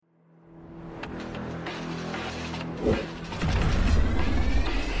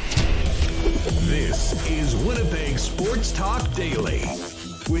This is Winnipeg Sports Talk Daily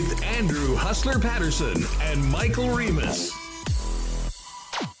with Andrew Hustler Patterson and Michael Remus.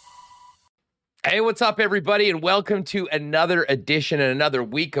 Hey, what's up, everybody, and welcome to another edition and another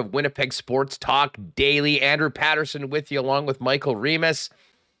week of Winnipeg Sports Talk Daily. Andrew Patterson with you, along with Michael Remus.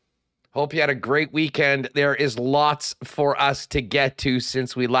 Hope you had a great weekend. There is lots for us to get to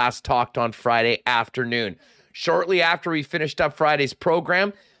since we last talked on Friday afternoon. Shortly after we finished up Friday's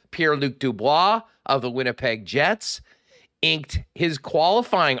program, Pierre-Luc Dubois of the Winnipeg Jets inked his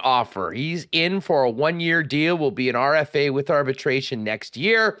qualifying offer. He's in for a one-year deal, will be an RFA with arbitration next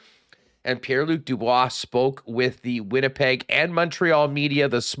year. And Pierre-Luc Dubois spoke with the Winnipeg and Montreal media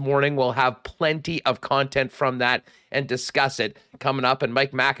this morning. We'll have plenty of content from that and discuss it coming up. And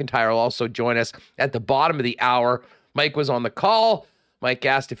Mike McIntyre will also join us at the bottom of the hour. Mike was on the call. Mike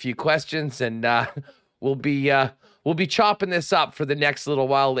asked a few questions, and we'll be chopping this up for the next little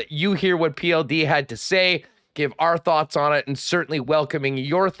while. Let you hear what PLD had to say, give our thoughts on it, and certainly welcoming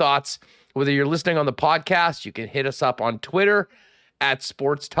your thoughts. Whether you're listening on the podcast, you can hit us up on Twitter at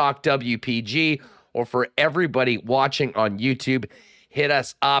Sports Talk WPG, or for everybody watching on YouTube, hit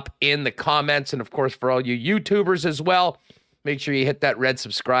us up in the comments. And of course, for all you YouTubers as well, make sure you hit that red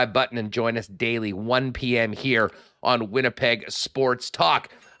subscribe button and join us daily, 1 p.m. here on Winnipeg Sports Talk.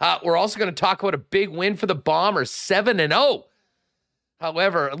 We're also going to talk about a big win for the Bombers, 7-0.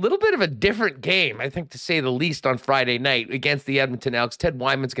 However, a little bit of a different game, I think, to say the least, on Friday night against the Edmonton Elks. Ted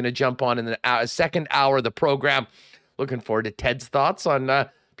Wyman's going to jump on in the second hour of the program. Looking forward to Ted's thoughts on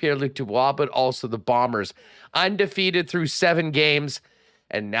Pierre-Luc Dubois, but also the Bombers. Undefeated through 7 games,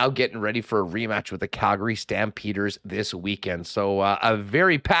 and now getting ready for a rematch with the Calgary Stampeders this weekend. So a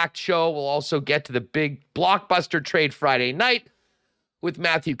very packed show. We'll also get to the big blockbuster trade Friday night with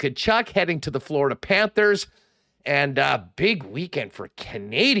Matthew Tkachuk heading to the Florida Panthers. And a big weekend for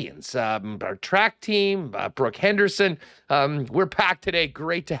Canadians. Our track team, Brooke Henderson. We're packed today.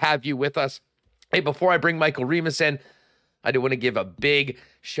 Great to have you with us. Hey, before I bring Michael Remus in, I do want to give a big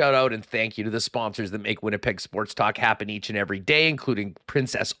shout out and thank you to the sponsors that make Winnipeg Sports Talk happen each and every day, including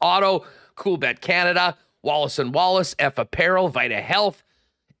Princess Auto, Coolbet Canada, Wallace & Wallace, F Apparel, Vita Health,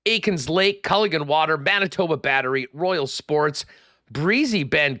 Aikens Lake, Culligan Water, Manitoba Battery, Royal Sports, Breezy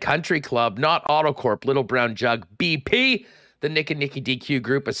Bend Country Club, Not Autocorp, Little Brown Jug, BP, the Nick and Nicky DQ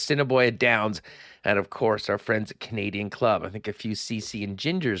Group, Assiniboia Downs, and, of course, our friends at Canadian Club. I think a few CC and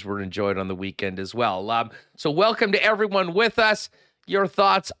Gingers were enjoyed on the weekend as well. So welcome to everyone with us. Your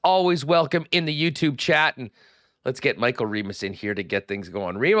thoughts always welcome in the YouTube chat. And let's get Michael Remus in here to get things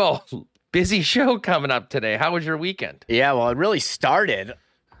going. Remo, busy show coming up today. How was your weekend? Yeah, well, it really started,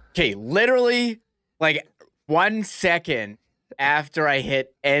 literally like 1 second after I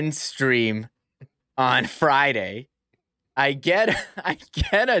hit end stream on Friday. I get a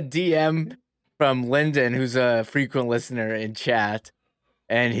DM from Lyndon, who's a frequent listener in chat,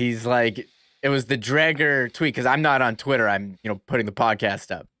 and he's like, it was the Dreger tweet, because I'm not on Twitter. I'm, putting the podcast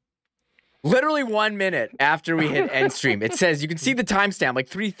up. Literally 1 minute after we hit end stream, it says, you can see the timestamp, like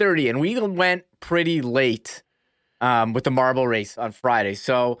 3:30, and we went pretty late with the marble race on Friday.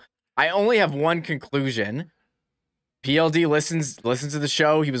 So I only have one conclusion. PLD listens to the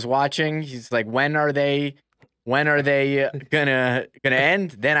show. He was watching. He's like, when are they gonna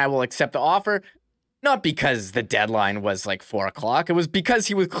end? Then I will accept the offer. Not because the deadline was like 4:00. It was because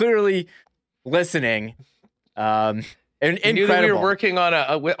he was clearly listening. And incredible. We were working on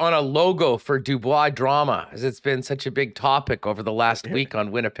a logo for Dubois Drama, as it's been such a big topic over the last week on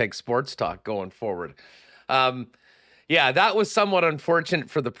Winnipeg Sports Talk going forward. Yeah, that was somewhat unfortunate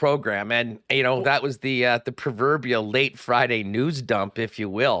for the program, and that was the proverbial late Friday news dump, if you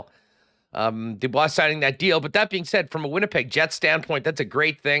will. Dubois signing that deal. But that being said, from a Winnipeg Jets standpoint, that's a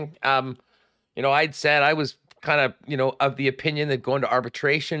great thing. I'd said I was kind of the opinion that going to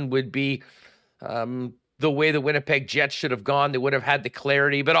arbitration would be the way the Winnipeg Jets should have gone. They would have had the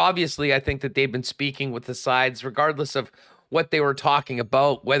clarity. But obviously, I think that they've been speaking with the sides, regardless of what they were talking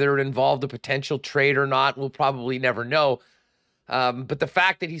about, whether it involved a potential trade or not, we'll probably never know. But the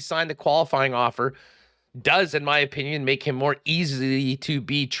fact that he signed the qualifying offer does, in my opinion, make him more easily to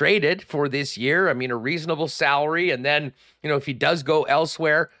be traded for this year. I mean, a reasonable salary. And then, if he does go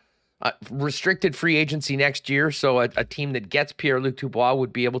elsewhere, restricted free agency next year. So a team that gets Pierre-Luc Dubois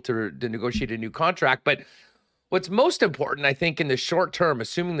would be able to negotiate a new contract. But what's most important, I think, in the short term,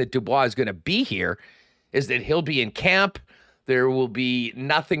 assuming that Dubois is going to be here, is that he'll be in camp. There will be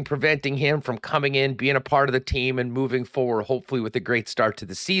nothing preventing him from coming in, being a part of the team, and moving forward, hopefully with a great start to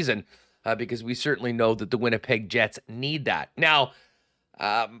the season, because we certainly know that the Winnipeg Jets need that. Now,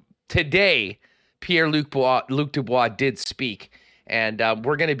 today, Luc Dubois did speak. And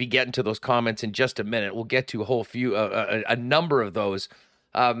we're going to be getting to those comments in just a minute. We'll get to a number of those.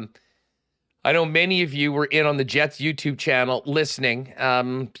 I know many of you were in on the Jets YouTube channel listening.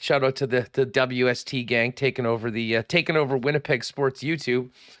 Shout out to the WST gang taking over Winnipeg Sports YouTube.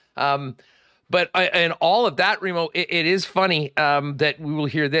 And all of that, Remo, it is funny that we will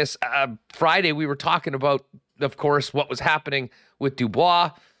hear this. Friday, we were talking about, of course, what was happening with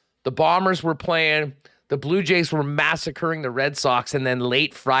Dubois. The Bombers were playing. The Blue Jays were massacring the Red Sox. And then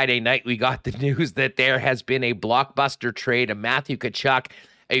late Friday night, we got the news that there has been a blockbuster trade of Matthew Tkachuk,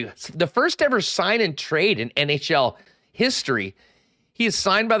 the first ever sign and trade in NHL history. He is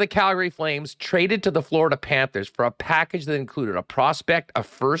signed by the Calgary Flames, traded to the Florida Panthers for a package that included a prospect, a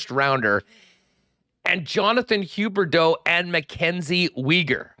first rounder, and Jonathan Huberdeau and Mackenzie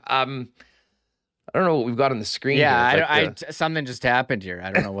Weegar. I don't know what we've got on the screen. Yeah, something just happened here.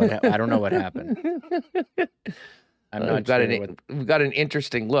 I don't know what happened. I'm not sure. We've got an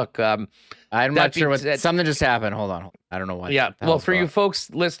interesting look. I'm not sure something just happened. Hold on. I don't know what. Yeah. Well, for you folks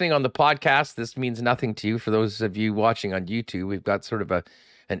listening on the podcast, this means nothing to you. For those of you watching on YouTube, we've got sort of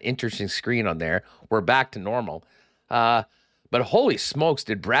an interesting screen on there. We're back to normal. But holy smokes,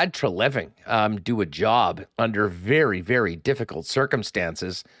 did Brad Treliving do a job under very, very difficult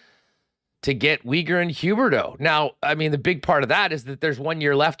circumstances to get Weegar and Huberdeau. Now, I mean, the big part of that is that there's 1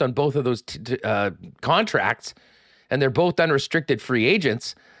 year left on both of those contracts, and they're both unrestricted free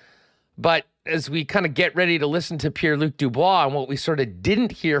agents. But as we kind of get ready to listen to Pierre-Luc Dubois and what we sort of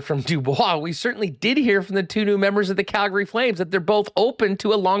didn't hear from Dubois, we certainly did hear from the two new members of the Calgary Flames that they're both open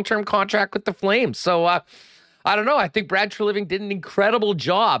to a long-term contract with the Flames. So I don't know. I think Brad Treliving did an incredible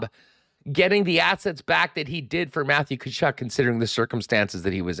job getting the assets back that he did for Matthew Tkachuk, considering the circumstances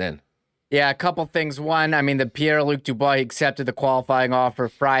that he was in. Yeah, a couple things. One, I mean, the Pierre-Luc Dubois accepted the qualifying offer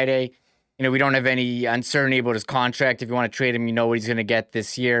Friday. You know, we don't have any uncertainty about his contract. If you want to trade him, you know what he's going to get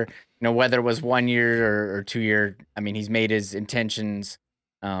this year. You know, whether it was 1 year or 2 year, I mean, he's made his intentions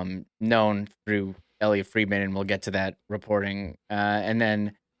known through Elliot Friedman, and we'll get to that reporting. And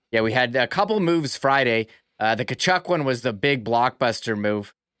then, yeah, we had a couple moves Friday. The Tkachuk one was the big blockbuster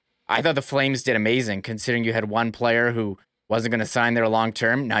move. I thought the Flames did amazing, considering you had one player who wasn't going to sign there long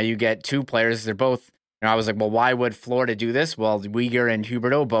term. Now you get two players. They're both, I was like, well, why would Florida do this? Well, Weegar and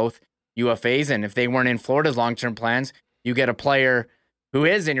Huberdeau, both UFAs. And if they weren't in Florida's long-term plans, you get a player who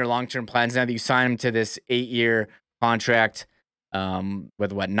is in your long-term plans now that you sign him to this 8-year contract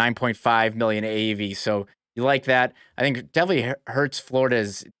with what, 9.5 million AAV. So you like that. I think it definitely hurts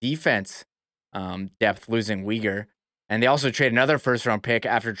Florida's defense depth losing Weegar. And they also trade another first-round pick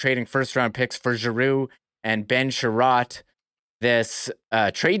after trading first-round picks for Giroux and Ben Sherratt this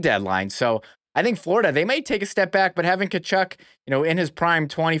trade deadline. So I think Florida, they may take a step back, but having Tkachuk, you know, in his prime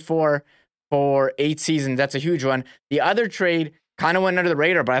 24 for 8 seasons, that's a huge one. The other trade kind of went under the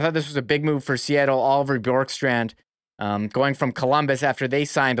radar, but I thought this was a big move for Seattle. Oliver Bjorkstrand going from Columbus after they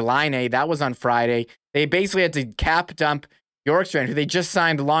signed Laine. That was on Friday. They basically had to cap dump Bjorkstrand, who they just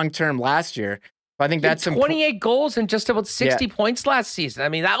signed long-term last year. I think that's 28 goals and just about 60 points last season. I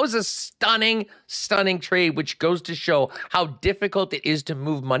mean, that was a stunning, stunning trade, which goes to show how difficult it is to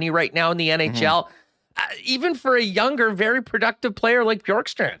move money right now in the NHL, even for a younger, very productive player like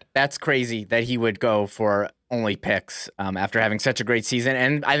Bjorkstrand. That's crazy that he would go for only picks after having such a great season.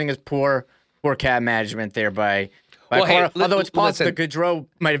 And I think it's poor cap management there by although it's possible that Gaudreau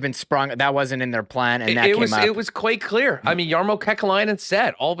might have been sprung. That wasn't in their plan, and came up. It was quite clear. I mean, Jarmo Kekalainen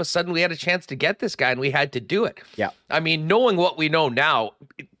said, all of a sudden we had a chance to get this guy, and we had to do it. Yeah. I mean, knowing what we know now,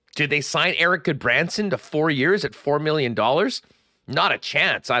 did they sign Eric Goodbranson to 4 years at $4 million? Not a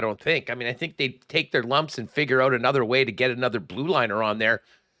chance, I don't think. I mean, I think they'd take their lumps and figure out another way to get another blue liner on there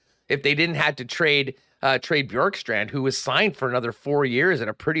if they didn't have to trade Bjorkstrand, who was signed for another 4 years at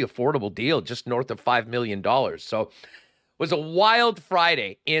a pretty affordable deal, just north of $5 million. So it was a wild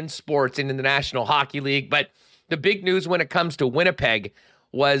Friday in sports and in the National Hockey League. But the big news when it comes to Winnipeg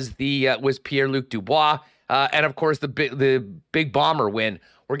was Pierre-Luc Dubois, and of course the big Bomber win.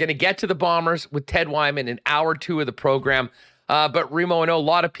 We're going to get to the Bombers with Ted Wyman in hour 2 of the program. But Remo, I know a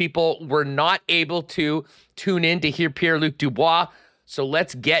lot of people were not able to tune in to hear Pierre-Luc Dubois. So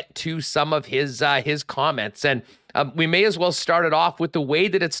let's get to some of his comments. And we may as well start it off with the way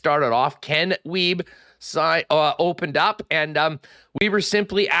that it started off. Ken Wiebe opened up, and Weber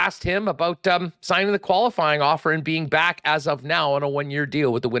simply asked him about signing the qualifying offer and being back as of now on a 1-year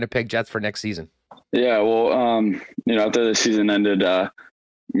deal with the Winnipeg Jets for next season. Yeah, well, after the season ended,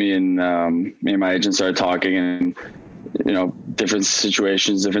 me and my agent started talking, and different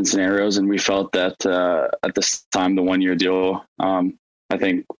situations, different scenarios, and we felt that at this time the 1-year deal, I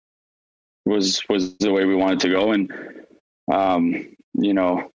think was the way we wanted to go. And, you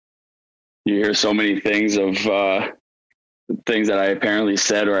know, you hear so many things of things that I apparently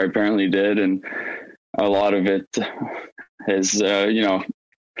said or I apparently did. And a lot of it is, you know,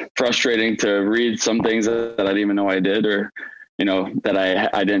 frustrating to read some things that I didn't even know I did, or, you know, that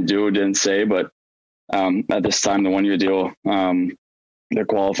I didn't do or didn't say. But at this time, the 1-year deal, the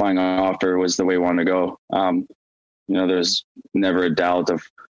qualifying offer was the way we wanted to go. You know, there's never a doubt of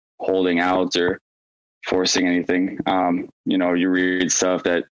holding out or forcing anything. You know, you read stuff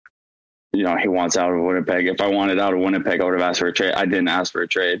that, you know, he wants out of Winnipeg. If I wanted out of Winnipeg, I would have asked for a trade. I didn't ask for a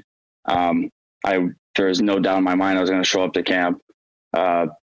trade. There was no doubt in my mind I was going to show up to camp.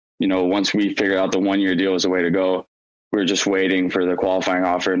 You know, once we figured out the 1-year deal was the way to go, we were just waiting for the qualifying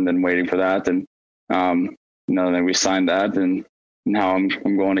offer and then waiting for that. And, you know, then we signed that, and now I'm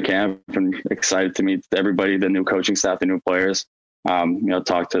going to camp and excited to meet everybody, the new coaching staff, the new players, you know,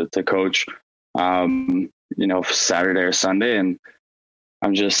 talk to coach, you know, Saturday or Sunday. And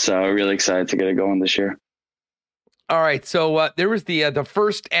I'm just really excited to get it going this year. All right, so there was the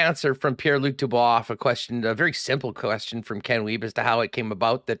first answer from Pierre-Luc Dubois, a question, a very simple question from Ken Wiebe as to how it came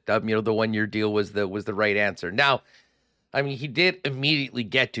about that you know, the 1-year deal was the right answer. Now, I mean, he did immediately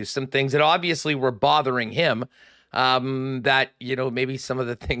get to some things that obviously were bothering him. That, you know, maybe some of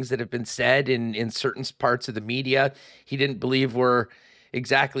the things that have been said in certain parts of the media he didn't believe were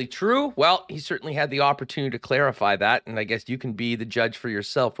exactly true. Well, he certainly had the opportunity to clarify that, and I guess you can be the judge for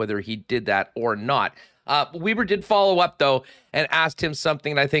yourself whether he did that or not. Weber did follow up, though, and asked him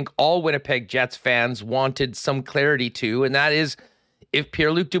something that I think all Winnipeg Jets fans wanted some clarity to, and that is if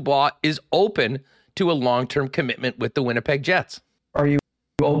Pierre-Luc Dubois is open to a long-term commitment with the Winnipeg Jets. Are you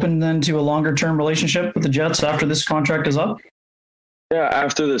open then to a longer-term relationship with the Jets after this contract is up? Yeah,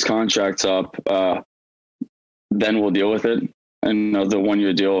 after this contract's up, then we'll deal with it. And the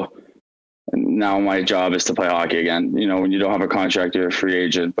 1-year deal, now my job is to play hockey again. You know, when you don't have a contract, you're a free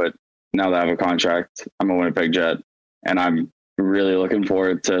agent, but now that I have a contract, I'm a Winnipeg Jet, and I'm really looking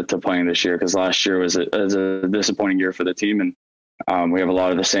forward to playing this year, because last year was a disappointing year for the team, and we have a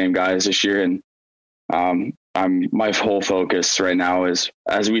lot of the same guys this year. And my whole focus right now is,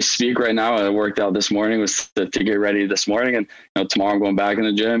 as we speak right now, I worked out this morning, was to get ready this morning, and you know, tomorrow I'm going back in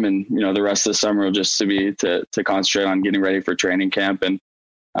the gym, and you know, the rest of the summer will just to concentrate on getting ready for training camp and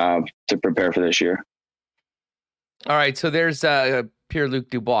to prepare for this year. All right, so there's Pierre-Luc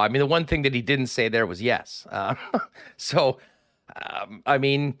Dubois. I mean, the one thing that he didn't say there was yes. I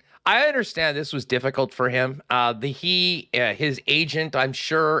mean, I understand this was difficult for him. His agent, I'm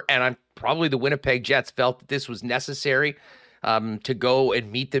sure, and I'm probably the Winnipeg Jets felt that this was necessary to go and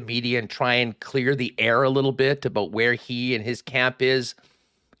meet the media and try and clear the air a little bit about where he and his camp is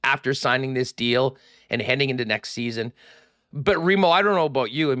after signing this deal and heading into next season. But Remo, I don't know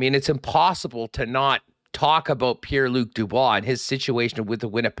about you. I mean, it's impossible to not talk about Pierre-Luc Dubois and his situation with the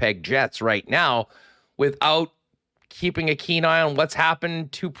Winnipeg Jets right now without keeping a keen eye on what's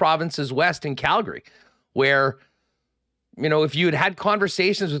happened to provinces west in Calgary, where, you know, if you had had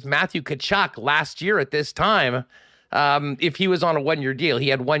conversations with Matthew Tkachuk last year at this time, if he was on a 1-year deal, he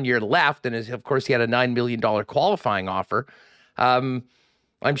had 1 year left, and of course he had a $9 million qualifying offer. I'm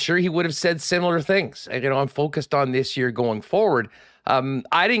sure he would have said similar things. You know, I'm focused on this year going forward.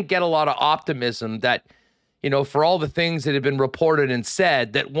 I didn't get a lot of optimism that, you know, for all the things that have been reported and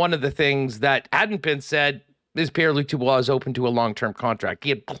said, that one of the things that hadn't been said is Pierre-Luc Dubois is open to a long-term contract.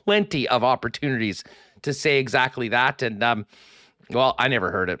 He had plenty of opportunities to say exactly that, and well, I never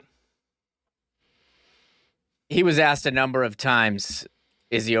heard it. He was asked a number of times,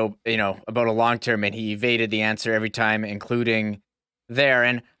 is he, you know, about a long-term, and he evaded the answer every time, including there.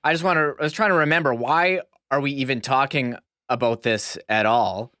 And I was trying to remember, why are we even talking about this at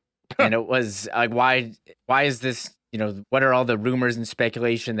all? And it was like, why is this, you know, what are all the rumors and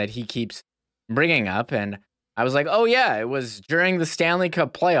speculation that he keeps bringing up? And I was like, oh yeah, it was during the Stanley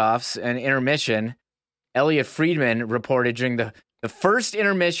Cup playoffs and intermission. Elliot Friedman reported during the first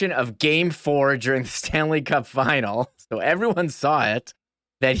intermission of Game 4 during the Stanley Cup final, so everyone saw it,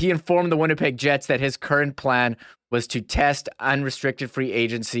 that he informed the Winnipeg Jets that his current plan was to test unrestricted free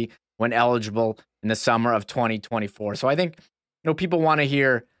agency when eligible in the summer of 2024. So I think, you know, people want to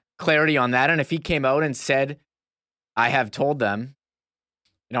hear clarity on that. And if he came out and said, I have told them,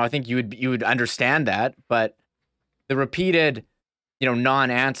 you know, I think you would understand that. But the repeated, you know,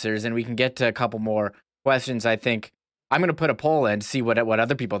 non-answers, and we can get to a couple more questions. I think I'm going to put a poll in to see what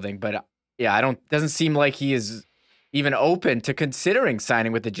other people think. But yeah, doesn't seem like he is even open to considering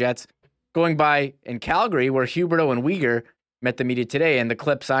signing with the Jets. Going by in Calgary, where Huberdeau and Weegar met the media today, and the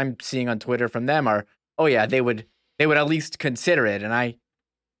clips I'm seeing on Twitter from them are, oh yeah, they would at least consider it. And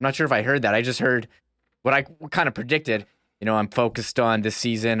not sure if I heard that. I just heard what I kind of predicted. I'm focused on this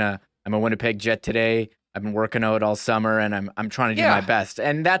season. I'm a Winnipeg Jet today. I've been working out all summer, and I'm trying to do my best.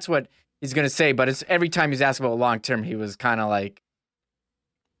 And that's what he's going to say. But it's every time he's asked about long term, he was kind of like.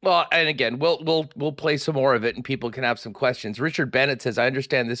 Well, and again, we'll play some more of it, and people can have some questions. Richard Bennett says, "I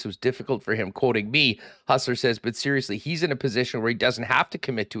understand this was difficult for him." Quoting me, Hustler says, "But seriously, he's in a position where he doesn't have to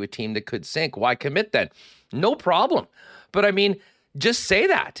commit to a team that could sink. Why commit then? No problem. But I mean, just say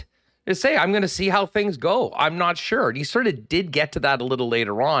that. Just say, I'm going to see how things go. I'm not sure." And he sort of did get to that a little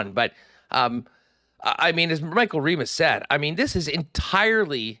later on. But, I mean, as Michael Remis said, I mean, this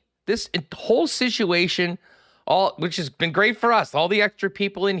whole situation, which has been great for us, all the extra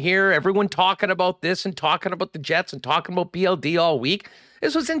people in here, everyone talking about this and talking about the Jets and talking about PLD all week.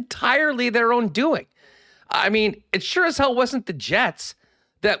 This was entirely their own doing. I mean, it sure as hell wasn't the Jets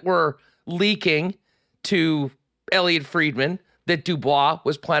that were leaking to Elliot Friedman that Dubois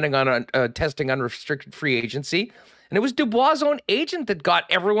was planning on testing unrestricted free agency. And it was Dubois' own agent that got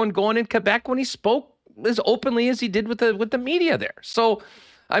everyone going in Quebec when he spoke as openly as he did with the media there. So,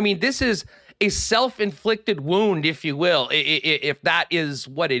 I mean, this is a self-inflicted wound, if you will, if that is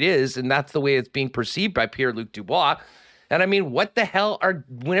what it is, and that's the way it's being perceived by Pierre-Luc Dubois. And I mean, what the hell are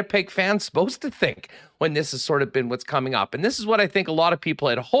Winnipeg fans supposed to think when this has sort of been what's coming up? And this is what I think a lot of people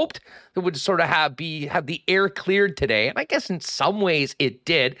had hoped that would sort of have the air cleared today. And I guess in some ways it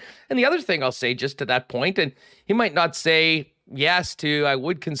did. And the other thing I'll say just to that point, and he might not say yes to, I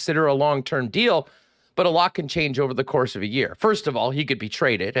would consider a long-term deal, but a lot can change over the course of a year. First of all, he could be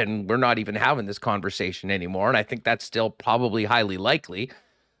traded, and we're not even having this conversation anymore. And I think that's still probably highly likely.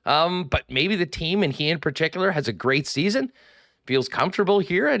 But maybe the team, and he in particular, has a great season, feels comfortable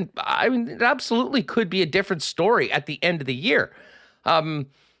here. And I mean, it absolutely could be a different story at the end of the year.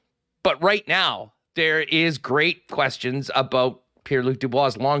 But right now, there is great questions about Pierre-Luc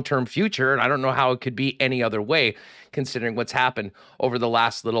Dubois' long-term future. And I don't know how it could be any other way, considering what's happened over the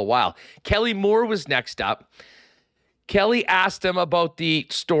last little while. Kelly Moore was next up. Kelly asked him about the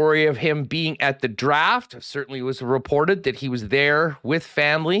story of him being at the draft. Certainly it was reported that he was there with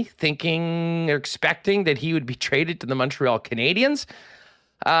family, thinking or expecting that he would be traded to the Montreal Canadiens.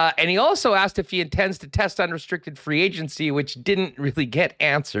 And he also asked if he intends to test unrestricted free agency, which didn't really get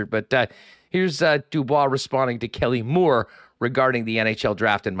answered. But here's Dubois responding to Kelly Moore regarding the NHL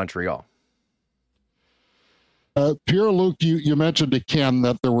draft in Montreal. Pierre-Luc, you mentioned to Ken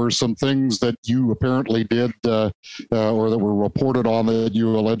that there were some things that you apparently did or that were reported on that you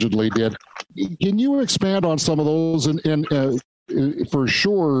allegedly did. Can you expand on some of those? And for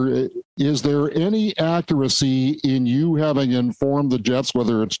sure, is there any accuracy in you having informed the Jets,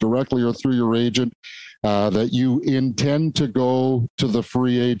 whether it's directly or through your agent, that you intend to go to the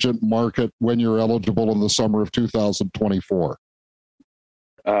free agent market when you're eligible in the summer of 2024?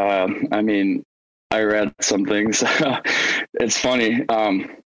 I mean, I read some things. It's funny.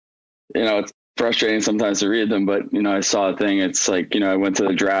 It's frustrating sometimes to read them, but, I saw a thing. It's like, I went to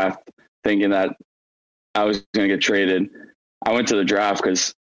the draft thinking that I was going to get traded. I went to the draft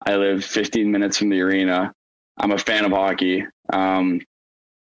because I live 15 minutes from the arena. I'm a fan of hockey. My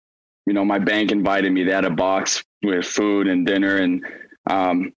bank invited me. They had a box with food and dinner, and,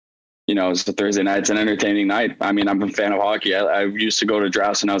 it's a Thursday night. It's an entertaining night. I mean, I'm a fan of hockey. I used to go to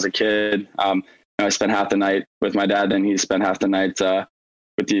drafts when I was a kid. I spent half the night with my dad, and he spent half the night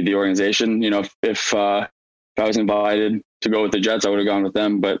with the organization. If I was invited to go with the Jets, I would have gone with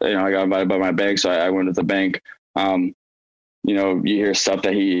them. But I got invited by my bank, so I went with the bank. You hear stuff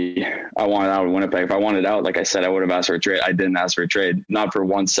that I wanted out of Winnipeg. If I wanted out, like I said, I would have asked for a trade. I didn't ask for a trade, not for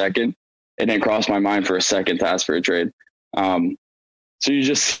 1 second. It didn't cross my mind for a second to ask for a trade. So you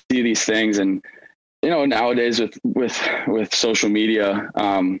just see these things, and nowadays with social media.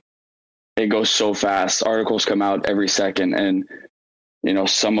 It goes so fast. Articles come out every second, and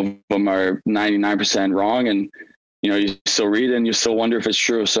some of them are 99% wrong, and you still read it and you still wonder if it's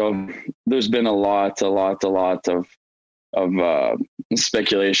true. So there's been a lot of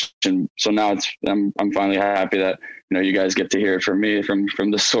speculation. So now I'm finally happy that you guys get to hear it from me,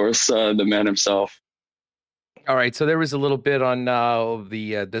 from the source, the man himself. All right, so there was a little bit on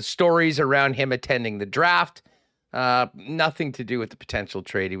the stories around him attending the draft. Nothing to do with the potential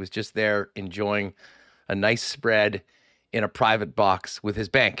trade. He was just there enjoying a nice spread in a private box with his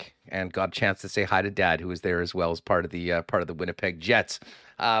bank, and got a chance to say hi to Dad, who was there as well as part of the Winnipeg Jets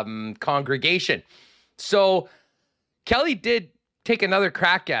congregation. So Kelly did take another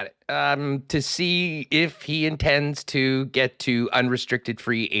crack at it to see if he intends to get to unrestricted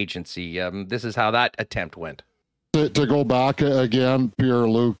free agency. This is how that attempt went. To go back again,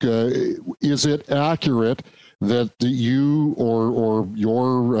 Pierre-Luc, is it accurate that you or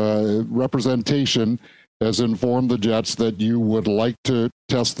your representation has informed the Jets that you would like to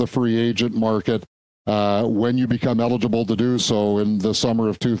test the free agent market when you become eligible to do so in the summer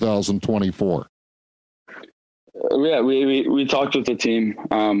of 2024? Yeah, we talked with the team.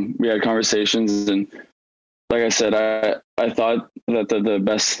 We had conversations, and like I said, I thought that the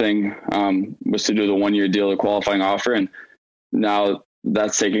best thing was to do the 1-year deal, the qualifying offer, and now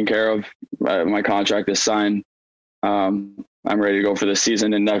that's taken care of. My contract is signed. I'm ready to go for this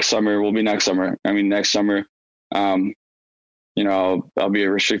season, and next summer will be next summer. I mean, next summer, I'll be a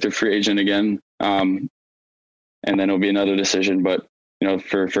restricted free agent again, and then it'll be another decision. But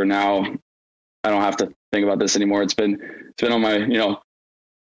for now, I don't have to think about this anymore. It's been on my,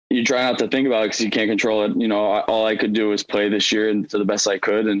 you try not to think about it because you can't control it. All I could do was play this year and to the best I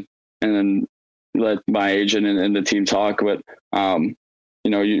could, and then let my agent and the team talk. But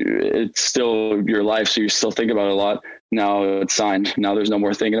it's still your life, so you still think about it a lot. Now it's signed. Now there's no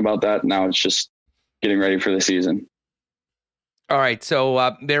more thinking about that. Now it's just getting ready for the season. All right,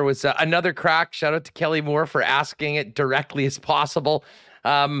 so there was another crack. Shout out to Kelly Moore for asking it directly as possible.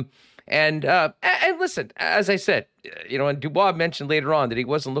 And listen, as I said, and Dubois mentioned later on that he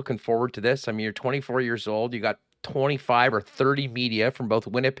wasn't looking forward to this. I mean, you're 24 years old. You got 25 or 30 media from both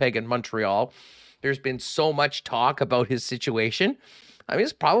Winnipeg and Montreal. There's been so much talk about his situation. I mean,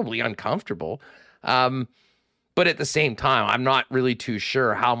 it's probably uncomfortable. But at the same time, I'm not really too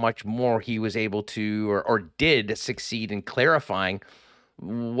sure how much more he was able to or did succeed in clarifying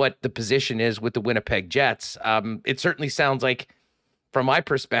what the position is with the Winnipeg Jets. It certainly sounds like, from my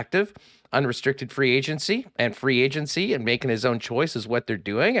perspective, unrestricted free agency and making his own choice is what they're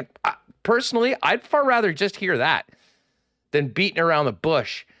doing. And personally, I'd far rather just hear that than beating around the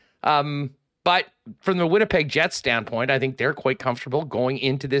bush. But from the Winnipeg Jets standpoint, I think they're quite comfortable going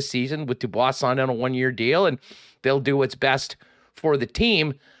into this season with Dubois signed on a 1-year deal, and they'll do what's best for the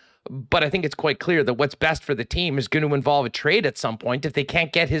team. But I think it's quite clear that what's best for the team is going to involve a trade at some point if they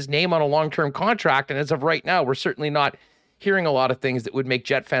can't get his name on a long-term contract. And as of right now, we're certainly not hearing a lot of things that would make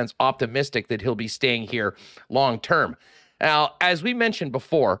Jet fans optimistic that he'll be staying here long-term. Now, as we mentioned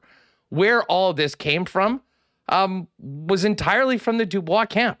before, where all of this came from was entirely from the Dubois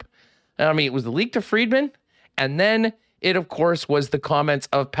camp. I mean, it was the leak to Friedman, and then it, of course, was the comments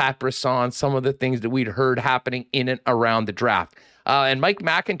of Pat Brisson, some of the things that we'd heard happening in and around the draft. And Mike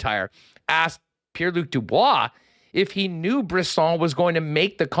McIntyre asked Pierre-Luc Dubois if he knew Brisson was going to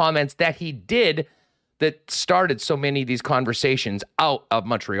make the comments that he did that started so many of these conversations out of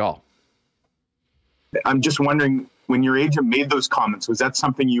Montreal. I'm just wondering, when your agent made those comments, was that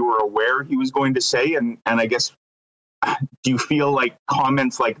something you were aware he was going to say? And I guess, do you feel like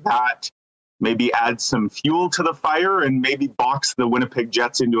comments like that maybe add some fuel to the fire and maybe box the Winnipeg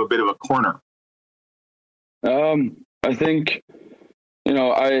Jets into a bit of a corner? I think,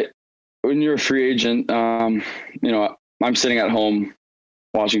 when you're a free agent, I'm sitting at home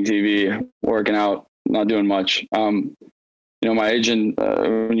watching TV, working out, not doing much. My agent,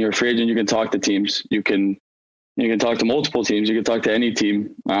 when you're a free agent, you can talk to teams. You can talk to multiple teams. You can talk to any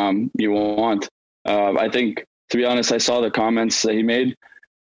team you want. I think, to be honest, I saw the comments that he made.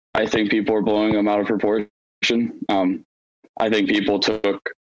 I think people are blowing them out of proportion. I think people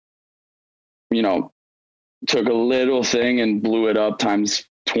took a little thing and blew it up times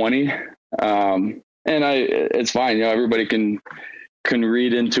 20. And it's fine. Everybody can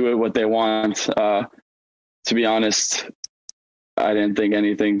read into it what they want. To be honest, I didn't think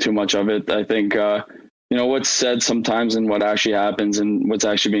anything too much of it. I think, what's said sometimes and what actually happens and what's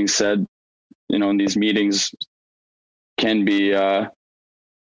actually being said, in these meetings can be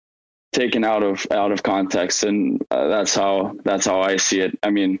taken out of context. And that's how I see it.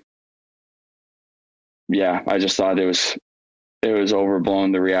 I mean, yeah, I just thought it was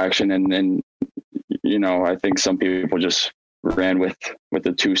overblown, the reaction. And I think some people just ran with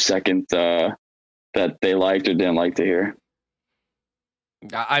the 2-second that they liked or didn't like to hear.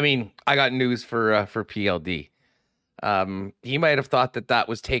 I mean, I got news for PLD. He might have thought that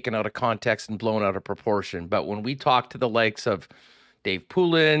was taken out of context and blown out of proportion. But when we talked to the likes of Dave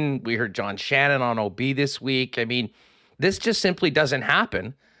Poulin, we heard John Shannon on OB this week. I mean, this just simply doesn't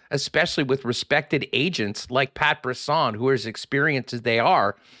happen, especially with respected agents like Pat Brisson, who are as experienced as they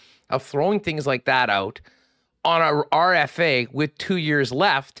are, of throwing things like that out on our RFA with 2 years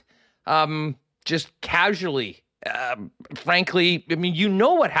left, just casually. Frankly, I mean,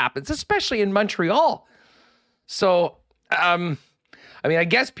 what happens, especially in Montreal. So, I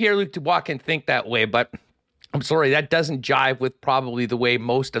guess Pierre-Luc Dubois can think that way, but I'm sorry, that doesn't jive with probably the way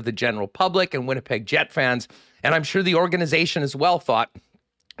most of the general public and Winnipeg Jet fans, and I'm sure the organization as well, thought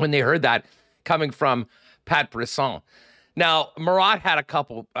when they heard that coming from Pat Brisson. Now, Murat had a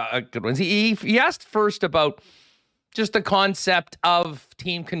couple good ones. He asked first about just the concept of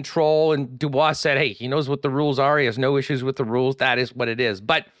team control, and Dubois said, hey, he knows what the rules are. He has no issues with the rules. That is what it is.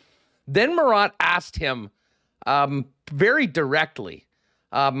 But then Murat asked him very directly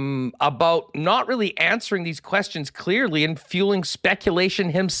about not really answering these questions clearly and fueling speculation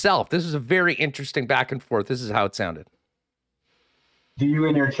himself. This is a very interesting back and forth. This is how it sounded. Do you,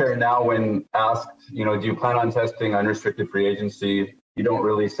 in your chair now, when asked, do you plan on testing unrestricted free agency? You don't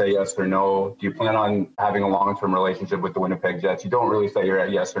really say yes or no. Do you plan on having a long-term relationship with the Winnipeg Jets? You don't really say you're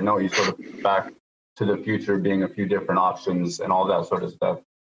at yes or no. You sort of back to the future being a few different options and all that sort of stuff.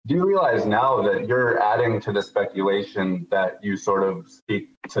 Do you realize now that you're adding to the speculation that you sort of speak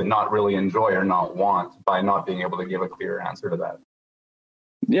to not really enjoy or not want by not being able to give a clear answer to that?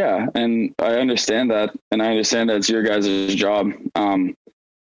 Yeah, and I understand that, and I understand that it's your guys' job at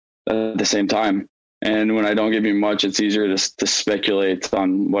the same time. And when I don't give you much, it's easier to speculate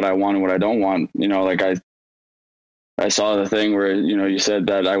on what I want and what I don't want. Like I saw the thing where, you said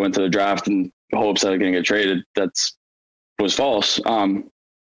that I went to the draft in hopes that I was going to get traded. Was false.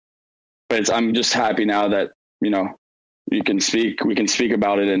 But I'm just happy now that, we can speak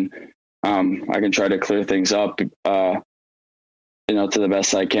about it, and I can try to clear things up, to the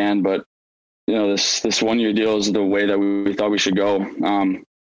best I can. But, this 1 year deal is the way that we thought we should go.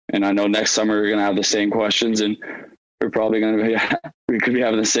 And I know next summer we're going to have the same questions, and we're probably going to we could be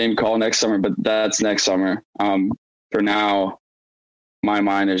having the same call next summer, but that's next summer. For now, my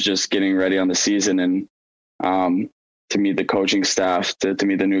mind is just getting ready on the season and to meet the coaching staff, to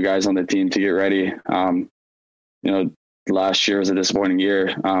meet the new guys on the team, to get ready. Last year was a disappointing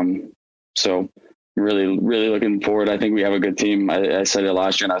year. So really, really looking forward. I think we have a good team. I said it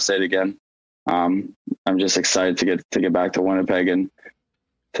last year and I'll say it again. I'm just excited to get back to Winnipeg and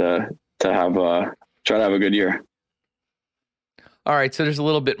to have try to have a good year. All right, so there's a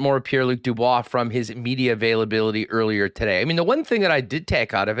little bit more Pierre-Luc Dubois from his media availability earlier today. I mean, the one thing that I did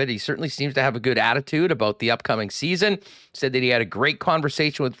take out of it, he certainly seems to have a good attitude about the upcoming season. Said that he had a great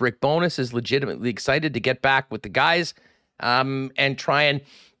conversation with Rick Bowness, is legitimately excited to get back with the guys and try and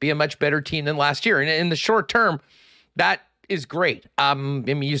be a much better team than last year. And in the short term, that is great. I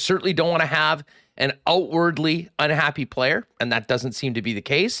mean, you certainly don't want to have an outwardly unhappy player, and that doesn't seem to be the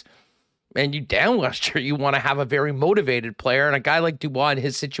case. And you damn well sure you want to have a very motivated player, and a guy like Dubois in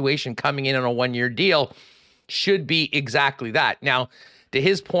his situation coming in on a 1 year deal should be exactly that. Now, to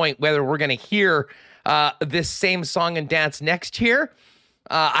his point, whether we're going to hear this same song and dance next year,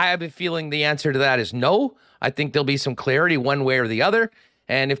 I have a feeling the answer to that is no. I think there'll be some clarity one way or the other.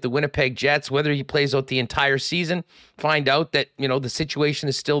 And if the Winnipeg Jets, whether he plays out the entire season, find out that, the situation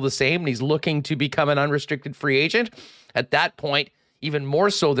is still the same and he's looking to become an unrestricted free agent, at that point, even more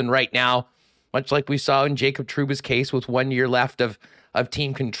so than right now, much like we saw in Jacob Trouba's case with 1 year left of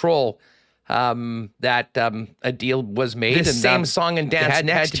team control, that a deal was made. The same song and dance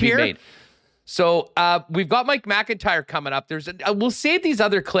next year. Made. So we've got Mike McIntyre coming up. We'll save these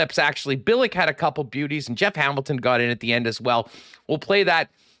other clips, actually. Billick had a couple beauties, and Jeff Hamilton got in at the end as well. We'll play that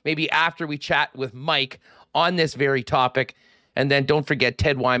maybe after we chat with Mike on this very topic. And then don't forget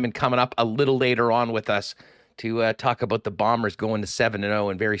Ted Wyman coming up a little later on with us to talk about the Bombers going to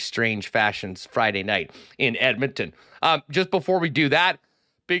 7-0 in very strange fashions Friday night in Edmonton. Just before we do that,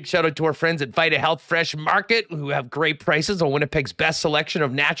 big shout out to our friends at Vita Health Fresh Market, who have great prices on Winnipeg's best selection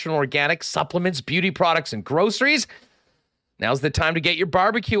of natural organic supplements, beauty products, and groceries. Now's the time to get your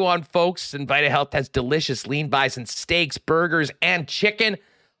barbecue on, folks. And Vita Health has delicious lean bison steaks, burgers, and chicken,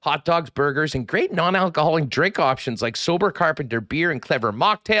 hot dogs, burgers, and great non-alcoholic drink options like Sober Carpenter beer and clever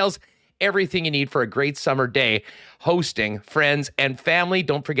mocktails. Everything you need for a great summer day hosting friends and family.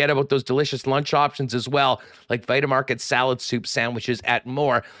 Don't forget about those delicious lunch options as well, like Vita Market salad, soup, sandwiches, and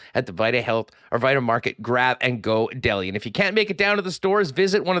more at the Vita Health or Vita Market Grab and Go Deli. And if you can't make it down to the stores,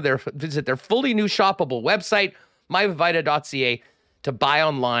 visit their fully new shoppable website, myvita.ca, to buy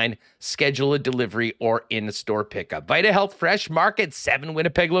online, schedule a delivery, or in-store pickup. Vita Health Fresh Market, 7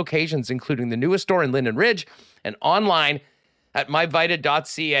 Winnipeg locations, including the newest store in Linden Ridge, and online at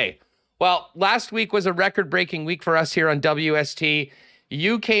myvita.ca. Well, last week was a record-breaking week for us here on WST.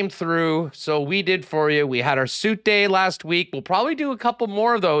 You came through, so we did for you. We had our suit day last week. We'll probably do a couple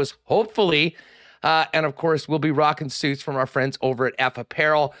more of those, hopefully. And, of course, we'll be rocking suits from our friends over at F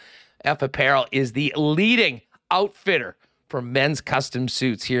Apparel. F Apparel is the leading outfitter for men's custom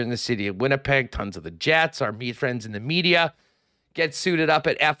suits here in the city of Winnipeg. Tons of the Jets, our friends in the media. Get suited up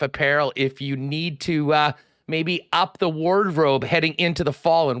at F Apparel if you need to maybe up the wardrobe heading into the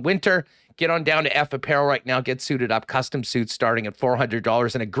fall and winter. Get on down to F Apparel right now. Get suited up. Custom suits starting at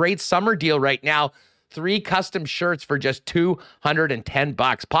 $400 and a great summer deal right now. 3 custom shirts for just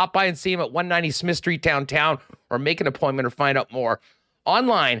 $210. Pop by and see him at 190 Smith Street downtown, or make an appointment or find out more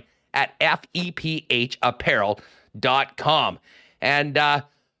online at fepapparel.com. And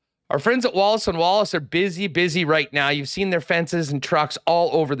our friends at Wallace & Wallace are busy right now. You've seen their fences and trucks all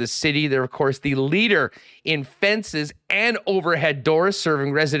over the city. They're, of course, the leader in fences and overhead doors,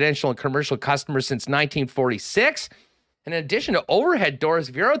 serving residential and commercial customers since 1946. And in addition to overhead doors,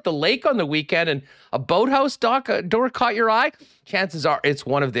 if you're at the lake on the weekend and a boathouse door caught your eye, chances are it's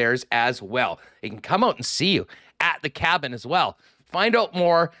one of theirs as well. They can come out and see you at the cabin as well. Find out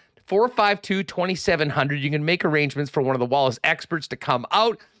more, 452-2700. You can make arrangements for one of the Wallace experts to come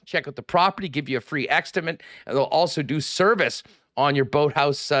out, check out the property, give you a free estimate, and they'll also do service on your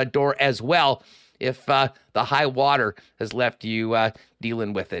boathouse door as well if the high water has left you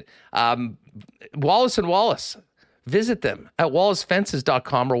dealing with it. Wallace & Wallace, visit them at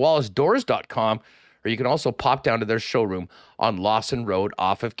wallacefences.com or wallacedoors.com, or you can also pop down to their showroom on Lawson Road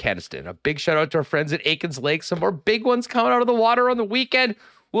off of Keniston. A big shout out to our friends at Aikens Lake. Some more big ones coming out of the water on the weekend.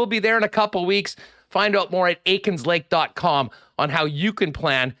 We'll be there in a couple weeks. Find out more at aikenslake.com on how you can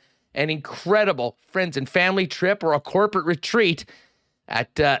plan an incredible friends and family trip or a corporate retreat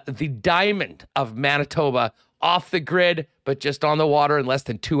at the Diamond of Manitoba, off the grid, but just on the water in less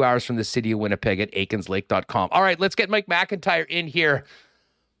than 2 hours from the city of Winnipeg at aikenslake.com. All right, let's get Mike McIntyre in here.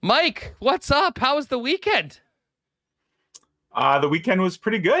 Mike, what's up? How was the weekend? The weekend was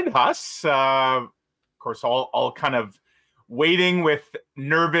pretty good, Huss. Of course, all kind of waiting with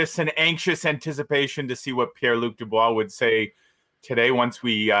nervous and anxious anticipation to see what Pierre-Luc Dubois would say today once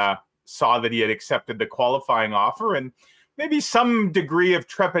we saw that he had accepted the qualifying offer, and maybe some degree of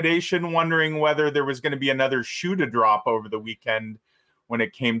trepidation, wondering whether there was going to be another shoe to drop over the weekend when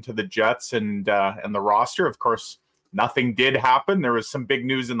it came to the Jets and the roster. Of course, nothing did happen. There was some big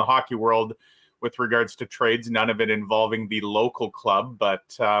news in the hockey world with regards to trades, none of it involving the local club,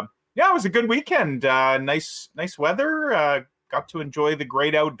 but yeah, it was a good weekend. Nice weather. Got to enjoy the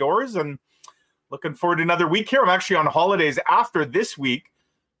great outdoors, and looking forward to another week here. I'm actually on holidays after this week,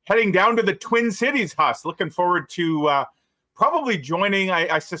 heading down to the Twin Cities, Huss. Looking forward to probably joining,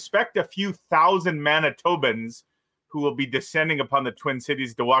 I suspect, a few thousand Manitobans who will be descending upon the Twin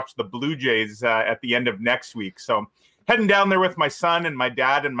Cities to watch the Blue Jays at the end of next week. So heading down there with my son and my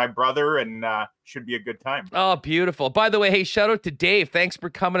dad and my brother, and should be a good time. Oh, beautiful. By the way, hey, shout out to Dave. Thanks for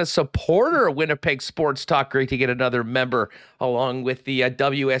becoming a supporter of Winnipeg Sports Talk. Great to get another member along with the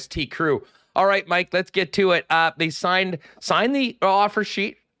WST crew. All right, Mike, let's get to it. They signed the offer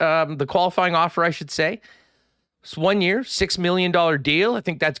sheet, the qualifying offer, I should say. It's 1 year, $6 million deal. I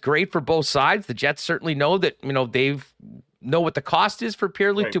think that's great for both sides. The Jets certainly know that, they know what the cost is for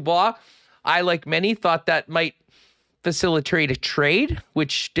Pierre-Luc Dubois. I, like many, thought that might facilitate a trade,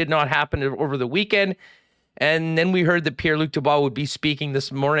 which did not happen over the weekend. And then we heard that Pierre-Luc Dubois would be speaking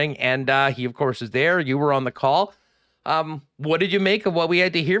this morning, and he, of course, is there. You were on the call. What did you make of what we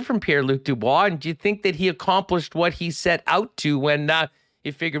had to hear from Pierre-Luc Dubois? And do you think that he accomplished what he set out to when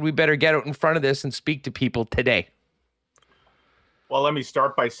you figured we better get out in front of this and speak to people today? Well, let me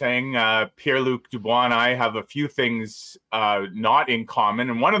start by saying Pierre-Luc Dubois and I have a few things not in common.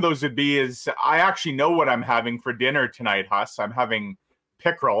 And one of those would be is I actually know what I'm having for dinner tonight, Huss. I'm having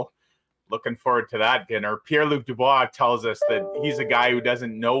pickerel. Looking forward to that dinner. Pierre-Luc Dubois tells us that he's a guy who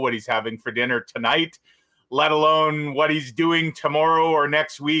doesn't know what he's having for dinner tonight, let alone what he's doing tomorrow or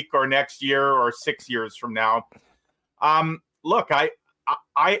next week or next year or 6 years from now. Look,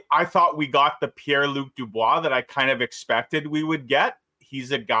 I thought we got the Pierre-Luc Dubois that I kind of expected we would get.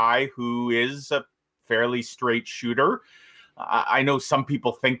 He's a guy who is a fairly straight shooter. I know some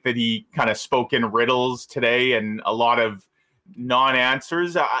people think that he kind of spoke in riddles today and a lot of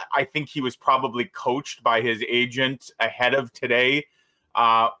non-answers. I think he was probably coached by his agent ahead of today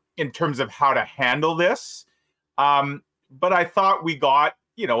in terms of how to handle this. But I thought we got,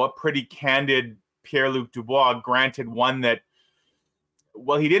 a pretty candid Pierre-Luc Dubois, granted one that,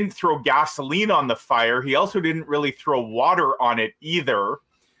 well, he didn't throw gasoline on the fire. He also didn't really throw water on it either.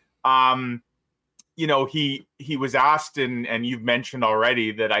 He was asked, and you've mentioned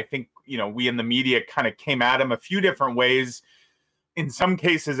already that I think, we in the media kind of came at him a few different ways. In some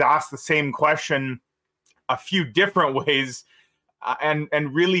cases, asked the same question a few different ways, and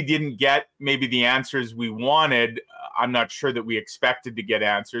really didn't get maybe the answers we wanted. I'm not sure that we expected to get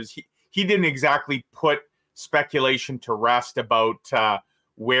answers. He didn't exactly put speculation to rest about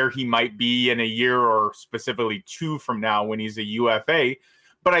where he might be in a year or specifically 2 from now when he's a UFA.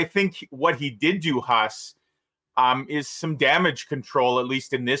 But I think what he did do, Huss, is some damage control, at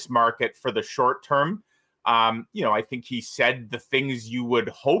least in this market for the short term. I think he said the things you would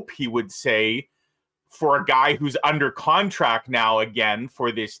hope he would say for a guy who's under contract now again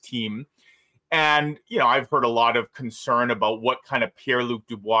for this team. And, I've heard a lot of concern about what kind of Pierre-Luc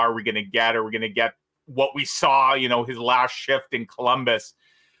Dubois are we going to get? Are we going to get what we saw, his last shift in Columbus?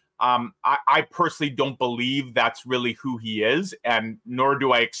 I personally don't believe that's really who he is, and nor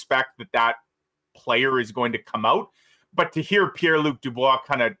do I expect that player is going to come out. But to hear Pierre-Luc Dubois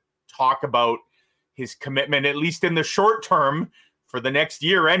kind of talk about his commitment, at least in the short term, for the next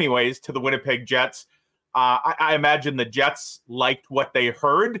year anyways, to the Winnipeg Jets, I imagine the Jets liked what they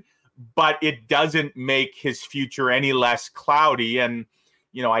heard, but it doesn't make his future any less cloudy. And,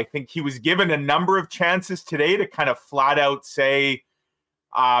 I think he was given a number of chances today to kind of flat out say,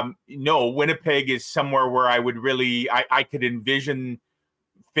 no, Winnipeg is somewhere where I would really, I could envision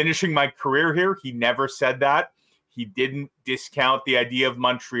finishing my career here. He never said that. He didn't discount the idea of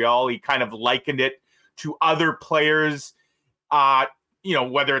Montreal. He kind of likened it to other players,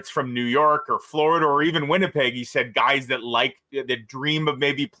 whether it's from New York or Florida or even Winnipeg. He said guys that dream of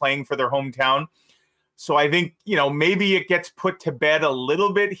maybe playing for their hometown. So I think, maybe it gets put to bed a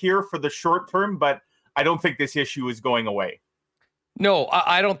little bit here for the short term, but I don't think this issue is going away. No,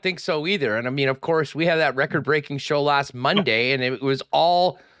 I don't think so either. And I mean, of course, we had that record-breaking show last Monday, and it was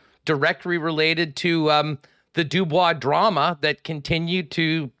all directly related to the Dubois drama that continued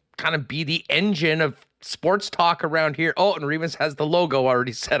to kind of be the engine of sports talk around here. Oh, and Remus has the logo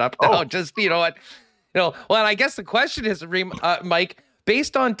already set up now. Just, well, and I guess the question is, Mike,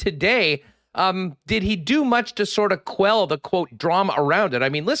 based on today, did he do much to sort of quell the, quote, drama around it? I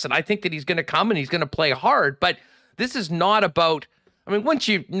mean, listen, I think that he's going to come and he's going to play hard, but this is not about, I mean, once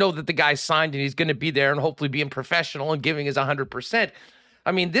you know that the guy's signed and he's going to be there and hopefully being professional and giving his 100%,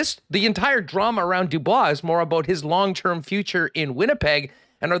 I mean, the entire drama around Dubois is more about his long-term future in Winnipeg.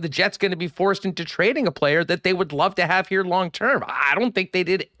 And are the Jets going to be forced into trading a player that they would love to have here long-term? I don't think they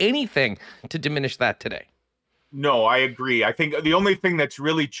did anything to diminish that today. No, I agree. I think the only thing that's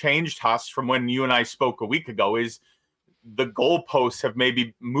really changed, Huss, from when you and I spoke a week ago is the goalposts have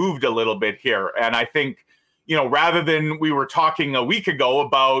maybe moved a little bit here. And I think, rather than we were talking a week ago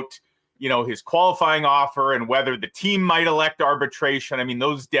about, his qualifying offer and whether the team might elect arbitration. I mean,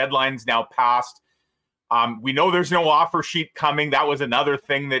 those deadlines now passed. We know there's no offer sheet coming. That was another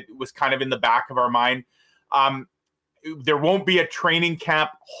thing that was kind of in the back of our mind. There won't be a training camp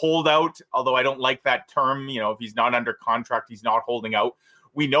holdout, although I don't like that term. If he's not under contract, he's not holding out.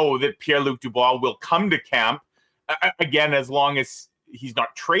 We know that Pierre-Luc Dubois will come to camp, again, as long as he's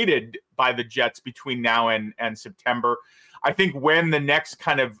not traded by the Jets between now and September. I think when the next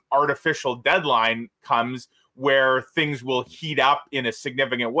kind of artificial deadline comes where things will heat up in a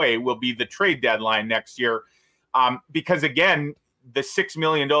significant way will be the trade deadline next year. Because again, the $6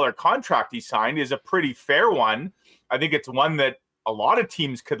 million contract he signed is a pretty fair one. I think it's one that a lot of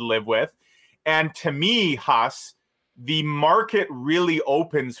teams could live with. And to me, Huss, the market really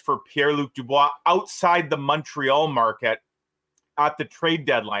opens for Pierre-Luc Dubois outside the Montreal market at the trade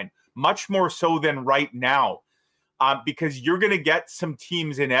deadline, much more so than right now. Because you're going to get some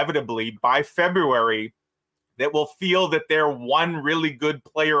teams inevitably by February that will feel that they're one really good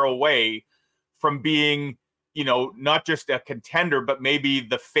player away from being, not just a contender, but maybe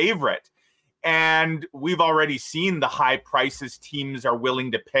the favorite. And we've already seen the high prices teams are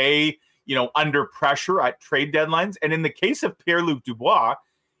willing to pay, under pressure at trade deadlines. And in the case of Pierre-Luc Dubois,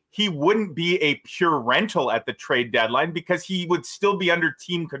 he wouldn't be a pure rental at the trade deadline because he would still be under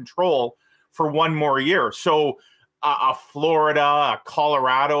team control for one more year. So a Florida, a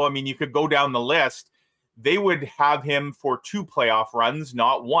Colorado, I mean, you could go down the list. They would have him for 2 playoff runs,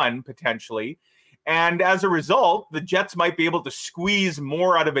 not 1 potentially. And as a result, the Jets might be able to squeeze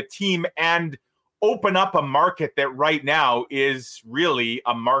more out of a team and open up a market that right now is really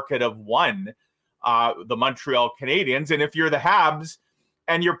a market of one, the Montreal Canadiens. And if you're the Habs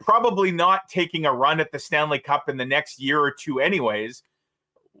and you're probably not taking a run at the Stanley Cup in the next year or two anyways,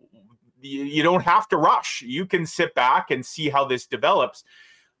 you don't have to rush. You can sit back and see how this develops.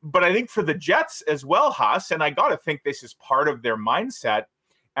 But I think for the Jets as well, Huss, and I got to think this is part of their mindset.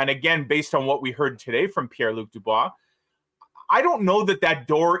 And again, based on what we heard today from Pierre-Luc Dubois, I don't know that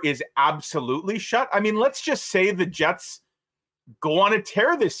door is absolutely shut. I mean, let's just say the Jets go on a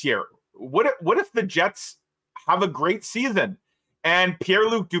tear this year. What if the Jets have a great season and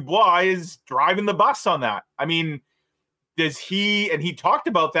Pierre-Luc Dubois is driving the bus on that? I mean, does he, and he talked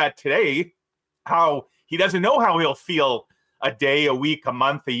about that today, how he doesn't know how he'll feel a day, a week, a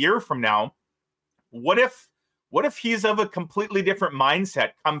month, a year from now. What if he's of a completely different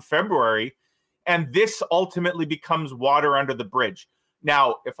mindset come February and this ultimately becomes water under the bridge?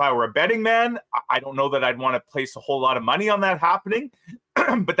 Now, if I were a betting man, I don't know that I'd want to place a whole lot of money on that happening,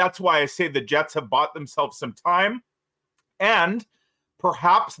 but that's why I say the Jets have bought themselves some time, and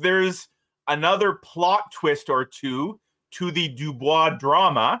perhaps there's another plot twist or two to the Dubois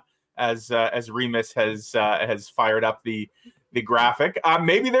drama, as Remus has fired up the graphic.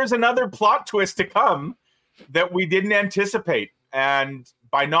 Maybe there's another plot twist to come that we didn't anticipate, and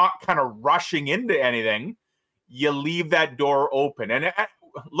by not kind of rushing into anything, you leave that door open. And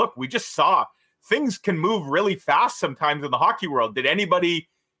look, we just saw things can move really fast sometimes in the hockey world. Did anybody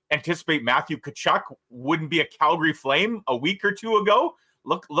anticipate Matthew Tkachuk wouldn't be a Calgary Flame a week or two ago?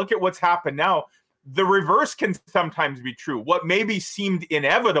 Look at what's happened now. The reverse can sometimes be true. What maybe seemed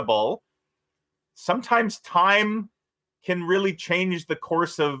inevitable, sometimes time can really change the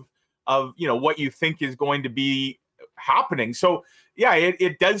course of what you think is going to be happening. So yeah,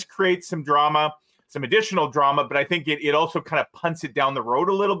 it does create some drama, some additional drama, but I think it also kind of punts it down the road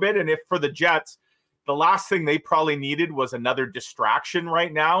a little bit. And if for the Jets, the last thing they probably needed was another distraction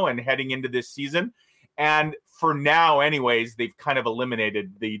right now and heading into this season. And for now, anyways, they've kind of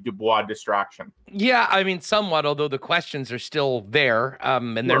eliminated the Dubois distraction. Yeah, I mean, somewhat, although the questions are still there,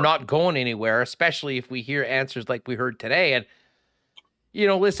 and they're not going anywhere, especially if we hear answers like we heard today. And,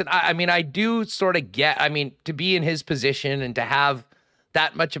 listen, I mean, I do sort of get, to be in his position and to have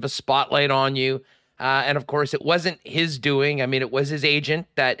that much of a spotlight on you. And of course, it wasn't his doing. I mean, it was his agent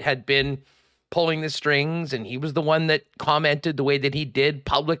that had been pulling the strings, and he was the one that commented the way that he did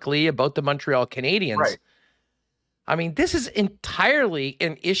publicly about the Montreal Canadiens. Right. I mean, this is entirely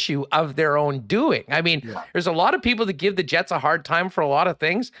an issue of their own doing. I mean, There's a lot of people that give the Jets a hard time for a lot of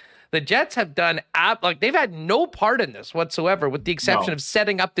things. The Jets have done, they've had no part in this whatsoever, with the exception of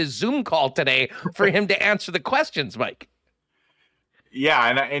setting up this Zoom call today for him to answer the questions, Mike.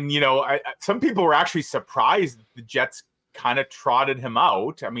 Yeah, and some people were actually surprised that the Jets kind of trotted him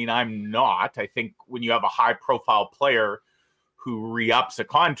out. I mean, I'm not. I think when you have a high-profile player who re-ups a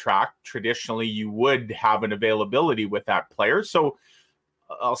contract, traditionally you would have an availability with that player. So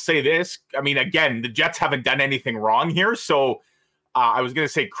I'll say this. I mean, again, the Jets haven't done anything wrong here. So I was going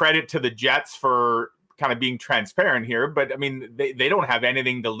to say credit to the Jets for kind of being transparent here. But, I mean, they don't have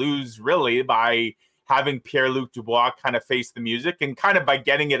anything to lose, really, by having Pierre-Luc Dubois kind of face the music and kind of by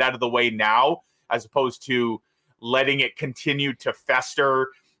getting it out of the way now, as opposed to letting it continue to fester,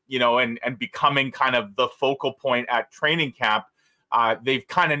 and becoming kind of the focal point at training camp. They've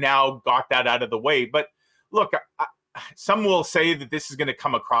kind of now got that out of the way. But look, some will say that this is going to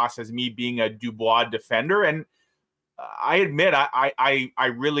come across as me being a Dubois defender. And I admit,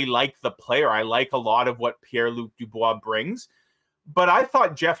 I really like the player. I like a lot of what Pierre-Luc Dubois brings. But I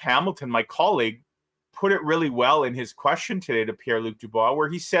thought Jeff Hamilton, my colleague, put it really well in his question today to Pierre-Luc Dubois, where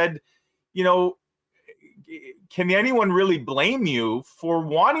he said, can anyone really blame you for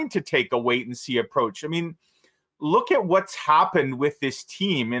wanting to take a wait and see approach? I mean, look at what's happened with this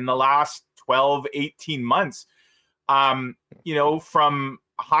team in the last 12, 18 months. From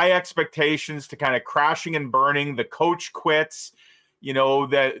high expectations to kind of crashing and burning, the coach quits,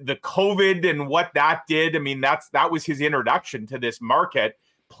 the COVID and what that did. I mean, that was his introduction to this market,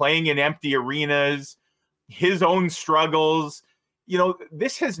 playing in empty arenas, his own struggles.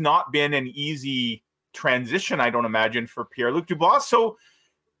 This has not been an easy transition, I don't imagine, for Pierre-Luc Dubois. So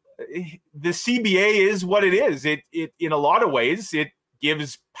the CBA is what it is. It in a lot of ways, it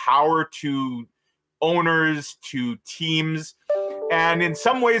gives power to owners, to teams. And in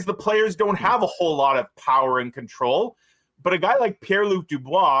some ways, the players don't have a whole lot of power and control. But a guy like Pierre-Luc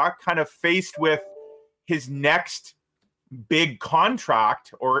Dubois, kind of faced with his next big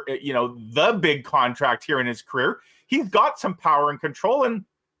contract, or, the big contract here in his career, he's got some power and control. And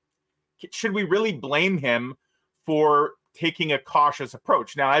should we really blame him for taking a cautious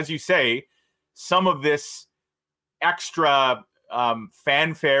approach? Now, as you say, some of this extra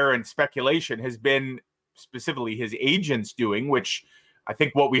fanfare and speculation has been specifically his agent's doing, which I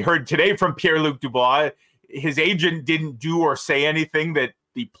think what we heard today from Pierre-Luc Dubois, his agent didn't do or say anything that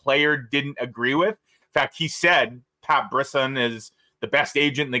the player didn't agree with. In fact, he said Pat Brisson is the best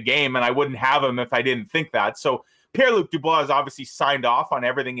agent in the game, and I wouldn't have him if I didn't think that. So Pierre-Luc Dubois has obviously signed off on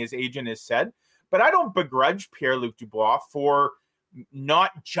everything his agent has said, but I don't begrudge Pierre-Luc Dubois for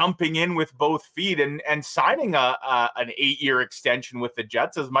not jumping in with both feet and signing an 8-year extension with the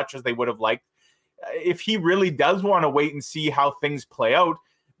Jets as much as they would have liked. If he really does want to wait and see how things play out,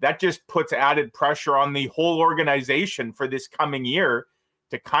 that just puts added pressure on the whole organization for this coming year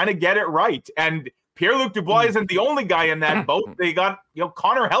to kind of get it right. And Pierre-Luc Dubois isn't the only guy in that boat. They got,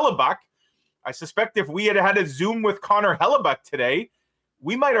 Connor Hellebuck. I suspect if we had had a Zoom with Connor Hellebuck today,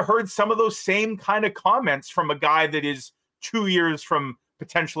 we might have heard some of those same kind of comments from a guy that is 2 years from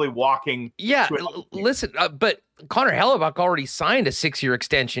potentially walking. Yeah, listen, but Connor Hellebuck already signed a 6-year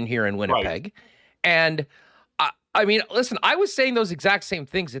extension here in Winnipeg. Right. And I mean, listen, I was saying those exact same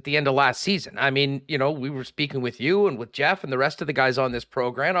things at the end of last season. I mean, you know, we were speaking with you and with Jeff and the rest of the guys on this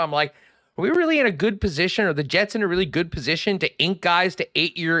program. I'm like, are we really in a good position? Are the Jets in a really good position to ink guys to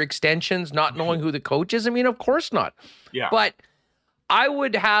 8-year extensions, not knowing who the coach is? I mean, of course not. Yeah. But I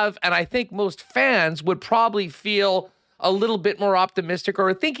would have, and I think most fans would probably feel a little bit more optimistic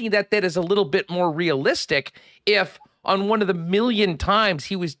or thinking that that is a little bit more realistic if on one of the million times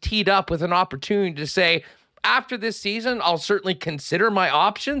he was teed up with an opportunity to say, after this season, I'll certainly consider my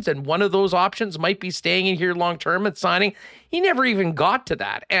options, and one of those options might be staying in here long-term and signing. He never even got to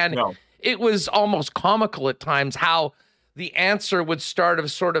that. And it was almost comical at times how the answer would sort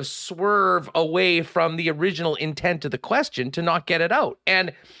of swerve away from the original intent of the question to not get it out.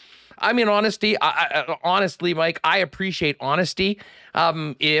 And I mean, honestly, Mike, I appreciate honesty.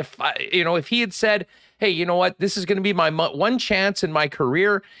 If he had said, hey, you know what, this is going to be my one chance in my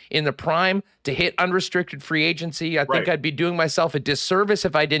career in the prime to hit unrestricted free agency, I think I'd be doing myself a disservice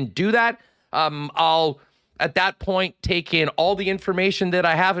if I didn't do that. I'll, at that point, take in all the information that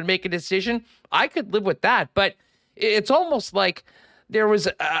I have and make a decision. I could live with that. But it's almost like there was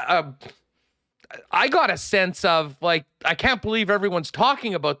I got a sense of like, I can't believe everyone's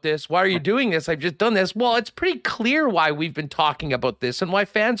talking about this. Why are you doing this? I've just done this. Well, it's pretty clear why we've been talking about this and why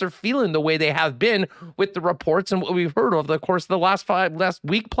fans are feeling the way they have been with the reports and what we've heard over the course of the last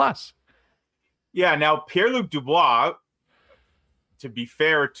week plus. Yeah. Now, Pierre-Luc Dubois, to be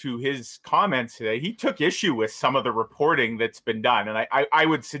fair to his comments today, he took issue with some of the reporting that's been done. And I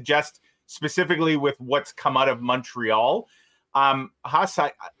would suggest specifically with what's come out of Montreal, Haas,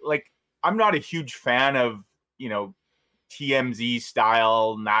 I'm not a huge fan of, TMZ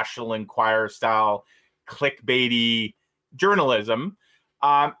style, National Enquirer style, clickbaity journalism.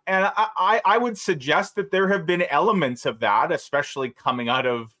 And I would suggest that there have been elements of that, especially coming out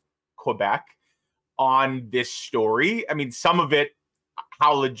of Quebec on this story. I mean, some of it,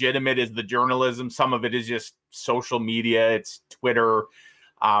 how legitimate is the journalism? Some of it is just social media. It's Twitter.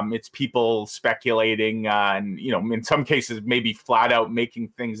 It's people speculating and, in some cases, maybe flat out making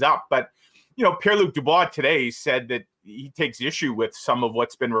things up. But, Pierre-Luc Dubois today said that he takes issue with some of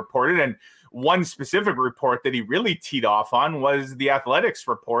what's been reported. And one specific report that he really teed off on was the Athletics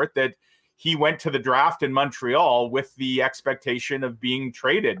report that he went to the draft in Montreal with the expectation of being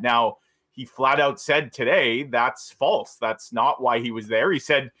traded. Now, he flat out said today that's false. That's not why he was there. He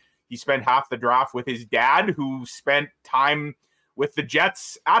said he spent half the draft with his dad, who spent time with the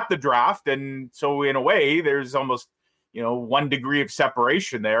Jets at the draft. And so in a way, there's almost, 1 degree of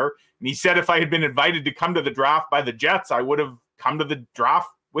separation there. And he said, if I had been invited to come to the draft by the Jets, I would have come to the draft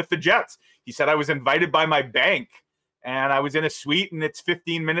with the Jets. He said, I was invited by my bank and I was in a suite and it's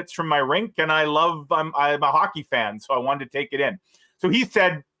 15 minutes from my rink. And I'm a hockey fan, so I wanted to take it in. So he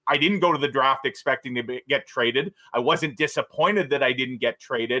said, I didn't go to the draft expecting to get traded. I wasn't disappointed that I didn't get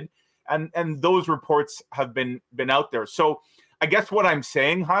traded. And those reports have been out there. So I guess what I'm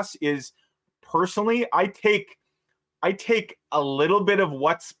saying, Huss, is personally, I take a little bit of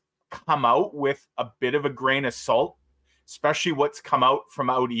what's come out with a bit of a grain of salt, especially what's come out from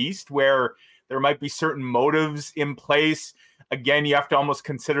out east, where there might be certain motives in place. Again, you have to almost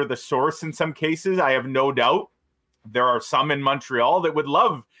consider the source in some cases. I have no doubt there are some in Montreal that would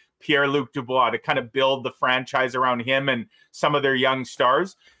love Pierre-Luc Dubois to kind of build the franchise around him and some of their young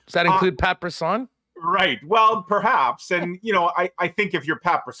stars. Does that include Pat Brisson? Right. Well, perhaps. And, I think if you're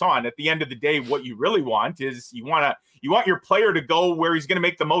Pat Brisson, at the end of the day, what you really want is you want your player to go where he's going to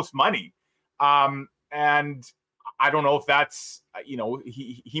make the most money. And I don't know if that's,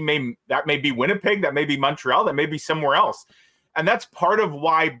 that may be Winnipeg, that may be Montreal, that may be somewhere else. And that's part of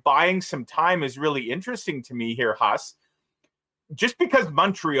why buying some time is really interesting to me here, Huss. Just because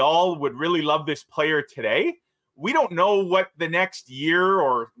Montreal would really love this player today, we don't know what the next year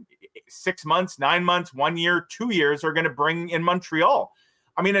or 6 months, 9 months, 1 year, 2 years are going to bring in Montreal.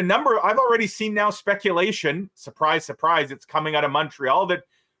 I mean, I've already seen now speculation, surprise, surprise, it's coming out of Montreal, that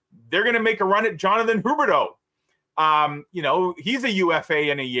they're going to make a run at Jonathan Huberdeau. He's a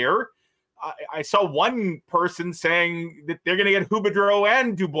UFA in a year. I saw one person saying that they're going to get Huberdeau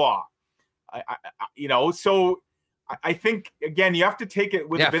and Dubois. So I think, again, you have to take it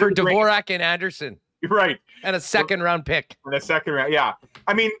with a bit for of Dvorak and Anderson. Right. And a second round pick. And a second round, yeah.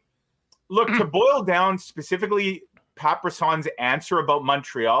 I mean, look, to boil down specifically Pat Brisson's answer about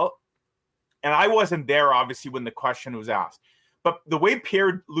Montreal, and I wasn't there, obviously, when the question was asked, but the way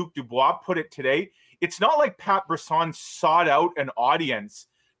Pierre-Luc Dubois put it today, it's not like Pat Brisson sought out an audience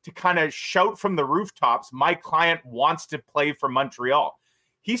to kind of shout from the rooftops, my client wants to play for Montreal.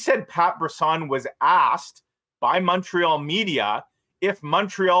 He said Pat Brisson was asked by Montreal media if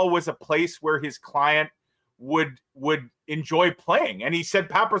Montreal was a place where his client would enjoy playing. And he said,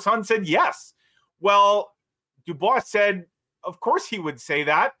 Pat Brisson said yes. Well, Dubois said, of course he would say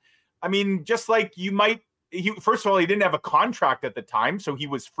that. I mean, just like first of all, he didn't have a contract at the time, so he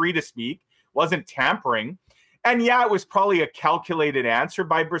was free to speak, wasn't tampering. And yeah, it was probably a calculated answer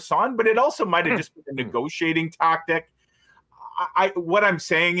by Brisson, but it also might have just been a negotiating tactic. What I'm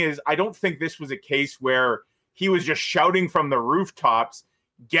saying is, I don't think this was a case where he was just shouting from the rooftops,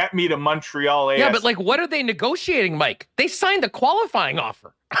 get me to Montreal AS. Yeah, but like, what are they negotiating, Mike? They signed the qualifying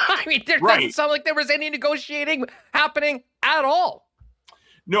offer. I mean, there doesn't sound like there was any negotiating happening at all.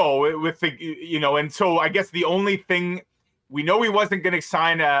 No, with the, and so I guess the only thing, we know he wasn't going to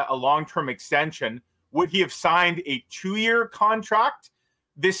sign a long-term extension. Would he have signed a 2-year contract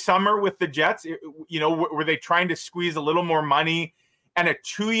this summer with the Jets? Were they trying to squeeze a little more money and a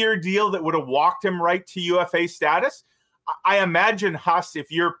 2-year deal that would have walked him right to UFA status? I imagine, Huss,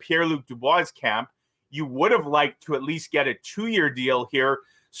 if you're Pierre-Luc Dubois' camp, you would have liked to at least get a 2-year deal here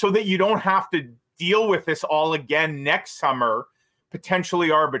so that you don't have to deal with this all again next summer,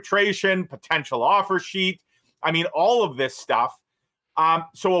 potentially arbitration, potential offer sheet. I mean, all of this stuff.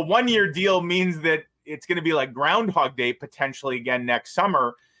 So a 1-year deal means that it's going to be like Groundhog Day potentially again next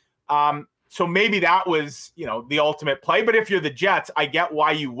summer. So maybe that was, the ultimate play. But if you're the Jets, I get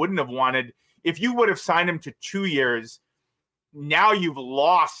why you wouldn't have wanted. If you would have signed him to 2 years, now you've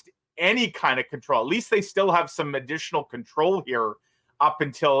lost any kind of control. At least they still have some additional control here up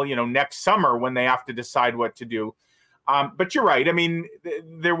until, next summer when they have to decide what to do. But you're right. I mean,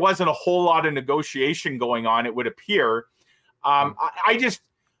 there wasn't a whole lot of negotiation going on, it would appear. I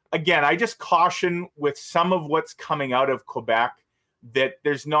just caution with some of what's coming out of Quebec that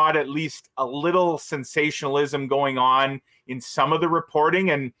there's not at least a little sensationalism going on in some of the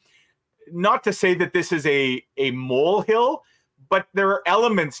reporting. And not to say that this is a molehill, but there are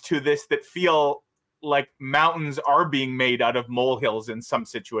elements to this that feel like mountains are being made out of molehills in some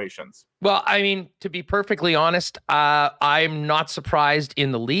situations. Well, I mean, to be perfectly honest, I'm not surprised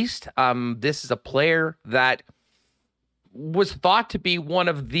in the least. This is a player that was thought to be one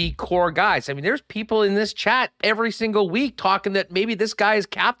of the core guys. I mean, there's people in this chat every single week talking that maybe this guy is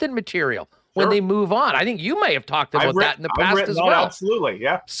captain material when they move on. I think you may have talked about that in the past as well. Absolutely,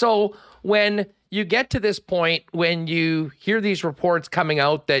 yeah. So when you get to this point, when you hear these reports coming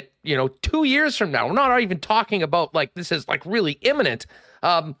out that, 2 years from now, we're not even talking about like this is like really imminent,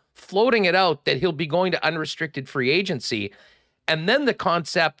 floating it out that he'll be going to unrestricted free agency. And then the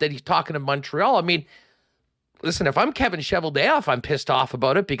concept that he's talking to Montreal. I mean, listen, if I'm Kevin Cheveldayoff, I'm pissed off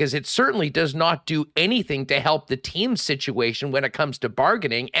about it because it certainly does not do anything to help the team's situation when it comes to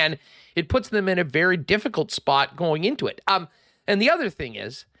bargaining, and it puts them in a very difficult spot going into it. And the other thing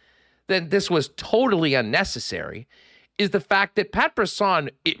is that this was totally unnecessary is the fact that Pat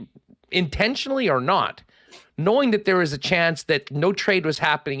Brisson, intentionally or not, knowing that there was a chance that no trade was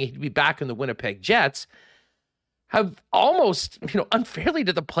happening, he'd be back in the Winnipeg Jets, have almost, unfairly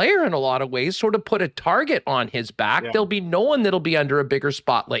to the player in a lot of ways, sort of put a target on his back. Yeah. There'll be no one that'll be under a bigger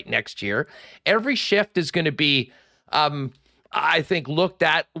spotlight next year. Every shift is going to be, I think, looked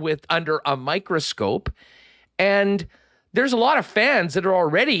at with under a microscope. And there's a lot of fans that are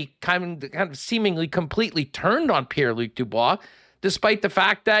already kind of seemingly completely turned on Pierre-Luc Dubois, despite the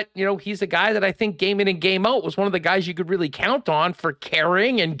fact that, he's a guy that I think game in and game out was one of the guys you could really count on for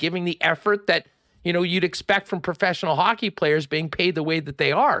caring and giving the effort that, you'd expect from professional hockey players being paid the way that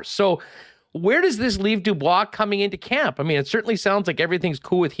they are. So where does this leave Dubois coming into camp? I mean, it certainly sounds like everything's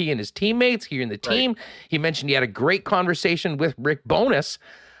cool with he and his teammates here in the team. Right. He mentioned he had a great conversation with Rick Bowness.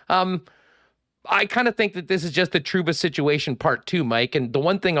 I kind of think that this is just the Trouba situation part 2, Mike. And the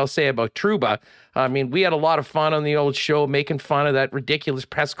one thing I'll say about Trouba, I mean, we had a lot of fun on the old show making fun of that ridiculous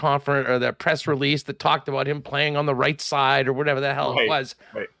press conference or that press release that talked about him playing on the right side or whatever the hell it was.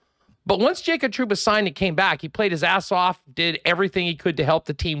 Right. But once Jacob Trouba signed and came back, he played his ass off, did everything he could to help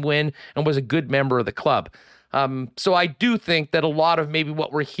the team win, and was a good member of the club. So I do think that a lot of maybe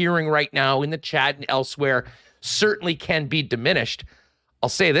what we're hearing right now in the chat and elsewhere certainly can be diminished. I'll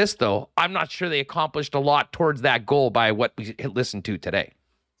say this, though. I'm not sure they accomplished a lot towards that goal by what we listened to today.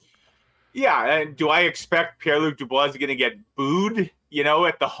 Yeah, and do I expect Pierre-Luc Dubois is going to get booed,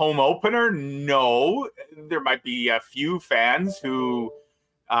 at the home opener? No. There might be a few fans who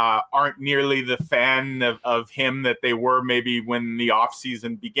aren't nearly the fan of him that they were maybe when the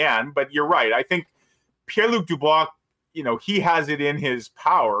offseason began. But you're right. I think Pierre-Luc Dubois, he has it in his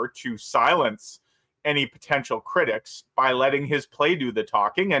power to silence any potential critics by letting his play do the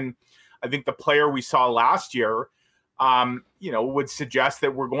talking. And I think the player we saw last year, would suggest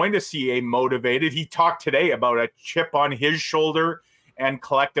that we're going to see a motivated. He talked today about a chip on his shoulder and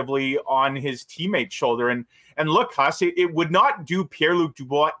collectively on his teammate's shoulder. And look, Huss, it would not do Pierre-Luc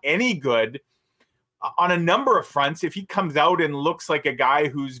Dubois any good on a number of fronts if he comes out and looks like a guy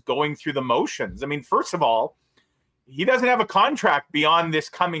who's going through the motions. I mean, first of all, he doesn't have a contract beyond this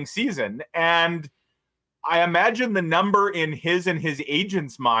coming season. And I imagine the number in his and his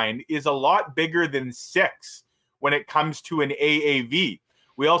agent's mind is a lot bigger than 6 when it comes to an AAV.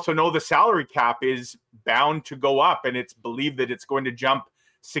 We also know the salary cap is bound to go up, and it's believed that it's going to jump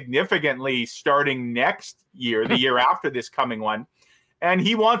significantly starting next year, the year after this coming one. And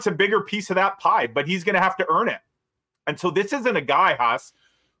he wants a bigger piece of that pie, but he's going to have to earn it. And so this isn't a guy, Huss,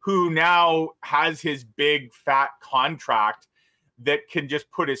 who now has his big fat contract that can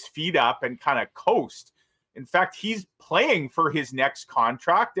just put his feet up and kind of coast. In fact, he's playing for his next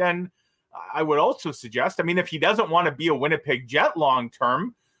contract. And I would also suggest, I mean, if he doesn't want to be a Winnipeg Jet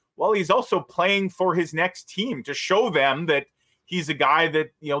long-term, well, he's also playing for his next team to show them that he's a guy that,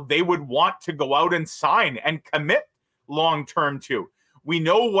 they would want to go out and sign and commit long-term to. We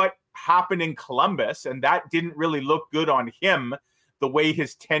know what happened in Columbus, and that didn't really look good on him, the way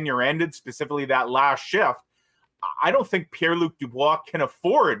his tenure ended, specifically that last shift. I don't think Pierre-Luc Dubois can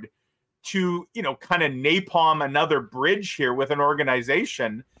afford to, kind of napalm another bridge here with an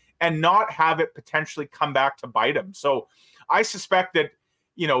organization and not have it potentially come back to bite him. So I suspect that,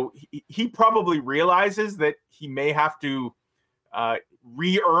 he probably realizes that he may have to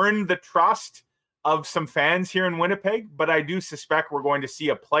re-earn the trust of some fans here in Winnipeg, but I do suspect we're going to see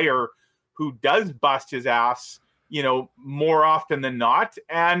a player who does bust his ass, more often than not.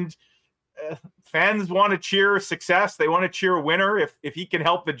 And fans want to cheer success. They want to cheer a winner. If he can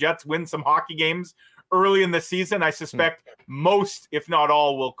help the Jets win some hockey games early in the season, I suspect most, if not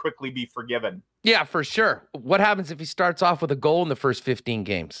all, will quickly be forgiven. Yeah, for sure. What happens if he starts off with a goal in the first 15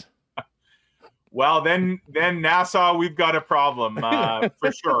 games? Well, then Nassau, we've got a problem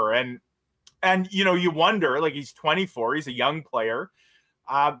for sure. And you wonder, like, he's 24, he's a young player.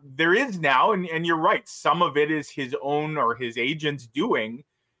 There is now, and you're right, some of it is his own or his agent's doing,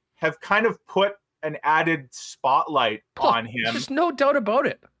 have kind of put an added spotlight on him. There's no doubt about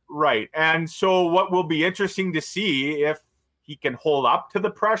it. Right. And so what will be interesting to see if he can hold up to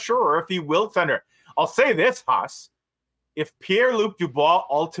the pressure or if he wilts under. I'll say this, Huss. If Pierre-Luc Dubois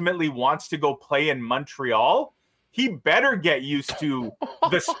ultimately wants to go play in Montreal, he better get used to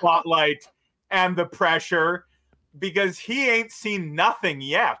the spotlight and the pressure, because he ain't seen nothing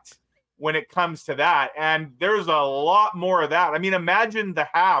yet when it comes to that. And there's a lot more of that. I mean, imagine the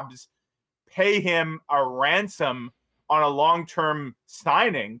Habs pay him a ransom on a long-term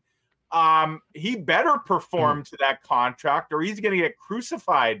signing. He better perform to that contract or he's going to get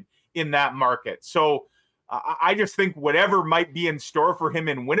crucified in that market. So I just think whatever might be in store for him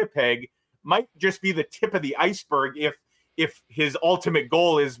in Winnipeg might just be the tip of the iceberg if his ultimate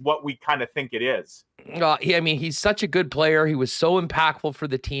goal is what we kind of think it is. He's such a good player. He was so impactful for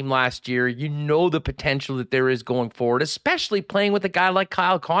the team last year. You know the potential that there is going forward, especially playing with a guy like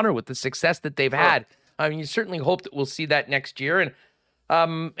Kyle Connor with the success that they've had. I mean, you certainly hope that we'll see that next year. And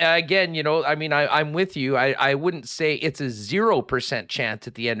again, I'm with you. I wouldn't say it's a 0% chance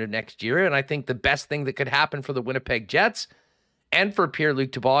at the end of next year. And I think the best thing that could happen for the Winnipeg Jets and for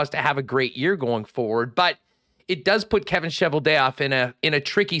Pierre-Luc Dubois is to have a great year going forward. But it does put Kevin Cheveldayoff in a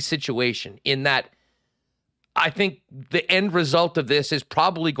tricky situation in that I think the end result of this is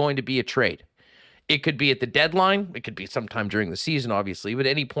probably going to be a trade. It could be at the deadline. It could be sometime during the season, obviously, but at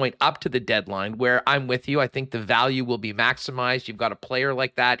any point up to the deadline where I'm with you. I think the value will be maximized. You've got a player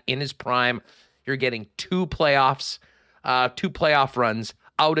like that in his prime. You're getting two playoff runs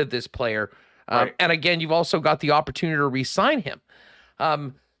out of this player. Right. And again, you've also got the opportunity to re-sign him.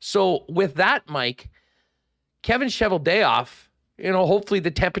 So with that, Mike, Kevin Cheveldayoff, hopefully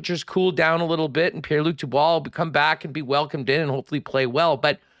the temperatures cool down a little bit and Pierre-Luc Dubois will come back and be welcomed in and hopefully play well.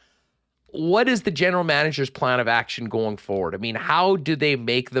 But what is the general manager's plan of action going forward? I mean, how do they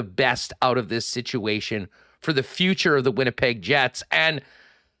make the best out of this situation for the future of the Winnipeg Jets? And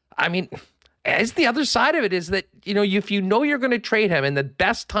I mean, as the other side of it is that, if you're going to trade him and the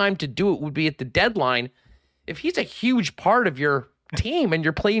best time to do it would be at the deadline, if he's a huge part of your team and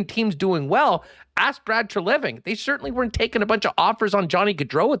you're playing teams doing well, ask Brad Treliving. They certainly weren't taking a bunch of offers on Johnny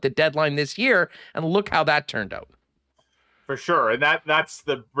Gaudreau at the deadline this year, and look how that turned out. For sure. And that's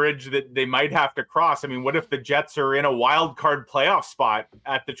the bridge that they might have to cross. I mean, what if the Jets are in a wild card playoff spot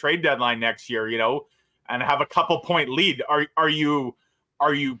at the trade deadline next year, and have a couple point lead? Are you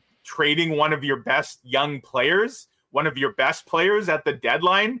trading one of your best young players, one of your best players at the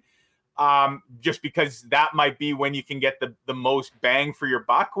deadline, just because that might be when you can get the most bang for your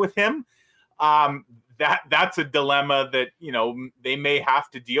buck with him. That's a dilemma that, they may have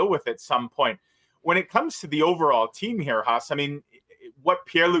to deal with at some point. When it comes to the overall team here, Huss, I mean, what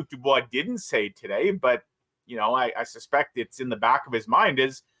Pierre-Luc Dubois didn't say today, but, I suspect it's in the back of his mind,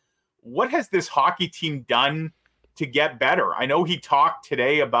 is what has this hockey team done to get better? I know he talked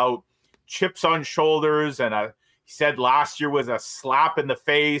today about chips on shoulders, and he said last year was a slap in the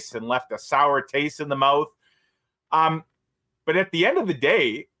face and left a sour taste in the mouth. But at the end of the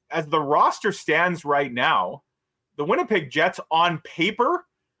day, as the roster stands right now, the Winnipeg Jets on paper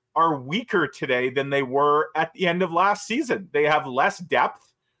are weaker today than they were at the end of last season. They have less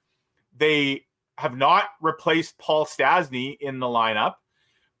depth. They have not replaced Paul Stastny in the lineup.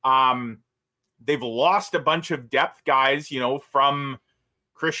 They've lost a bunch of depth guys, from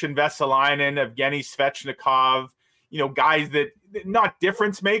Christian Vesalainen, Evgeny Svechnikov, guys that not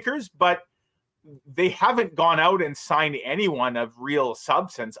difference makers, but they haven't gone out and signed anyone of real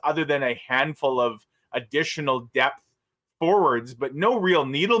substance other than a handful of additional depth forwards, but no real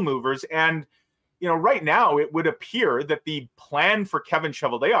needle movers. And, right now it would appear that the plan for Kevin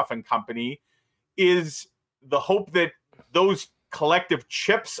Cheveldayoff and company is the hope that those collective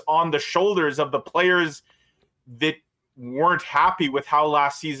chips on the shoulders of the players that weren't happy with how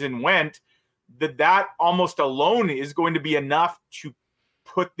last season went, that almost alone is going to be enough to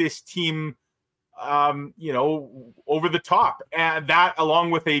put this team, over the top. And that,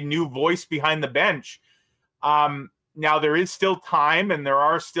 along with a new voice behind the bench. Now there is still time, and there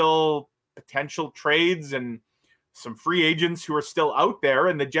are still potential trades and some free agents who are still out there.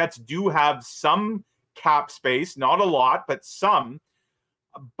 And the Jets do have some cap space, not a lot, but some.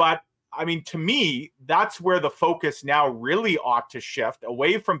 But I mean, to me, that's where the focus now really ought to shift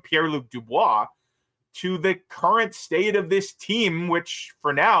away from Pierre-Luc Dubois to the current state of this team, which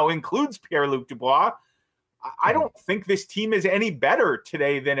for now includes Pierre-Luc Dubois. I don't think this team is any better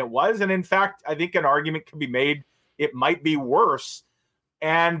today than it was. And in fact, I think an argument can be made it might be worse.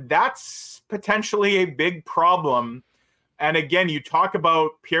 And that's potentially a big problem. And again, you talk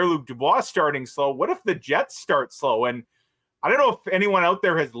about Pierre-Luc Dubois starting slow. What if the Jets start slow? And I don't know if anyone out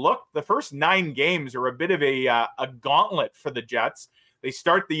there has looked. The first 9 games are a bit of a gauntlet for the Jets. They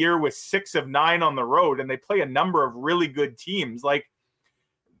start the year with 6 of 9 on the road, and they play a number of really good teams. Like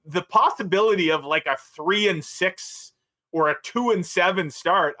the possibility of like a 3-6 or a 2-7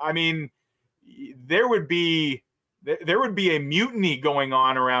 start. I mean, there would be a mutiny going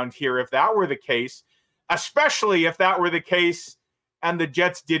on around here if that were the case, especially if that were the case and the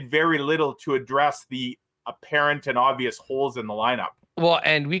Jets did very little to address the apparent and obvious holes in the lineup. Well,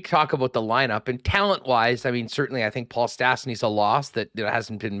 and we talk about the lineup, and talent-wise, I mean, certainly I think Paul Stastny's a loss that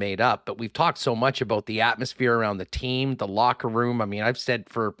hasn't been made up, but we've talked so much about the atmosphere around the team, the locker room. I mean, I've said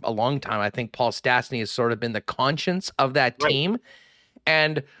for a long time, I think Paul Stastny has sort of been the conscience of that team.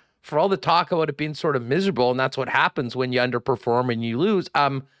 And for all the talk about it being sort of miserable, and that's what happens when you underperform and you lose,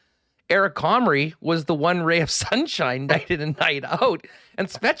 Eric Comrie was the one ray of sunshine night in and night out. And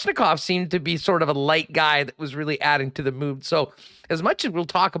Svechnikov seemed to be sort of a light guy that was really adding to the mood. So as much as we'll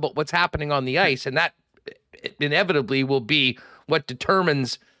talk about what's happening on the ice, and that inevitably will be what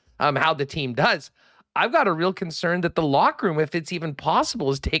determines how the team does, I've got a real concern that the locker room, if it's even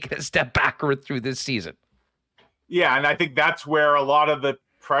possible, is taking a step backward through this season. Yeah, and I think that's where a lot of the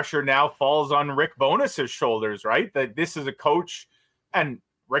pressure now falls on Rick Bowness's shoulders, right? That this is a coach, and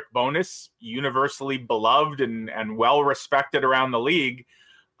Rick Bowness, universally beloved and well-respected around the league.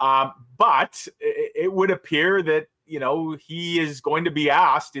 But it would appear that, he is going to be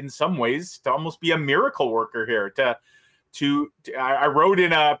asked in some ways to almost be a miracle worker here. I wrote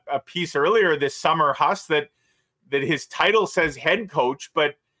in a piece earlier this summer, Huss, that his title says head coach,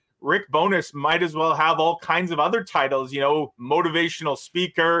 but Rick Bowness might as well have all kinds of other titles, motivational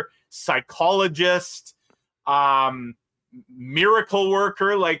speaker, psychologist, miracle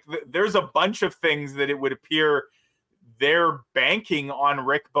worker. Like there's a bunch of things that it would appear they're banking on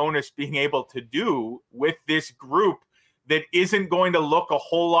Rick Bowness being able to do with this group that isn't going to look a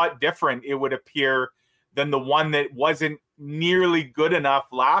whole lot different, it would appear, than the one that wasn't nearly good enough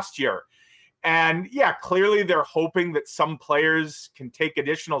last year. And yeah, clearly they're hoping that some players can take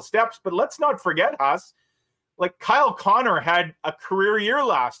additional steps, but let's not forget, Huss, like Kyle Connor had a career year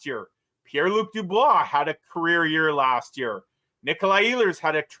last year. Pierre-Luc Dubois had a career year last year. Nikolai Ehlers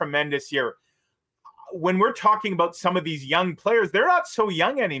had a tremendous year. When we're talking about some of these young players, they're not so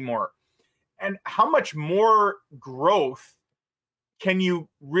young anymore. And how much more growth can you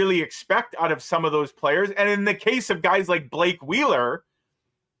really expect out of some of those players? And in the case of guys like Blake Wheeler,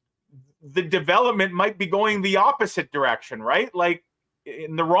 the development might be going the opposite direction, right? Like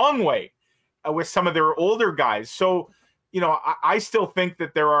in the wrong way with some of their older guys. So, I still think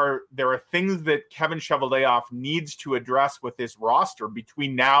that there are things that Kevin Cheveldayoff needs to address with his roster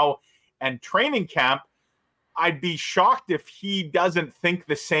between now and training camp. I'd be shocked if he doesn't think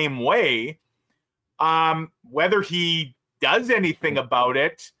the same way. Whether he does anything about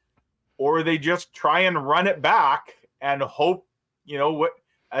it or they just try and run it back and hope, what,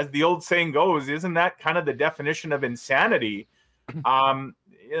 as the old saying goes, isn't that kind of the definition of insanity?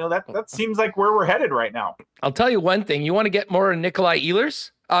 That seems like where we're headed right now. I'll tell you one thing. You want to get more Nikolai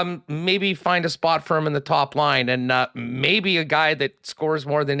Ehlers? Maybe find a spot for him in the top line, and maybe a guy that scores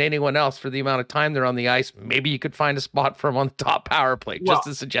more than anyone else for the amount of time they're on the ice. Maybe you could find a spot for him on the top power play. Just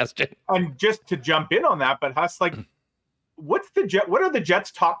a suggestion. And just to jump in on that, but Huss, like, what are the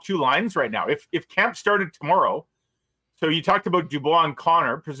Jets' top two lines right now? If camp started tomorrow, so you talked about Dubois and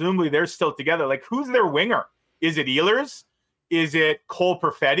Connor, presumably they're still together. Like, who's their winger? Is it Ehlers? Is it Cole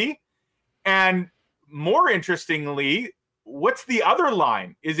Perfetti? And more interestingly, what's the other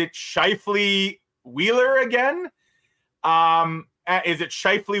line? Is it Scheifele Wheeler again? Is it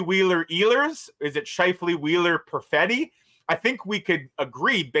Scheifele Wheeler Ehlers? Is it Scheifele Wheeler Perfetti? I think we could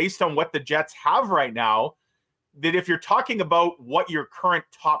agree, based on what the Jets have right now, that if you're talking about what your current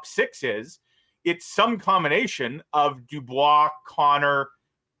top six is, it's some combination of Dubois, Connor,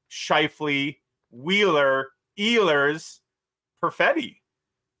 Scheifele, Wheeler, Ehlers, Perfetti.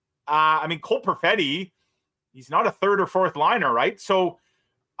 Cole Perfetti, he's not a third or fourth liner, right? So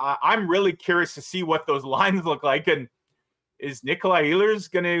I'm really curious to see what those lines look like. And is Nikolai Ehlers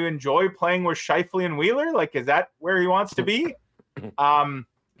going to enjoy playing with Scheifele and Wheeler? Like, is that where he wants to be?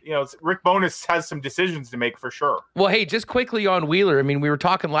 Rick Bowness has some decisions to make for sure. Well, hey, just quickly on Wheeler. We were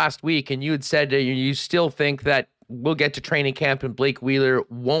talking last week, and you had said you still think that we'll get to training camp and Blake Wheeler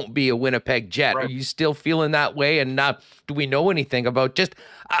won't be a Winnipeg Jet. Right. Are you still feeling that way? And do we know anything about just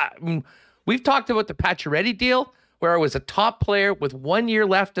we've talked about the Pacioretty deal, where it was a top player with 1 year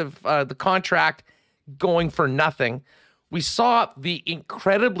left of the contract going for nothing. We saw the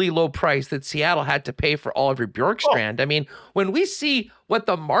incredibly low price that Seattle had to pay for Oliver Bjorkstrand. Oh. When we see what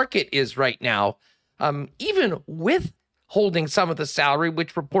the market is right now, even with holding some of the salary,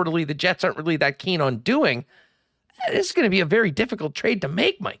 which reportedly the Jets aren't really that keen on doing, this is going to be a very difficult trade to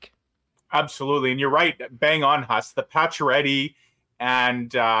make, Mike. Absolutely. And you're right. Bang on, Huss. The Pacioretty and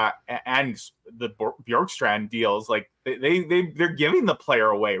the Bjorkstrand deals, like they're giving the player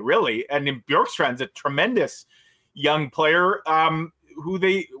away, really. And Bjorkstrand's a tremendous young player who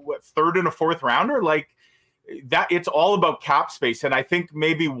third and a fourth rounder, like that. It's all about cap space. And I think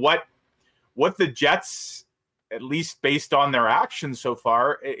maybe what the Jets, at least based on their actions so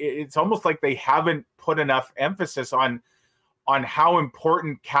far, it's almost like they haven't put enough emphasis on how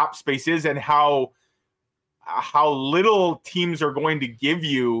important cap space is and how little teams are going to give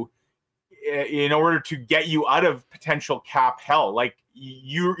you in order to get you out of potential cap hell. Like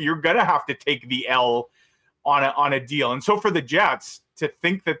you're going to have to take the L on a deal. And so for the Jets to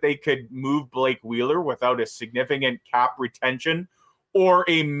think that they could move Blake Wheeler without a significant cap retention or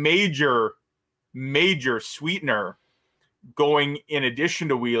a major sweetener going in addition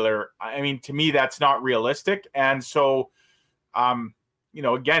to Wheeler, to me, that's not realistic. And so,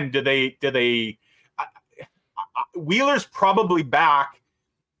 again, do they Wheeler's probably back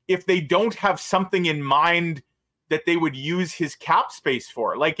if they don't have something in mind that they would use his cap space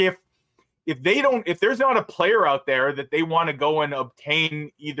for. Like if there's not a player out there that they want to go and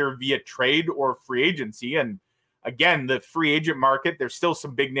obtain either via trade or free agency, and again, the free agent market, there's still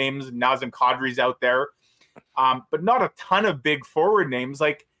some big names, Nazem Kadri's out there, but not a ton of big forward names.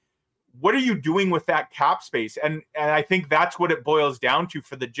 Like, what are you doing with that cap space? And I think that's what it boils down to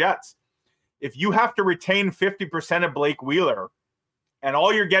for the Jets. If you have to retain 50% of Blake Wheeler and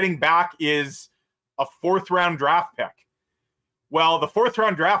all you're getting back is a fourth round draft pick, well, the fourth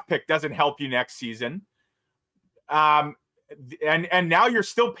round draft pick doesn't help you next season. And now you're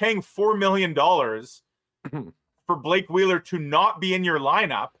still paying $4 million for Blake Wheeler to not be in your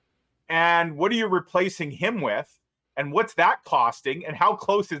lineup. And what are you replacing him with? And what's that costing? And how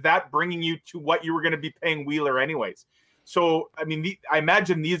close is that bringing you to what you were going to be paying Wheeler anyways? So, I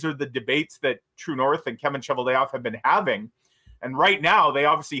imagine these are the debates that True North and Kevin Cheveldayoff have been having. And right now, they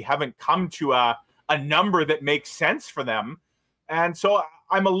obviously haven't come to a number that makes sense for them. And so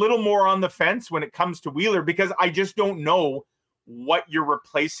I'm a little more on the fence when it comes to Wheeler because I just don't know what you're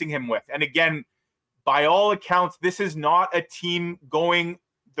replacing him with. And again, by all accounts, this is not a team going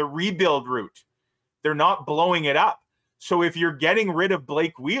the rebuild route. They're not blowing it up. So if you're getting rid of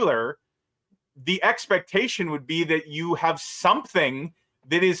Blake Wheeler, the expectation would be that you have something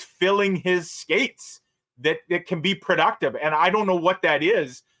that is filling his skates that can be productive. And I don't know what that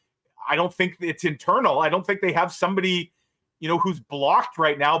is. I don't think it's internal. I don't think they have somebody, who's blocked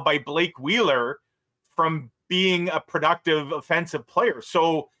right now by Blake Wheeler from being a productive offensive player.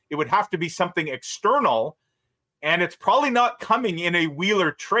 So it would have to be something external, and it's probably not coming in a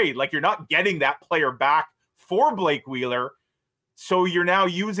Wheeler trade. Like, you're not getting that player back for Blake Wheeler. So you're now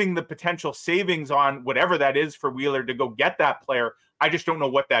using the potential savings on whatever that is for Wheeler to go get that player. I just don't know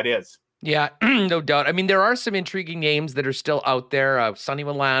what that is. Yeah, no doubt. I mean, there are some intriguing names that are still out there. Sonny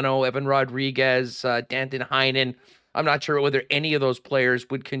Milano, Evan Rodriguez, Danton Heinen. I'm not sure whether any of those players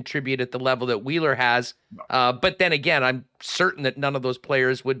would contribute at the level that Wheeler has. But then again, I'm certain that none of those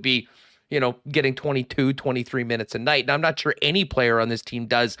players would be, getting 22, 23 minutes a night. And I'm not sure any player on this team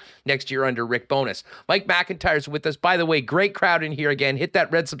does next year under Rick Bowness. Mike McIntyre's with us. By the way, great crowd in here again. Hit that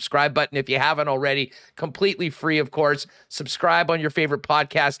red subscribe button if you haven't already. Completely free, of course. Subscribe on your favorite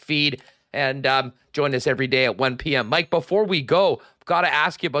podcast feed and join us every day at 1 p.m. Mike, before we go, got to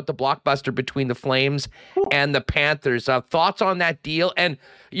ask you about the blockbuster between the Flames and the Panthers. Thoughts on that deal? And,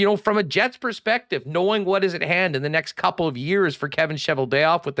 from a Jets perspective, knowing what is at hand in the next couple of years for Kevin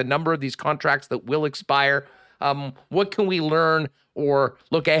Cheveldayoff with the number of these contracts that will expire, what can we learn or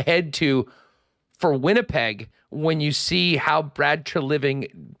look ahead to for Winnipeg when you see how Brad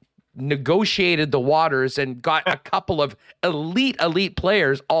Treliving negotiated the waters and got a couple of elite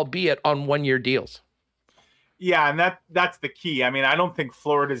players, albeit on one-year deals? Yeah, and that's the key. I mean, I don't think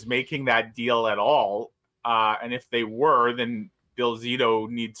Florida's making that deal at all. And if they were, then Bill Zito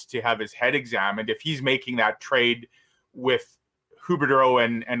needs to have his head examined. If he's making that trade with Huberdeau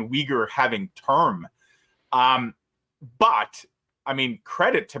and Weegar having term. But, I mean,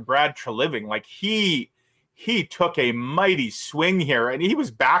 credit to Brad Treliving. Like, he took a mighty swing here, and he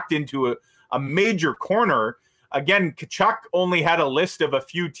was backed into a major corner. Again, Tkachuk only had a list of a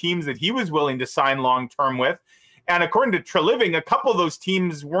few teams that he was willing to sign long-term with. And according to Treliving, a couple of those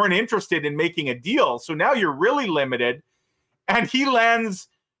teams weren't interested in making a deal. So now you're really limited. And he lands,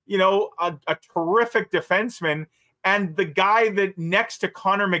 a terrific defenseman, and the guy that next to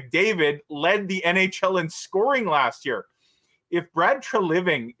Connor McDavid led the NHL in scoring last year. If Brad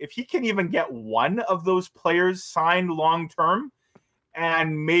Treliving, if he can even get one of those players signed long-term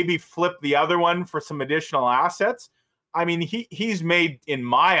and maybe flip the other one for some additional assets, I mean, he's made, in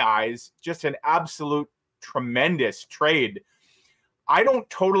my eyes, just an absolute tremendous trade. I don't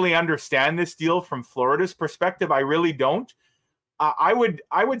totally understand this deal from Florida's perspective. I really don't. I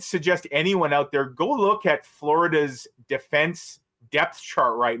would suggest anyone out there, go look at Florida's defense depth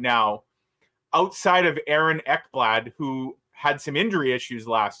chart right now, outside of Aaron Ekblad, who had some injury issues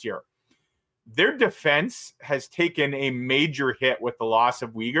last year. Their defense has taken a major hit with the loss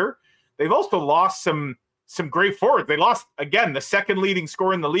of Weegar. They've also lost some great forwards. They lost, again, the second leading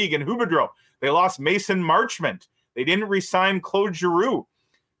scorer in the league in Huberdeau. They lost Mason Marchment. They didn't re-sign Claude Giroux.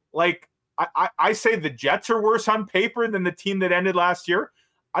 Like, I say the Jets are worse on paper than the team that ended last year.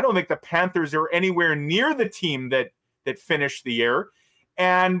 I don't think the Panthers are anywhere near the team that finished the year.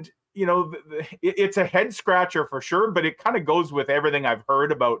 And, it's a head scratcher for sure, but it kind of goes with everything I've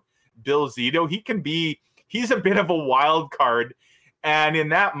heard about Bill Zito. He's a bit of a wild card. And in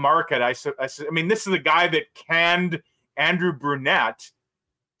that market, I mean, this is a guy that canned Andrew Brunette.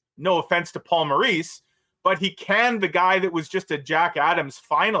 No offense to Paul Maurice, but he canned the guy that was just a Jack Adams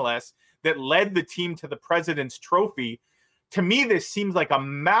finalist that led the team to the President's Trophy. To me, this seems like a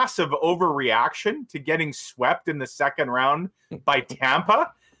massive overreaction to getting swept in the second round by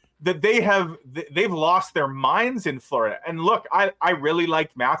Tampa, that they've lost their minds in Florida. And look, I really like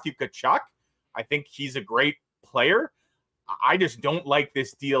Matthew Tkachuk. I think he's a great player. I just don't like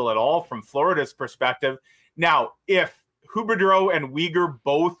this deal at all from Florida's perspective. Now, if Huberdeau and Weegar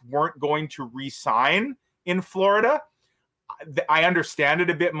both weren't going to re-sign in Florida, I understand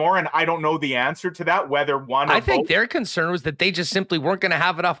it a bit more, and I don't know the answer to that, whether one or I think both. their concern was that they just simply weren't going to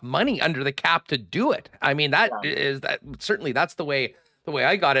have enough money under the cap to do it. I mean, certainly that's the way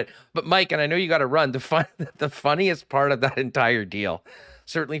I got it. But Mike, and I know you got to run, the funniest part of that entire deal,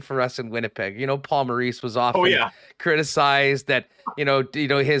 certainly for us in Winnipeg, Paul Maurice was often criticized that, he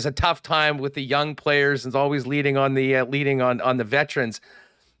has a tough time with the young players and is always leading on the veterans.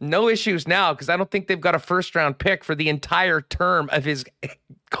 No issues now, because I don't think they've got a first-round pick for the entire term of his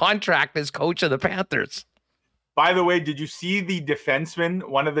contract as coach of the Panthers. By the way, did you see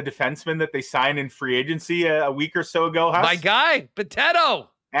one of the defensemen that they signed in free agency a week or so ago? My guy, Bitetto.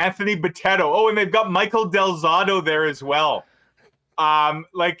 Anthony Bitetto. Oh, and they've got Michael Del Zotto there as well.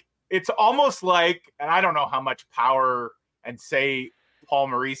 It's almost like, and I don't know how much power and say Paul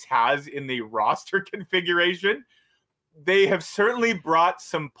Maurice has in the roster configuration, they have certainly brought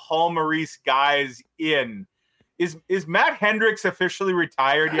some Paul Maurice guys in. Is Matt Hendricks officially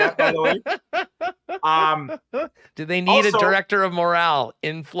retired yet, by the way? Do they need a director of morale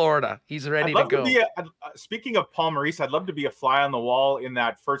in Florida? He's ready to go. Speaking of Paul Maurice, I'd love to be a fly on the wall in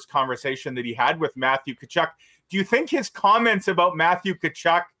that first conversation that he had with Matthew Tkachuk. Do you think his comments about Matthew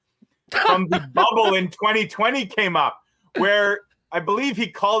Tkachuk from the bubble in 2020 came up, where I believe he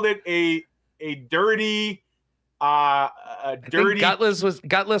called it a dirty... Gutless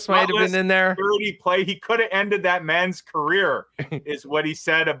might have been in there. Dirty play. He could have ended that man's career, is what he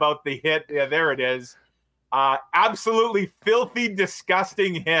said about the hit. Yeah, there it is. Absolutely filthy,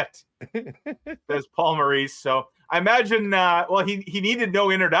 disgusting hit, says Paul Maurice. So I imagine, he needed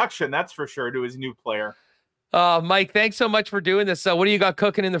no introduction, that's for sure, to his new player. Mike, thanks so much for doing this. So what do you got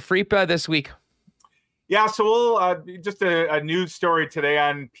cooking in the Freepa this week? Yeah, so we'll just a news story today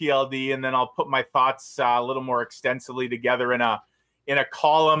on PLD, and then I'll put my thoughts a little more extensively together in a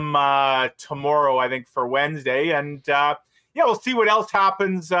column tomorrow, I think, for Wednesday. And we'll see what else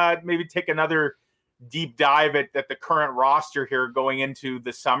happens. Maybe take another deep dive at the current roster here going into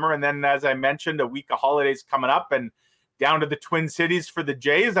the summer. And then, as I mentioned, a week of holidays coming up, and down to the Twin Cities for the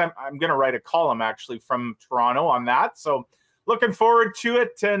Jays. I'm going to write a column actually from Toronto on that. So looking forward to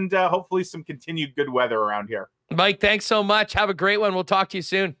it, and hopefully some continued good weather around here. Mike, thanks so much. Have a great one. We'll talk to you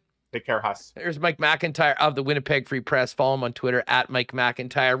soon. Take care, Huss. There's Mike McIntyre of the Winnipeg Free Press. Follow him on Twitter at Mike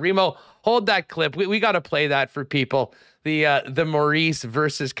McIntyre. Remo, hold that clip. We got to play that for people. The Maurice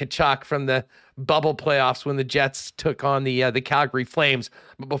versus Tkachuk from the bubble playoffs when the Jets took on the Calgary Flames.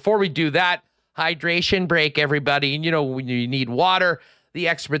 But before we do that, hydration break, everybody. And when you need water, the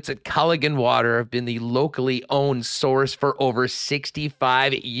experts at Culligan Water have been the locally owned source for over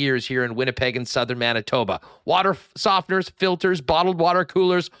 65 years here in Winnipeg and southern Manitoba. Water softeners, filters, bottled water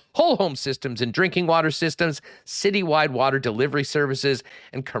coolers, whole home systems and drinking water systems, citywide water delivery services,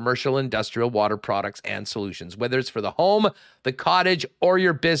 and commercial industrial water products and solutions. Whether it's for the home, the cottage, or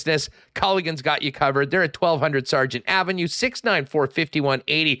your business, Culligan's got you covered. They're at 1200 Sargent Avenue,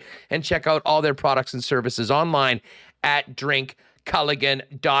 694-5180, and check out all their products and services online at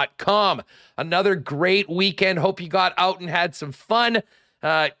drinkculligan.com. Another great weekend. Hope you got out and had some fun.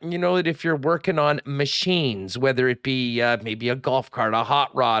 That if you're working on machines, whether it be maybe a golf cart, a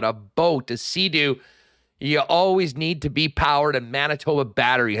hot rod, a boat, a Sea-Doo, you always need to be powered, and Manitoba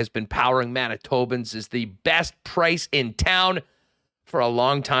Battery has been powering Manitobans as the best price in town for a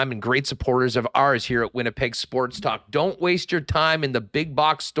long time, and great supporters of ours here at Winnipeg Sports Talk. Don't waste your time in the big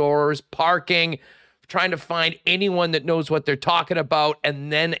box stores, parking, trying to find anyone that knows what they're talking about,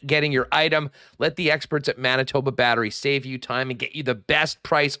 and then getting your item. Let the experts at Manitoba Battery save you time and get you the best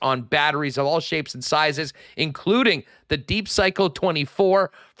price on batteries of all shapes and sizes, including the Deep Cycle 24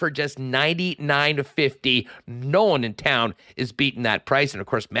 for just $99.50. No one in town is beating that price. And of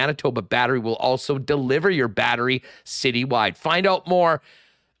course, Manitoba Battery will also deliver your battery citywide. Find out more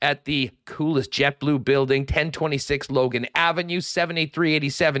at the coolest JetBlue building, 1026 Logan Avenue,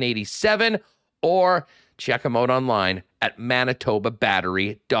 783-8787. Or check them out online at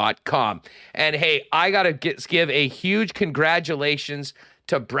manitobabattery.com. And hey, I got to give a huge congratulations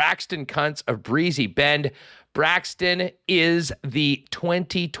to Braxton Kuntz of Breezy Bend. Braxton is the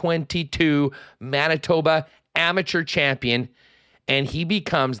 2022 Manitoba Amateur Champion, and he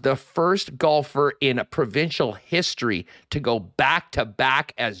becomes the first golfer in provincial history to go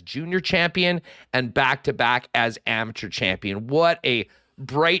back-to-back as junior champion and back-to-back as amateur champion. What a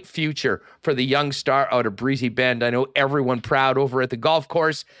bright future for the young star out of Breezy Bend. I know everyone proud over at the golf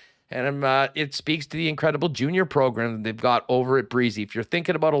course, and it speaks to the incredible junior program they've got over at Breezy. If you're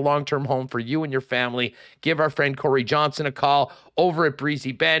thinking about a long-term home for you and your family, give our friend Corey Johnson a call over at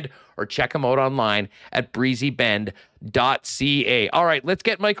Breezy Bend, or check him out online at breezybend.ca. All right, let's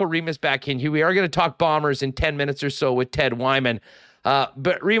get Michael Remis back in here. We are going to talk Bombers in 10 minutes or so with Ted Wyman.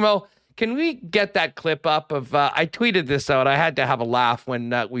 But Remo, can we get that clip up of, I tweeted this out. I had to have a laugh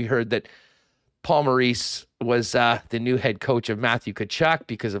when we heard that Paul Maurice was the new head coach of Matthew Tkachuk,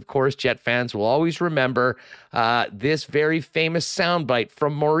 because of course Jet fans will always remember this very famous soundbite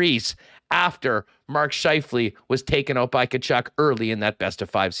from Maurice after Mark Scheifele was taken out by Tkachuk early in that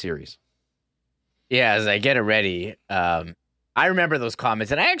best-of-5 series. Yeah, as I get it ready, I remember those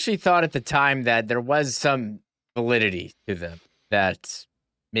comments, and I actually thought at the time that there was some validity to them, that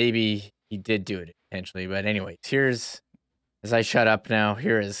maybe he did do it intentionally. But anyways, here's, as I shut up now,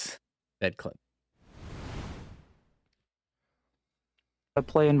 here is that clip. A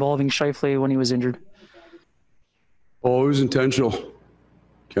play involving Scheifele when he was injured. Oh, it was intentional.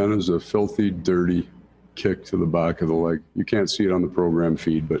 Ken is a filthy, dirty kick to the back of the leg. You can't see it on the program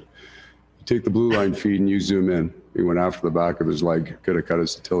feed, but you take the blue line feed and you zoom in. He went after the back of his leg, could have cut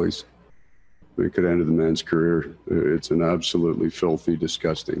his Achilles. It could have ended the man's career. It's an absolutely filthy,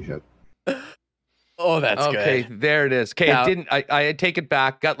 disgusting hit. Oh, that's okay, good. There it is. Okay, Now- I take it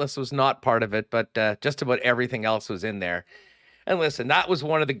back. Gutless was not part of it, but just about everything else was in there. And listen, that was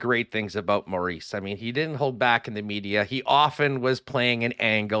one of the great things about Maurice. I mean, he didn't hold back in the media. He often was playing an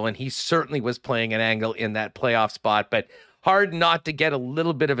angle, and he certainly was playing an angle in that playoff spot. But hard not to get a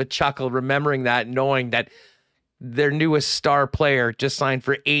little bit of a chuckle remembering that, knowing that their newest star player just signed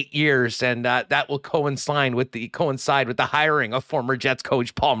for 8 years, and that will coincide with the hiring of former Jets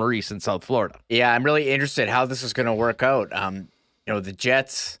coach Paul Maurice in South Florida. Yeah, I'm really interested how this is going to work out. The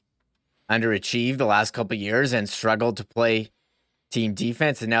Jets underachieved the last couple of years and struggled to play team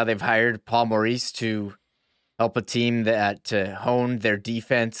defense, and now they've hired Paul Maurice to help a team to hone their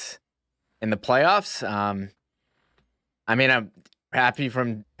defense in the playoffs. I'm happy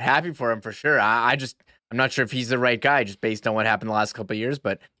for him for sure. I'm not sure if he's the right guy just based on what happened the last couple of years,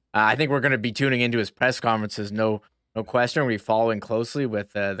 but I think we're going to be tuning into his press conferences. No question. We'll be following closely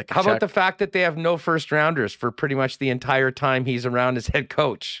with the Tkachuk. How about the fact that they have no first rounders for pretty much the entire time he's around as head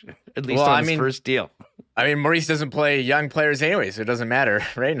coach, at least on his first deal? I mean, Maurice doesn't play young players anyway, so it doesn't matter,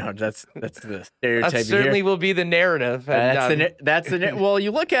 right? No, that's the stereotype. That certainly will be the narrative. Well,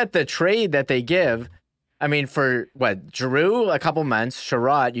 you look at the trade that they give. I mean, for what, Giroux, a couple months,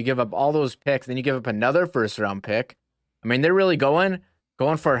 Sherratt, you give up all those picks, then you give up another first-round pick. I mean, they're really going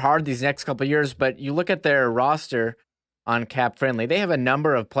for it hard these next couple of years, but you look at their roster on Cap Friendly, they have a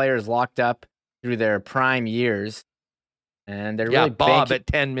number of players locked up through their prime years, and they're really Bob at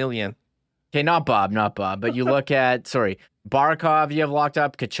 $10 million. Okay, not Bob, but you look at, Barkov, you have locked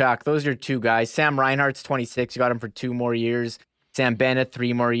up, Tkachuk, those are 2 guys. Sam Reinhart's 26, you got him for 2 more years. Sam Bennett,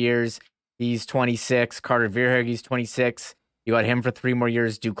 3 more years. He's 26. Carter Verhaeghe, he's 26. You got him for 3 more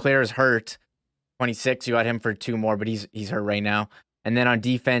years. Duclair's hurt, 26. You got him for 2 more, but he's hurt right now. And then on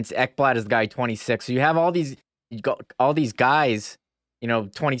defense, Ekblad is the guy 26. So you have all these guys,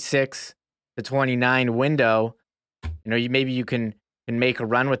 26 to 29 window. Maybe you can make a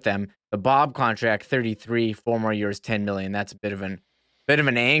run with them. The Bob contract, 33, 4 more years, 10 million. That's a bit of an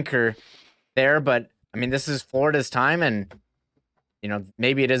anchor there. But I mean, this is Florida's time, and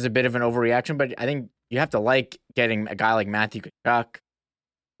maybe it is a bit of an overreaction. But I think you have to like getting a guy like Matthew Tkachuk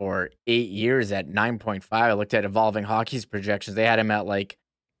for 8 years at 9.5. I looked at Evolving Hockey's projections; they had him at like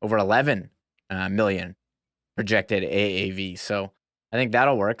over 11 million projected AAV. So I think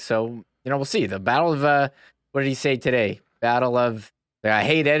that'll work. So we'll see. The battle of what did he say today? Battle of I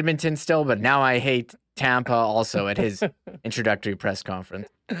hate Edmonton still, but now I hate Tampa also at his introductory press conference.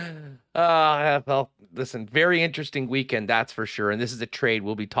 Well, listen, very interesting weekend, that's for sure. And this is a trade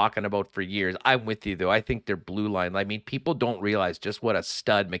we'll be talking about for years. I'm with you, though. I think their blue line, I mean, people don't realize just what a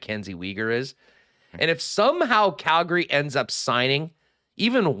stud Mackenzie Weegar is. And if somehow Calgary ends up signing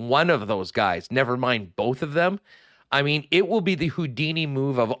even one of those guys, never mind both of them, I mean, it will be the Houdini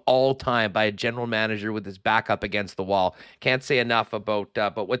move of all time by a general manager with his back up against the wall. Can't say enough about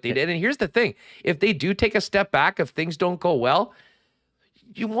what they did. And here's the thing. If they do take a step back, if things don't go well,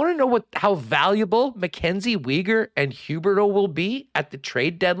 you want to know how valuable Mackenzie Weegar and Huberdeau will be at the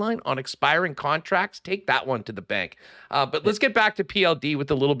trade deadline on expiring contracts. Take that one to the bank. But let's get back to PLD with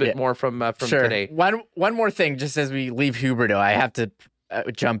a little bit more from today. One more thing, just as we leave Huberdeau, I have to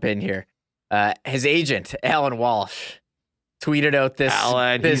jump in here. His agent, Alan Walsh, tweeted out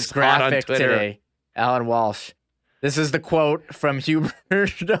this graphic today. Alan Walsh. This is the quote from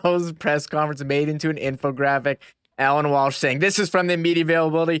Huberdeau's press conference made into an infographic. Alan Walsh saying, "This is from the media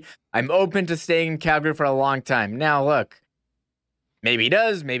availability. I'm open to staying in Calgary for a long time." Now, look, maybe he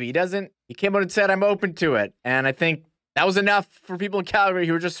does, maybe he doesn't. He came out and said, "I'm open to it." And I think that was enough for people in Calgary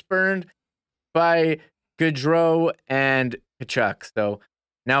who were just spurned by Gaudreau and Tkachuk. So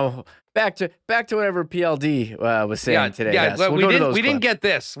now back to whatever PLD was saying today. Yeah, yes, we didn't get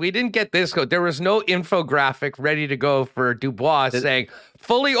this. We didn't get this. There was no infographic ready to go for Dubois saying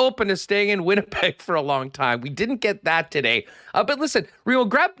fully open to staying in Winnipeg for a long time. We didn't get that today. But listen, Rio,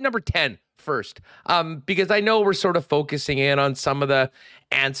 grab number 10 first, because I know we're sort of focusing in on some of the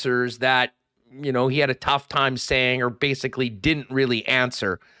answers that he had a tough time saying or basically didn't really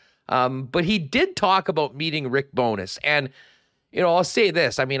answer. But he did talk about meeting Rick Bowness. And I'll say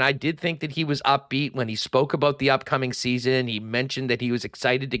this. I mean, I did think that he was upbeat when he spoke about the upcoming season. He mentioned that he was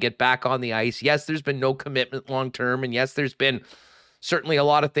excited to get back on the ice. Yes, there's been no commitment long-term. And yes, there's been certainly a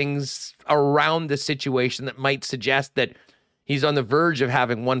lot of things around the situation that might suggest that he's on the verge of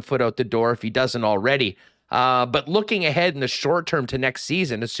having one foot out the door if he doesn't already. But looking ahead in the short term to next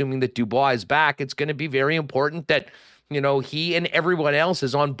season, assuming that Dubois is back, it's going to be very important that he and everyone else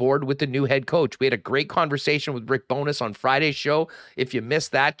is on board with the new head coach. We had a great conversation with Rick Bowness on Friday's show. If you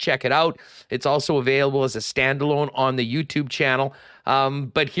missed that, check it out. It's also available as a standalone on the YouTube channel.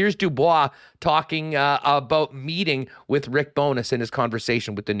 But here's Dubois talking about meeting with Rick Bowness in his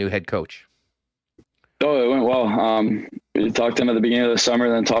conversation with the new head coach. Oh, it went well. We talked to him at the beginning of the summer,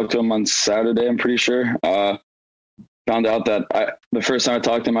 then talked to him on Saturday, I'm pretty sure. Found out that the first time I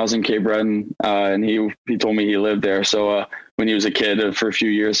talked to him, I was in Cape Breton, and he told me he lived there. So when he was a kid for a few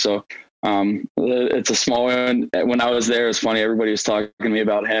years. So it's a small one. When I was there, it's funny. Everybody was talking to me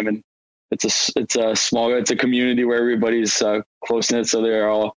about him, and it's a community where everybody's close knit. So they're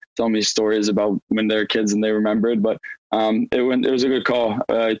all telling me stories about when they're kids and they remembered. But it was a good call.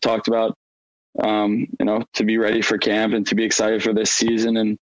 I talked about to be ready for camp and to be excited for this season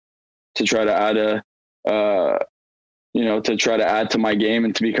and to try to add to add to my game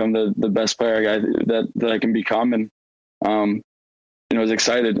and to become the best player that I can become. And, I was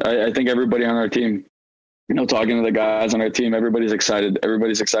excited. I think everybody on our team, talking to the guys on our team, everybody's excited.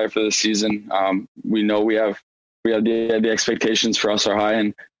 Everybody's excited for this season. We know we have the expectations for us are high,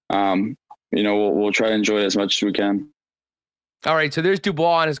 and, we'll try to enjoy it as much as we can. All right, so there's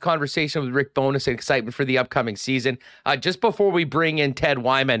Dubois and his conversation with Rick Bowness and excitement for the upcoming season. Just before we bring in Ted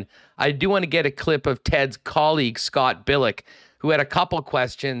Wyman, I do want to get a clip of Ted's colleague, Scott Billick, who had a couple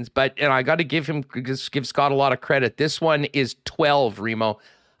questions, but I got to give Scott a lot of credit. This one is 12, Remo.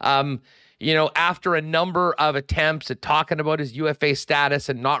 After a number of attempts at talking about his UFA status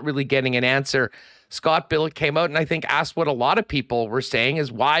and not really getting an answer, Scott Billick came out and I think asked what a lot of people were saying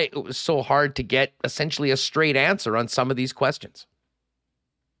is why it was so hard to get essentially a straight answer on some of these questions.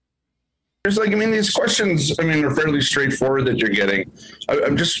 These questions, are fairly straightforward that you're getting.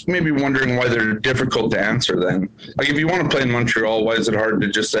 I'm just maybe wondering why they're difficult to answer then. Like, if you want to play in Montreal, why is it hard to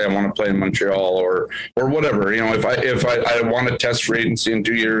just say I want to play in Montreal or whatever? If I want to test free agency in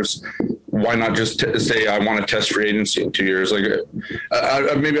 2 years, why not just say I want to test free agency in 2 years?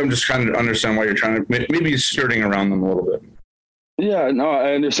 Maybe I'm just trying to understand why you're trying to maybe skirting around them a little bit. Yeah, no,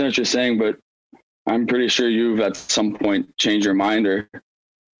 I understand what you're saying, but I'm pretty sure you've at some point changed your mind or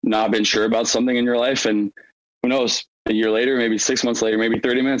not been sure about something in your life, and who knows, a year later, maybe 6 months later, maybe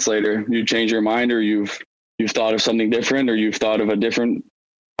 30 minutes later, you change your mind, or you've thought of something different, or you've thought of a different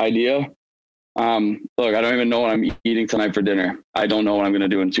idea. Look, I don't even know what I'm eating tonight for dinner. I don't know what I'm going to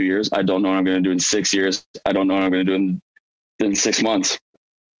do in 2 years. I don't know what I'm going to do in 6 years. I don't know what I'm going to do in 6 months.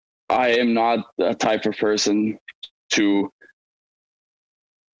 I am not a type of person to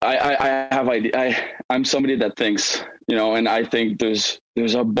I have idea. I'm somebody that thinks, and I think there's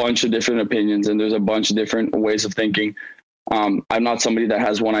a bunch of different opinions and there's a bunch of different ways of thinking. I'm not somebody that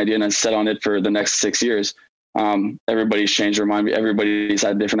has one idea and is set on it for the next 6 years. Everybody's changed their mind. Everybody's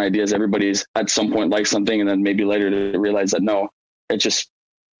had different ideas. Everybody's at some point liked something and then maybe later to realize that no, it's just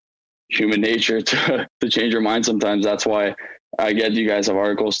human nature to change your mind sometimes. That's why I get you guys have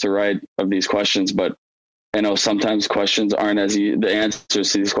articles to write of these questions, but I know sometimes questions aren't as easy. The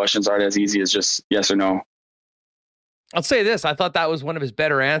answers to these questions aren't as easy as just yes or no. I'll say this. I thought that was one of his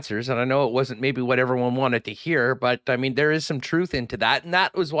better answers, and I know it wasn't maybe what everyone wanted to hear, but there is some truth into that, and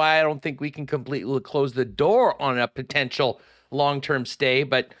that was why I don't think we can completely close the door on a potential long-term stay,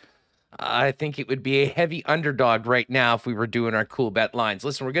 but I think it would be a heavy underdog right now if we were doing our cool bet lines.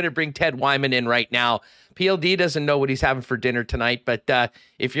 Listen, we're going to bring Ted Wyman in right now. PLD doesn't know what he's having for dinner tonight, but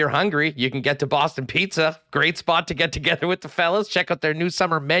if you're hungry, you can get to Boston Pizza. Great spot to get together with the fellas. Check out their new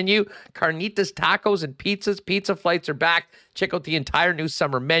summer menu. Carnitas tacos and pizzas. Pizza flights are back. Check out the entire new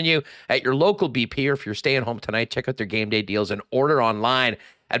summer menu at your local BP, or if you're staying home tonight, check out their game day deals and order online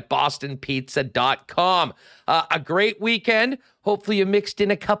at bostonpizza.com. A great weekend. Hopefully you mixed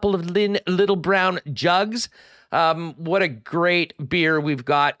in a couple of Little Brown jugs. What a great beer we've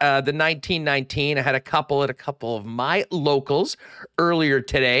got. The 1919. I had a couple at a couple of my locals earlier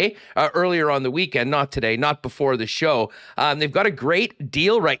on the weekend, not today, not before the show. They've got a great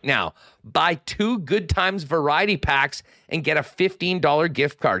deal right now. Buy 2 Good Times variety packs and get a $15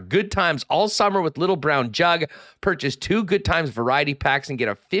 gift card. Good Times all summer with Little Brown Jug. Purchase 2 Good Times variety packs and get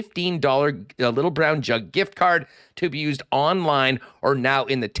a $15 Little Brown Jug gift card to be used online or now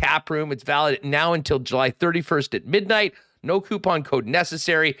in the tap room. It's valid now until July 31st at midnight. No coupon code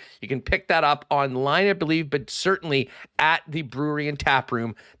necessary. You can pick that up online, I believe, but certainly at the brewery and tap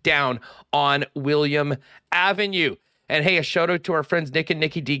room down on William Avenue. And hey, a shout out to our friends Nick and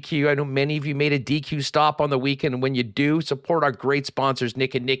Nikki DQ. I know many of you made a DQ stop on the weekend. And when you do, support our great sponsors,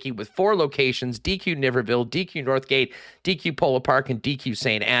 Nick and Nikki, with 4 locations: DQ Niverville, DQ Northgate, DQ Polo Park, and DQ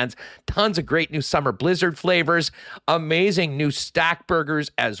St. Anne's. Tons of great new summer blizzard flavors. Amazing new stack burgers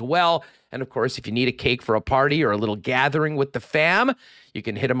as well. And of course, if you need a cake for a party or a little gathering with the fam, you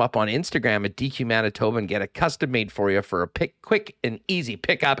can hit them up on Instagram at DQ Manitoba and get it custom made for you for a quick and easy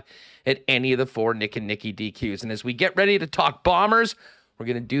pickup at any of the 4 Nick and Nicky DQs. And as we get ready to talk Bombers, we're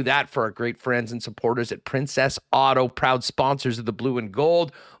going to do that for our great friends and supporters at Princess Auto, proud sponsors of the Blue and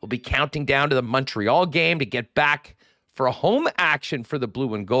Gold. We'll be counting down to the Montreal game to get back for a home action for the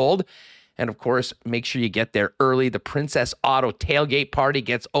Blue and Gold. And of course, make sure you get there early. The Princess Auto tailgate party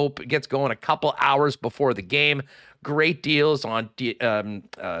gets going a couple hours before the game. Great deals on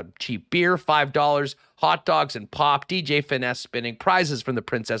cheap beer, $5, hot dogs and pop, DJ Finesse spinning, prizes from the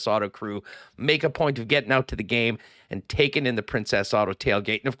Princess Auto crew. Make a point of getting out to the game and taking in the Princess Auto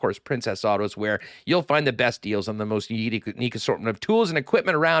tailgate. And of course, Princess Auto is where you'll find the best deals on the most unique assortment of tools and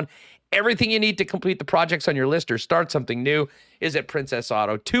equipment around. Everything you need to complete the projects on your list or start something new is at Princess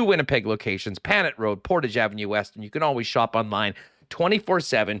Auto. 2 Winnipeg locations, Panet Road, Portage Avenue West, and you can always shop online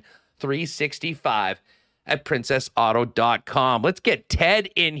 24/7, 365 at princessauto.com. Let's get Ted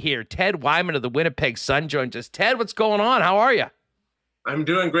in here. Ted Wyman of the Winnipeg Sun joins us. Ted, what's going on? How are you? I'm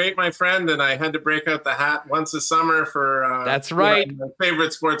doing great, my friend, and I had to break out the hat once a summer for that's right, my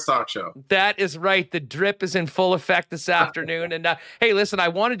favorite sports talk show. That is right. The drip is in full effect this afternoon. And hey, listen, I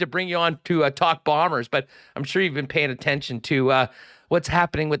wanted to bring you on to talk Bombers, but I'm sure you've been paying attention to what's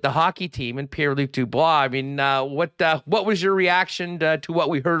happening with the hockey team and Pierre-Luc Dubois. I mean, what was your reaction to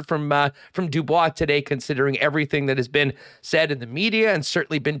what we heard from Dubois today, considering everything that has been said in the media and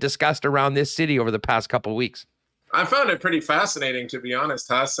certainly been discussed around this city over the past couple of weeks? I found it pretty fascinating, to be honest,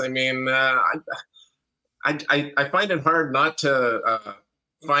 Huss. I mean, I find it hard not to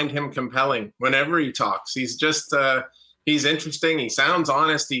find him compelling whenever he talks. He's just he's interesting. He sounds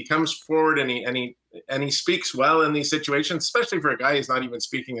honest. He comes forward and he speaks well in these situations, especially for a guy who's not even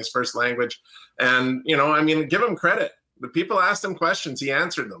speaking his first language. And I mean, give him credit. The people asked him questions, he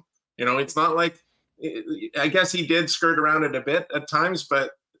answered them. It's not like, I guess he did skirt around it a bit at times,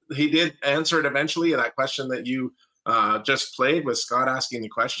 but he did answer it eventually. That question that you just played with Scott asking the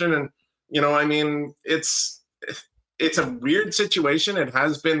question. And, I mean, it's a weird situation. It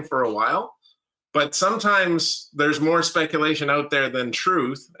has been for a while, but sometimes there's more speculation out there than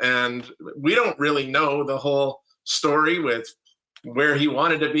truth. And we don't really know the whole story with where he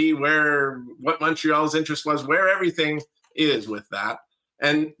wanted to be, what Montreal's interest was, where everything is with that.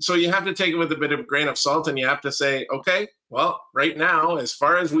 And so you have to take it with a bit of a grain of salt, and you have to say, okay, well, right now, as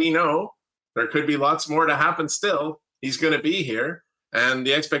far as we know, there could be lots more to happen still. He's going to be here. And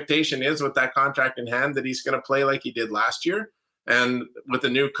the expectation is, with that contract in hand, that he's going to play like he did last year. And with a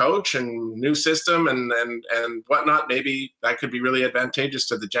new coach and new system and whatnot, maybe that could be really advantageous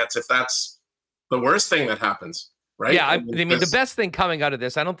to the Jets if that's the worst thing that happens. Right? Yeah, I mean, the best thing coming out of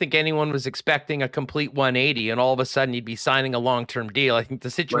this, I don't think anyone was expecting a complete 180 and all of a sudden you'd be signing a long-term deal. I think the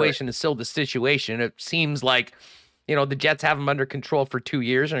situation is still the situation. It seems like, the Jets have him under control for 2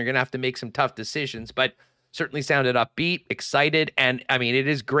 years and are going to have to make some tough decisions, but certainly sounded upbeat, excited. And I mean, it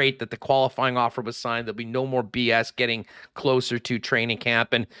is great that the qualifying offer was signed. There'll be no more BS getting closer to training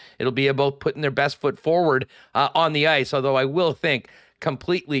camp, and it'll be about putting their best foot forward on the ice. Although I will think,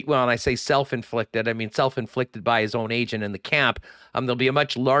 completely, well, and I say self-inflicted, I mean self-inflicted by his own agent in the camp, there'll be a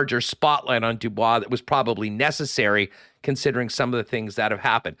much larger spotlight on Dubois that was probably necessary considering some of the things that have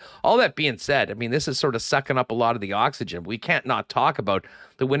happened. All that being said, I mean, this is sort of sucking up a lot of the oxygen. We can't not talk about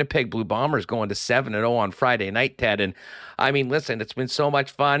the Winnipeg Blue Bombers going to 7-0 on Friday night, Ted. And I mean, listen, it's been so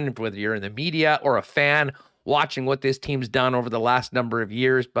much fun, whether you're in the media or a fan, watching what this team's done over the last number of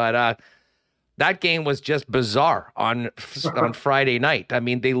years. But that game was just bizarre on Friday night. I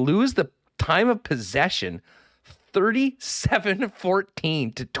mean, they lose the time of possession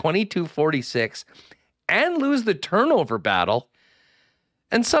 37-14 to 22-46 and lose the turnover battle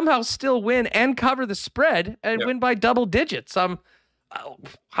and somehow still win and cover the spread and win by double digits.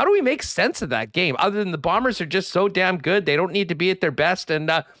 How do we make sense of that game? Other than the Bombers are just so damn good, they don't need to be at their best. And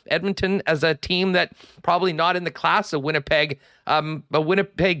Edmonton, as a team that probably not in the class of Winnipeg, a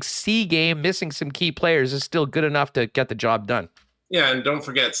Winnipeg C game, missing some key players, is still good enough to get the job done. Yeah, and don't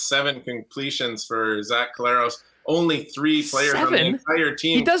forget 7 completions for Zach Collaros. Only 3 players 7? on the entire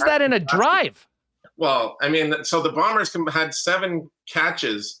team. He does that in a drive. Well, I mean, so the Bombers had 7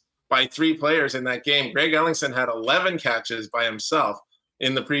 catches by 3 players in that game. Greg Ellingson had 11 catches by himself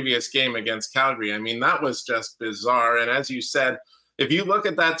in the previous game against Calgary. I mean, that was just bizarre. And as you said, if you look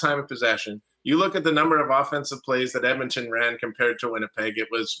at that time of possession, you look at the number of offensive plays that Edmonton ran compared to Winnipeg, it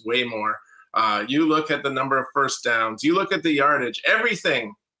was way more. You look at the number of first downs, you look at the yardage,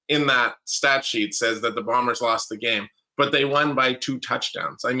 everything in that stat sheet says that the Bombers lost the game, but they won by 2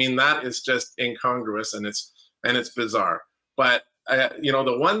 touchdowns. I mean, that is just incongruous and it's bizarre. But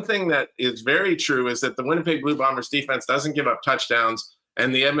the one thing that is very true is that the Winnipeg Blue Bombers defense doesn't give up touchdowns,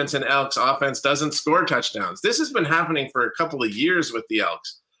 and the Edmonton Elks offense doesn't score touchdowns. This has been happening for a couple of years with the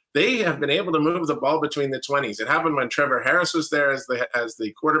Elks. They have been able to move the ball between the 20s. It happened when Trevor Harris was there as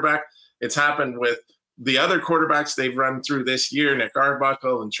the quarterback. It's happened with the other quarterbacks they've run through this year, Nick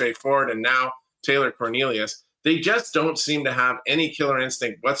Arbuckle and Trey Ford, and now Taylor Cornelius. They just don't seem to have any killer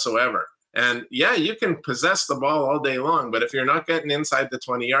instinct whatsoever. And yeah, you can possess the ball all day long, but if you're not getting inside the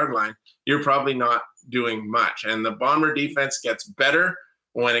 20-yard line, you're probably not doing much. And the Bomber defense gets better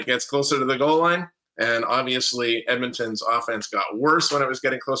when it gets closer to the goal line. And obviously, Edmonton's offense got worse when it was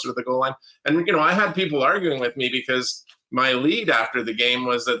getting closer to the goal line. And, I had people arguing with me because my lead after the game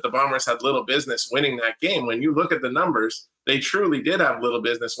was that the Bombers had little business winning that game. When you look at the numbers, they truly did have little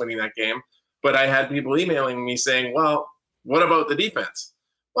business winning that game. But I had people emailing me saying, well, what about the defense?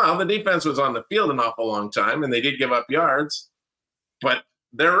 Well, the defense was on the field an awful long time, and they did give up yards. But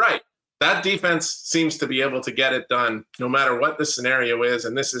they're right. That defense seems to be able to get it done no matter what the scenario is.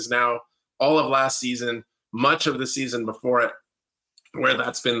 And this is now all of last season, much of the season before it, where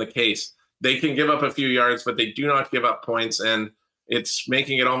that's been the case. They can give up a few yards, but they do not give up points. And it's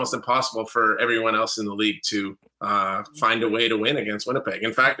making it almost impossible for everyone else in the league to find a way to win against Winnipeg.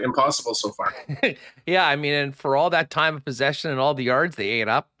 In fact, impossible so far. Yeah, and for all that time of possession and all the yards they ate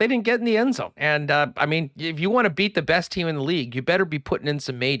up, they didn't get in the end zone. And, if you want to beat the best team in the league, you better be putting in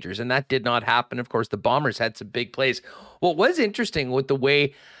some majors, and that did not happen. Of course, the Bombers had some big plays. What was interesting with the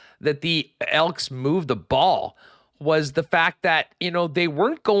way that the Elks moved the ball was the fact that, they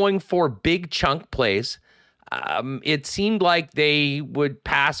weren't going for big chunk plays. It seemed like they would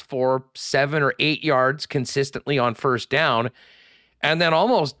pass for 7 or 8 yards consistently on first down and then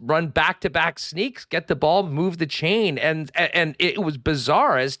almost run back-to-back sneaks, get the ball, move the chain. And it was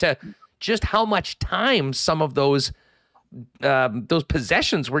bizarre as to just how much time some of those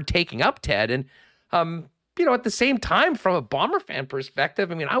possessions were taking up, Ted. And, at the same time, from a Bomber fan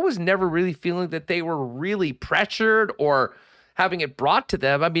perspective, I was never really feeling that they were really pressured or having it brought to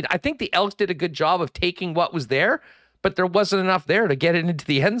them. I think the Elks did a good job of taking what was there, but there wasn't enough there to get it into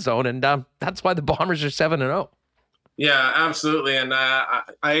the end zone. And that's why the Bombers are 7-0. Yeah, absolutely. And I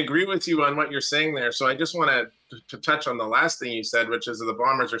agree with you on what you're saying there. So I just want to touch on the last thing you said, which is that the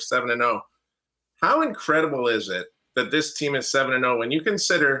Bombers are 7-0. How incredible is it that this team is 7-0 when you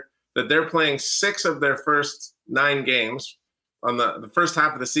consider that they're playing 6 of their first 9 games on the first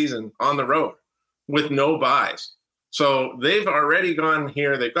half of the season on the road with no byes? So they've already gone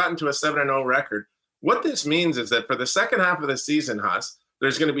here. They've gotten to a 7-0 record. What this means is that for the second half of the season, Huss,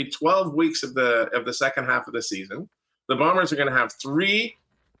 there's going to be 12 weeks of the second half of the season. The Bombers are going to have 3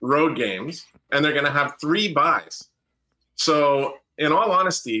 road games, and they're going to have 3 byes. So in all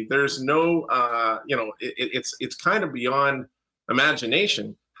honesty, there's no, it's kind of beyond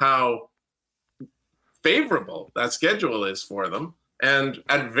imagination how favorable that schedule is for them. And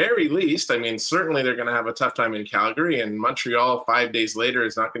at very least, certainly they're going to have a tough time in Calgary, and Montreal 5 days later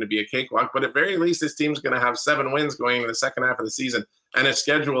is not going to be a cakewalk. But at very least, this team's going to have 7 wins going into the second half of the season and a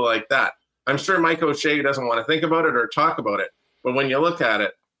schedule like that. I'm sure Mike O'Shea doesn't want to think about it or talk about it. But when you look at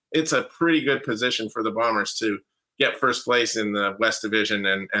it, it's a pretty good position for the Bombers to get first place in the West Division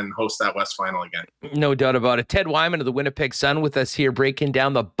and host that West Final again. No doubt about it. Ted Wyman of the Winnipeg Sun with us here, breaking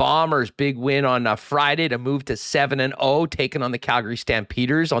down the Bombers' big win on Friday to move to 7-0, taking on the Calgary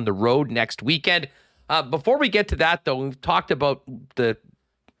Stampeders on the road next weekend. Before we get to that, though, we've talked about the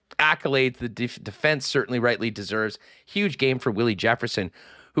accolades the defense certainly rightly deserves. Huge game for Willie Jefferson,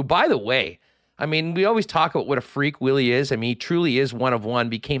 who, by the way, we always talk about what a freak Willie is. He truly is one of one.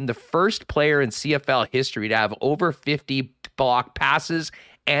 Became the first player in CFL history to have over 50 block passes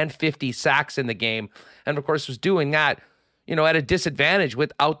and 50 sacks in the game. And, of course, was doing that, at a disadvantage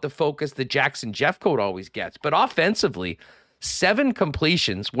without the focus that Jackson Jeffcoat always gets. But offensively, 7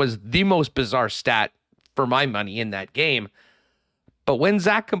 completions was the most bizarre stat for my money in that game. But when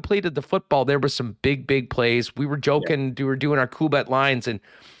Zach completed the football, there were some big, big plays. We were joking, we were doing our cool bet lines and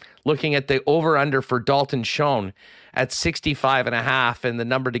looking at the over-under for Dalton Schoen at 65.5 and the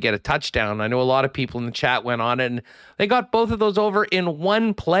number to get a touchdown. I know a lot of people in the chat went on it, and they got both of those over in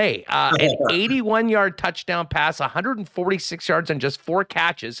one play. An 81-yard touchdown pass, 146 yards on just 4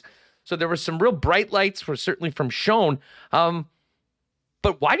 catches. So there were some real bright lights, certainly from Schoen.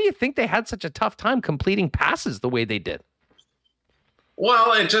 But why do you think they had such a tough time completing passes the way they did?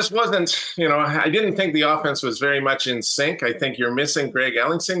 Well, it just wasn't, I didn't think the offense was very much in sync. I think you're missing Greg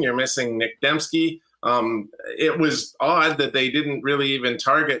Ellingson. You're missing Nick Dembski. It was odd that they didn't really even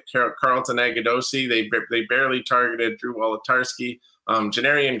target Carlton Agudosi. They barely targeted Drew Wolotarski.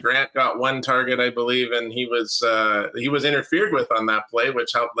 Janarian Grant got one target, I believe, and he was interfered with on that play,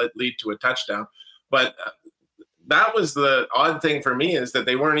 which helped lead to a touchdown. But that was the odd thing for me, is that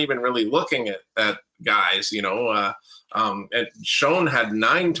they weren't even really looking at guys, and Schoen had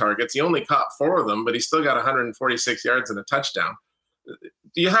 9 targets. He only caught 4 of them, but he still got 146 yards and a touchdown.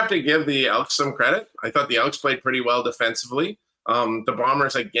 You have to give the Elks some credit. I thought the Elks played pretty well defensively. The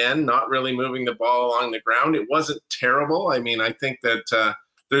Bombers, again, not really moving the ball along the ground. It wasn't terrible. I mean, I think that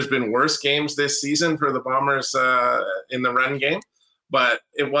there's been worse games this season for the Bombers in the run game, but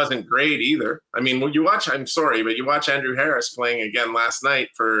it wasn't great either. I mean, when you watch Andrew Harris playing again last night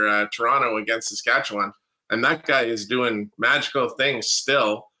for Toronto against Saskatchewan, and that guy is doing magical things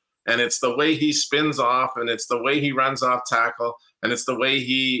still. And it's the way he spins off, and it's the way he runs off tackle, and it's the way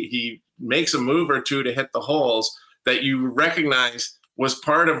he makes a move or two to hit the holes that you recognize was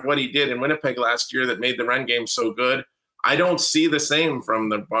part of what he did in Winnipeg last year that made the run game so good. I don't see the same from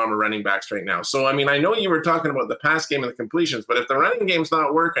the Bomber running backs right now. So, I mean, I know you were talking about the pass game and the completions, but if the running game's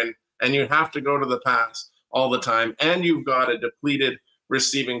not working and you have to go to the pass all the time, and you've got a depleted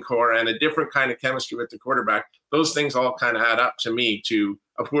receiving core and a different kind of chemistry with the quarterback, those things all kind of add up to me to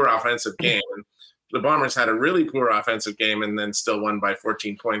a poor offensive game. And the Bombers had a really poor offensive game and then still won by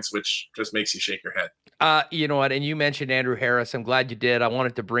 14 points, which just makes you shake your head. You know what? And you mentioned Andrew Harris. I'm glad you did. I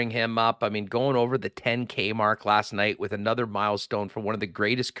wanted to bring him up. I mean, going over the 10K mark last night with another milestone for one of the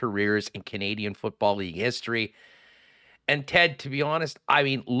greatest careers in Canadian Football League history. And Ted, to be honest, I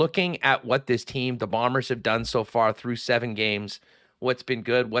mean, looking at what this team, the Bombers, have done so far through 7 games, what's been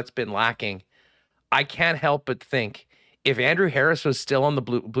good, what's been lacking, I can't help but think if Andrew Harris was still on the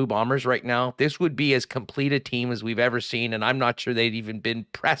Blue Bombers right now, this would be as complete a team as we've ever seen, and I'm not sure they'd even been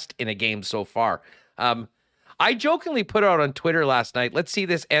pressed in a game so far. I jokingly put out on Twitter last night, let's see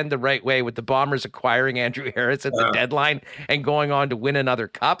this end the right way with the Bombers acquiring Andrew Harris at the deadline and going on to win another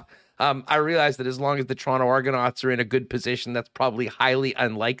cup. I realize that as long as the Toronto Argonauts are in a good position, that's probably highly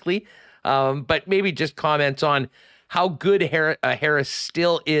unlikely. But maybe just comments on how good Harris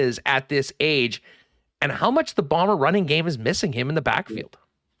still is at this age and how much the Bomber running game is missing him in the backfield.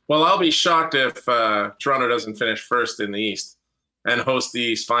 Well, I'll be shocked if Toronto doesn't finish first in the East and host the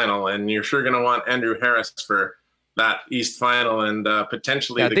East Final. And you're sure going to want Andrew Harris for that East Final and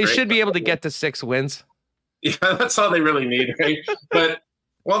potentially. Yeah, they should be able to get to 6 wins. Yeah, that's all they really need, right? But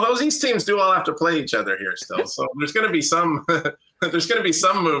well, those East teams do all have to play each other here still, so there's going to be some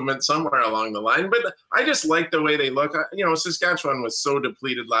movement somewhere along the line. But I just like the way they look. Saskatchewan was so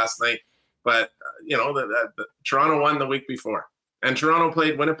depleted last night, but the Toronto won the week before, and Toronto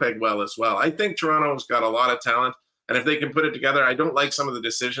played Winnipeg well as well. I think Toronto's got a lot of talent. And if they can put it together, I don't like some of the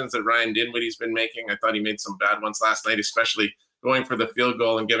decisions that Ryan Dinwiddie's been making. I thought he made some bad ones last night, especially going for the field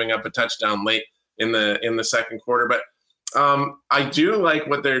goal and giving up a touchdown late in the second quarter. But I do like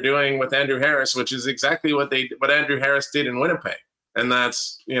what they're doing with Andrew Harris, which is exactly what Andrew Harris did in Winnipeg. And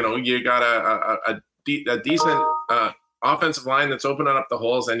that's, you got a decent offensive line that's opening up the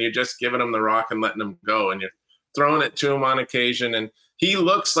holes, and you're just giving him the rock and letting him go, and you're throwing it to him on occasion. And he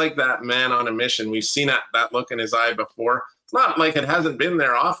looks like that man on a mission. We've seen that look in his eye before. It's not like it hasn't been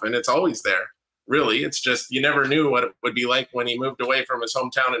there often. It's always there, really. It's just you never knew what it would be like when he moved away from his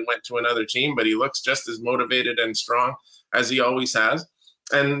hometown and went to another team, but he looks just as motivated and strong as he always has.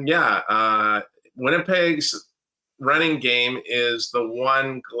 And, Winnipeg's running game is the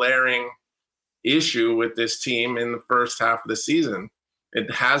one glaring issue with this team in the first half of the season. It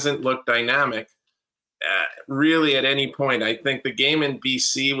hasn't looked dynamic. Really at any point. I think the game in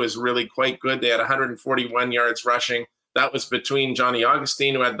BC was really quite good. They had 141 yards rushing. That was between Johnny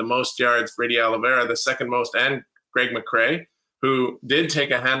Augustine, who had the most yards, Brady Oliveira, the second most, and Greg McCrae, who did take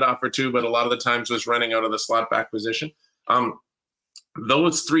a handoff or two, but a lot of the times was running out of the slot back position.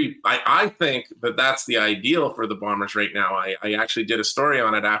 Those three, I think that's the ideal for the Bombers right now. I actually did a story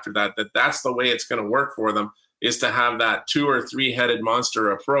on it after that's the way it's going to work for them, is to have that 2 or 3-headed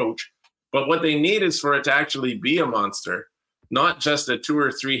monster approach. But what they need is for it to actually be a monster, not just a 2 or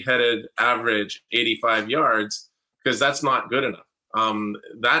 3-headed average 85 yards, because that's not good enough.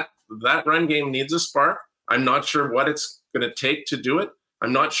 That run game needs a spark. I'm not sure what it's going to take to do it.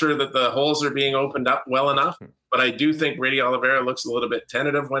 I'm not sure that the holes are being opened up well enough, but I do think Brady Oliveira looks a little bit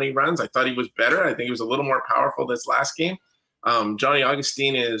tentative when he runs. I thought he was better. I think he was a little more powerful this last game. Johnny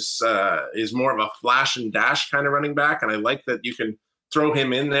Augustine is more of a flash and dash kind of running back, and I like that you can throw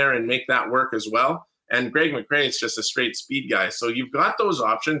him in there and make that work as well. And Greg McCrae is just a straight speed guy. So you've got those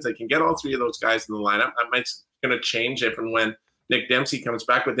options. They can get all 3 of those guys in the lineup. That might going to change if and when Nick Dempsey comes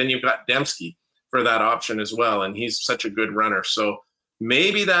back, but then you've got Dembski for that option as well. And he's such a good runner. So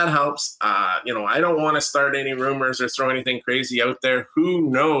maybe that helps. I don't want to start any rumors or throw anything crazy out there. Who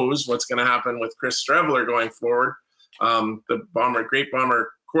knows what's going to happen with Chris Streveler going forward? The great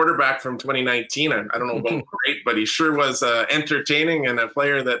Bomber quarterback from 2019. I don't know about great, but he sure was entertaining and a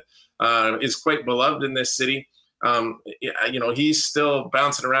player that is quite beloved in this city. He's still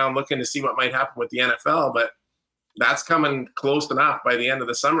bouncing around looking to see what might happen with the NFL, but that's coming close enough. By the end of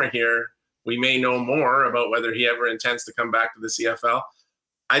the summer here, we may know more about whether he ever intends to come back to the CFL.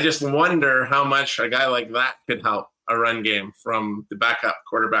 I just wonder how much a guy like that could help a run game from the backup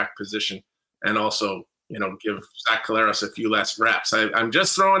quarterback position, and also, give Zach Collaros a few less reps. I'm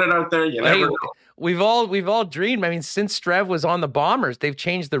just throwing it out there. You never know. We've all dreamed. I mean, since Strev was on the Bombers, they've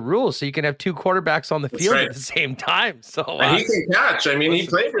changed the rules so you can have two quarterbacks on the field at the same time. So and he can catch. I mean, he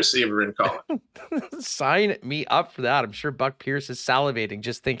played receiver in college. Sign me up for that. I'm sure Buck Pierce is salivating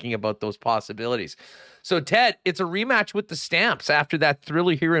just thinking about those possibilities. So, Ted, it's a rematch with the Stamps after that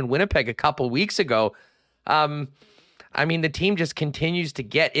thriller here in Winnipeg a couple weeks ago. The team just continues to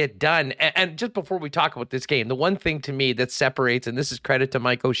get it done. And just before we talk about this game, the one thing to me that separates, and this is credit to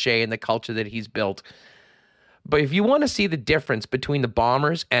Mike O'Shea and the culture that he's built, but if you want to see the difference between the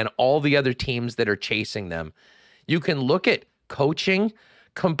Bombers and all the other teams that are chasing them, you can look at coaching,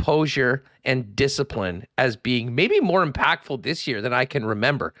 composure, and discipline as being maybe more impactful this year than I can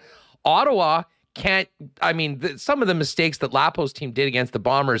remember. Ottawa some of the mistakes that Lapo's team did against the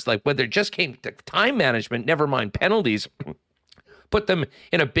Bombers, like whether it just came to time management, never mind penalties, put them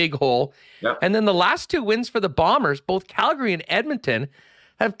in a big hole. Yep. And then the last two wins for the Bombers, both Calgary and Edmonton,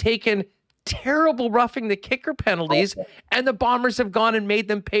 have taken terrible roughing the kicker penalties, and the Bombers have gone and made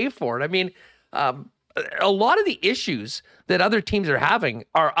them pay for it. I mean, a lot of the issues that other teams are having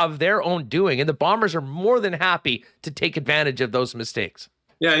are of their own doing, and the Bombers are more than happy to take advantage of those mistakes.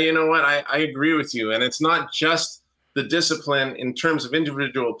 Yeah, you know what? I agree with you. And it's not just the discipline in terms of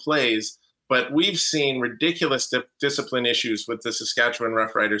individual plays, but we've seen ridiculous discipline issues with the Saskatchewan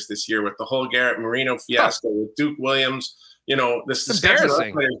Roughriders this year with the whole Garrett Marino fiasco with Duke Williams. The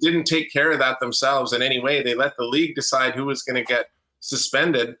Saskatchewan Roughriders didn't take care of that themselves in any way. They let the league decide who was going to get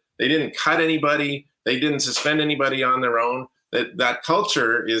suspended. They didn't cut anybody. They didn't suspend anybody on their own. That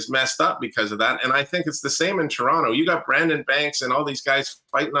culture is messed up because of that. And I think it's the same in Toronto. You got Brandon Banks and all these guys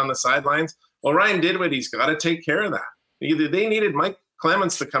fighting on the sidelines. Well, Ryan Dinwiddie's got to take care of that. They needed Mike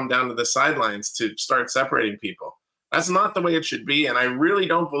Clemens to come down to the sidelines to start separating people. That's not the way it should be. And I really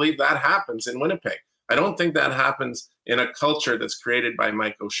don't believe that happens in Winnipeg. I don't think that happens in a culture that's created by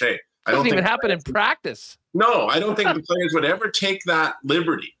Mike O'Shea. It doesn't even happen in practice. No, I don't think the players would ever take that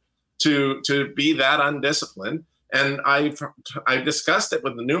liberty to be that undisciplined. And I discussed it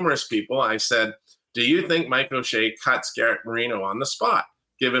with numerous people. I said, do you think Mike O'Shea cuts Garrett Marino on the spot,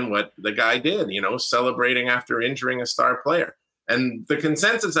 given what the guy did, celebrating after injuring a star player? And the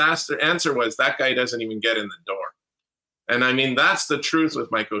consensus answer was that guy doesn't even get in the door. And I mean, that's the truth with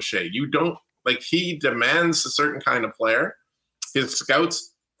Mike O'Shea. He demands a certain kind of player. His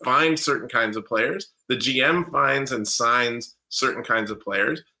scouts find certain kinds of players. The GM finds and signs certain kinds of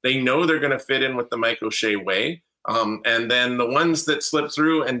players. They know they're going to fit in with the Mike O'Shea way. And then the ones that slip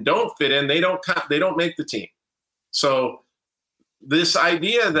through and don't fit in, they don't make the team. So this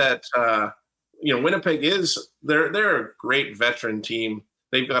idea that, Winnipeg they're a great veteran team.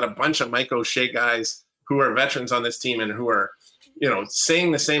 They've got a bunch of Mike O'Shea guys who are veterans on this team and who are,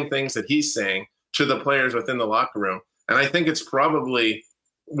 saying the same things that he's saying to the players within the locker room. And I think it's probably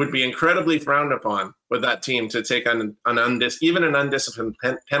would be incredibly frowned upon with that team to take on even an undisciplined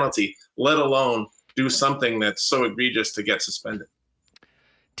penalty, let alone do something that's so egregious to get suspended.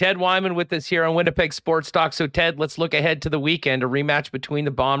 Ted Wyman with us here on Winnipeg Sports Talk. So, Ted, let's look ahead to the weekend, a rematch between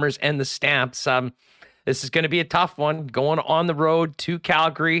the Bombers and the Stamps. This is going to be a tough one, going on the road to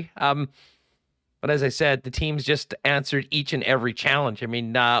Calgary. But as I said, the team's just answered each and every challenge. I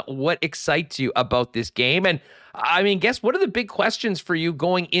mean, what excites you about this game? And guess what are the big questions for you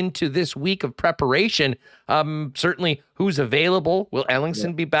going into this week of preparation? Certainly, who's available? Will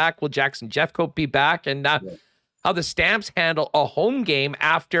Ellingson be back? Will Jackson Jeffcoat be back? And how the Stamps handle a home game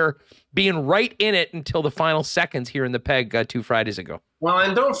after being right in it until the final seconds here in the Peg 2 Fridays ago. Well,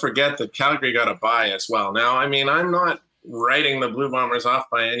 and don't forget that Calgary got a bye as well. Now, I'm not writing the Blue Bombers off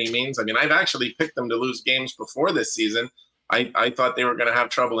by any means. I've actually picked them to lose games before this season. I thought they were going to have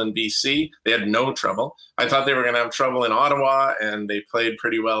trouble in BC. They had no trouble. I thought they were going to have trouble in Ottawa, and they played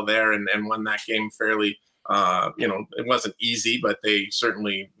pretty well there and won that game fairly. It wasn't easy, but they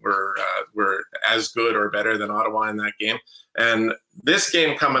certainly were as good or better than Ottawa in that game. And this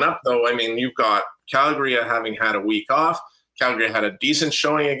game coming up, though, you've got Calgary having had a week off. Calgary had a decent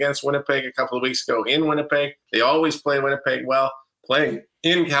showing against Winnipeg a couple of weeks ago in Winnipeg. They always play Winnipeg well. playing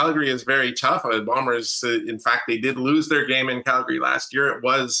in Calgary is very tough. The Bombers, in fact, they did lose their game in Calgary last year. It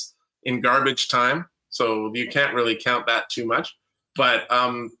was in garbage time, so you can't really count that too much. But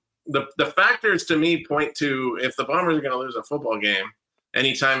the factors to me point to, if the Bombers are going to lose a football game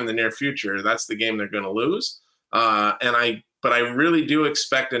anytime in the near future, that's the game they're going to lose. But I really do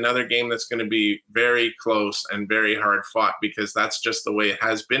expect another game that's going to be very close and very hard fought, because that's just the way it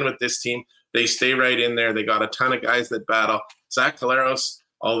has been with this team. They stay right in there. They got a ton of guys that battle. Zach Collaros,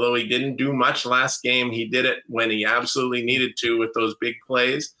 although he didn't do much last game, he did it when he absolutely needed to with those big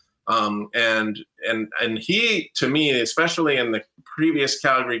plays. And he, to me, especially in the previous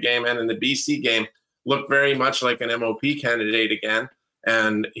Calgary game and in the BC game, looked very much like an MOP candidate again.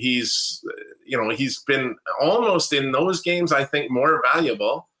 And he's been almost in those games, I think, more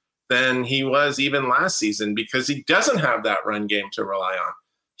valuable than he was even last season, because he doesn't have that run game to rely on.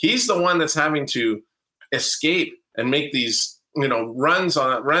 He's the one that's having to escape and make these,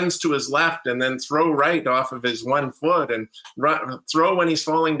 runs to his left and then throw right off of his 1 foot and throw when he's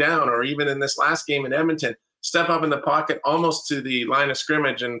falling down, or even in this last game in Edmonton, step up in the pocket almost to the line of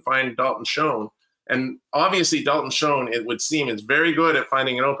scrimmage and find Dalton Schoen. And obviously Dalton Schoen, it would seem, is very good at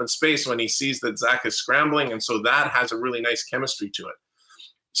finding an open space when he sees that Zach is scrambling. And so that has a really nice chemistry to it.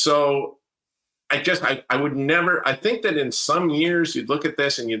 So I would never, I think that in some years you'd look at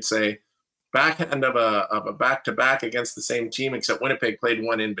this and you'd say, backhand of a back-to-back against the same team, except Winnipeg played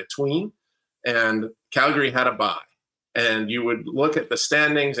one in between, and Calgary had a bye. And you would look at the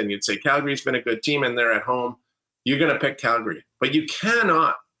standings and you'd say, Calgary's been a good team and they're at home. You're going to pick Calgary. But you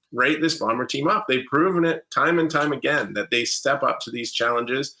cannot rate this Bomber team up. They've proven it time and time again that they step up to these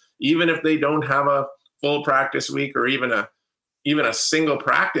challenges, even if they don't have a full practice week or even a single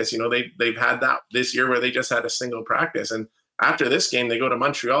practice. They've had that this year where they just had a single practice. And after this game, they go to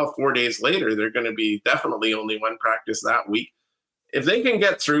Montreal 4 days later. They're going to be definitely only one practice that week. If they can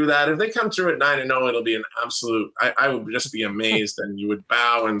get through that, if they come through at 9-0, it'll be an absolute, I would just be amazed, and you would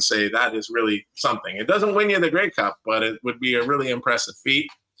bow and say, that is really something. It doesn't win you the Grey Cup, but it would be a really impressive feat,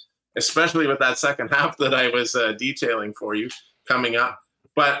 especially with that second half that I was detailing for you coming up.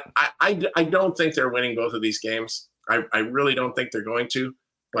 But I don't think they're winning both of these games. I really don't think they're going to.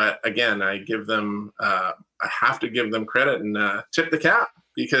 But again, I have to give them credit and tip the cap,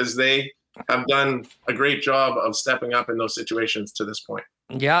 because they have done a great job of stepping up in those situations to this point.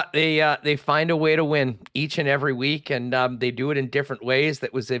 Yeah, they find a way to win each and every week, and they do it in different ways.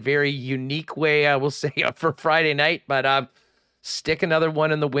 That was a very unique way, I will say, for Friday night. But stick another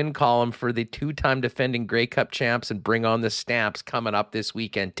one in the win column for the 2-time defending Grey Cup champs, and bring on the Stamps coming up this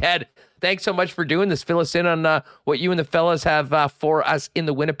weekend. Ted, thanks so much for doing this. Fill us in on what you and the fellas have for us in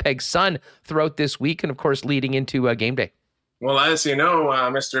the Winnipeg Sun throughout this week, and of course leading into game day. Well, as you know,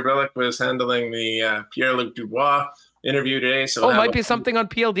 Mr. Billick was handling the Pierre-Luc Dubois interview today. So might be something on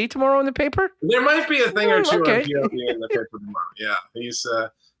PLD tomorrow in the paper? There might be a thing or two on PLD in the paper tomorrow. Yeah, he's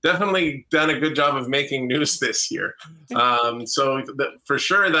definitely done a good job of making news this year. For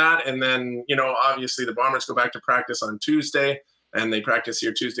sure that. And then, obviously the Bombers go back to practice on Tuesday, and they practice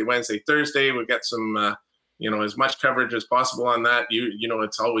here Tuesday, Wednesday, Thursday. We'll get some, as much coverage as possible on that.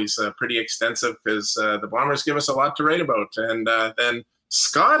 It's always pretty extensive, because the Bombers give us a lot to write about. And then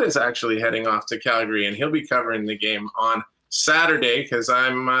Scott is actually heading off to Calgary, and he'll be covering the game on Saturday, because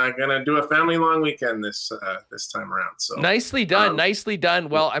I'm going to do a family long weekend this time around. So nicely done.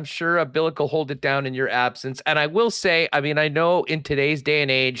 Well, I'm sure Billick will hold it down in your absence. And I will say, I know in today's day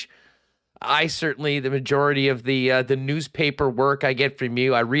and age, I certainly, the majority of the newspaper work I get from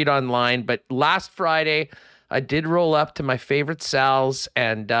you, I read online. But last Friday, I did roll up to my favorite Sal's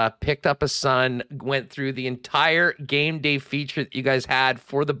and picked up a Sun, went through the entire game day feature that you guys had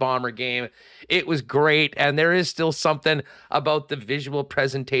for the Bomber game. It was great, and there is still something about the visual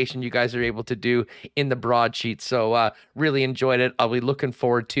presentation you guys are able to do in the broadsheet. So really enjoyed it. I'll be looking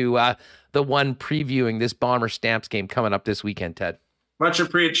forward to the one previewing this Bomber Stamps game coming up this weekend, Ted. Much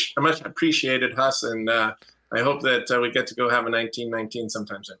appreciated, Huss, and I hope that we get to go have a 1919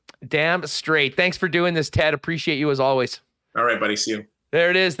 sometime soon. Damn straight. Thanks for doing this, Ted. Appreciate you as always. All right, buddy. See you. There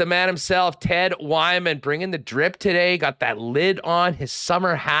it is, the man himself, Ted Wyman, bringing the drip today. Got that lid on his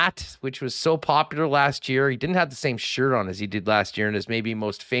summer hat, which was so popular last year. He didn't have the same shirt on as he did last year in his maybe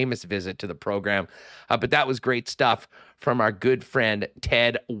most famous visit to the program. But that was great stuff from our good friend,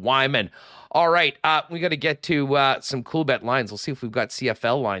 Ted Wyman. All right, we got to get to some cool bet lines. We'll see if we've got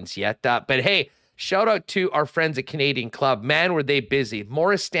CFL lines yet. But hey, shout out to our friends at Canadian Club. Man, were they busy.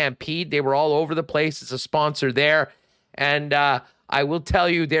 Morris Stampede, they were all over the place. It's a sponsor there. And I will tell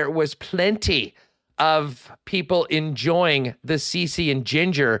you, there was plenty of people enjoying the CC and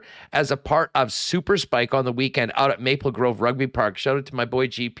Ginger as a part of Super Spike on the weekend out at Maple Grove Rugby Park. Shout out to my boy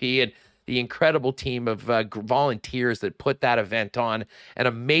GP and the incredible team of volunteers that put that event on. An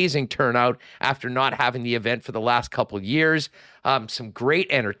amazing turnout after not having the event for the last couple of years. Some great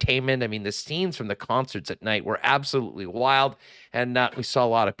entertainment. I mean, the scenes from the concerts at night were absolutely wild. And we saw a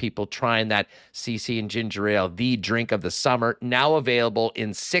lot of people trying that CC and Ginger Ale, the drink of the summer, now available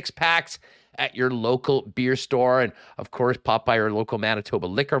in 6-packs at your local beer store. And of course, pop by your local Manitoba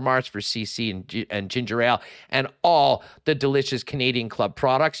Liquor Marts for CC and Ginger Ale and all the delicious Canadian Club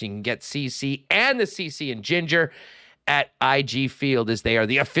products. You can get CC and the CC and Ginger at IG Field, as they are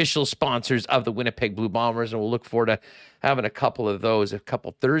the official sponsors of the Winnipeg Blue Bombers. And we'll look forward to having a couple of those a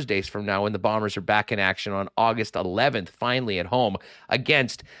couple Thursdays from now when the Bombers are back in action on August 11th, finally at home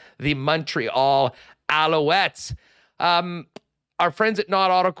against the Montreal Alouettes. Our friends at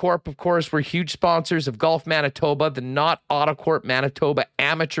Not Autocorp, of course, were huge sponsors of Golf Manitoba. The Not Autocorp Manitoba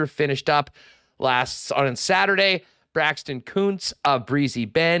Amateur finished up on Saturday. Braxton Kuntz of Breezy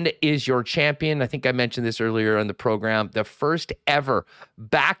Bend is your champion. I think I mentioned this earlier on the program. The first ever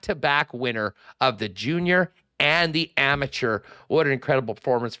back-to-back winner of the junior and the amateur. What an incredible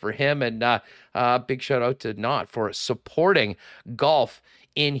performance for him. And big shout out to Not for supporting golf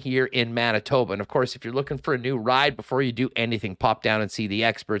in here in Manitoba. And of course, if you're looking for a new ride before you do anything, pop down and see the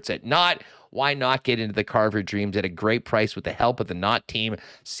experts at Not. Why not get into the car of your dreams at a great price with the help of the Not team?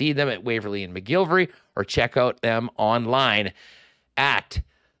 See them at Waverly and McGillivray or check out them online at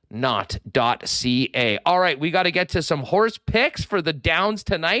not.ca. All right, we got to get to some horse picks for the Downs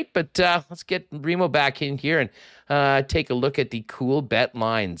tonight, but let's get Remo back in here and take a look at the cool bet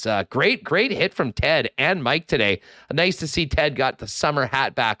lines. Great hit from Ted and Mike today. Nice to see Ted got the summer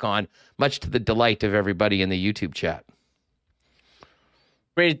hat back on, much to the delight of everybody in the YouTube chat.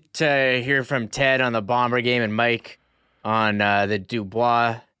 Great to hear from Ted on the Bomber game and Mike on the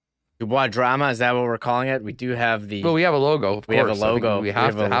Dubois drama. Is that what we're calling it? We do have the. Well, we have a logo. Of we course. have a logo. We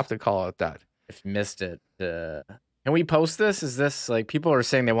have to call it that. If you missed it, can we post this? Is this like people are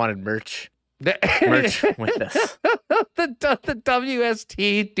saying they wanted merch with this? the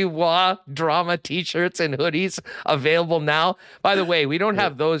WST Dubois drama T-shirts and hoodies available now. By the way, we don't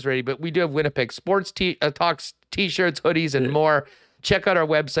have those ready, but we do have Winnipeg Sports Talks T-shirts, hoodies, and more. Check out our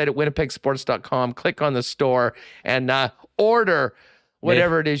website at winnipegsports.com. Click on the store and order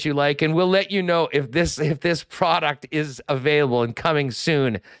whatever it is you like, and we'll let you know if this product is available and coming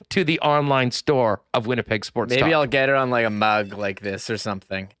soon to the online store of Winnipeg Sports. Maybe I'll get it on like a mug like this or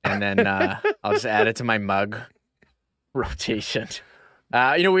something, and then I'll just add it to my mug rotation.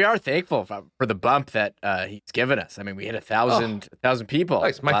 We are thankful for the bump that he's given us. I mean, we hit 1,000 people.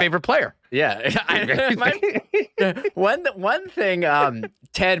 Nice. My favorite player. Yeah. One thing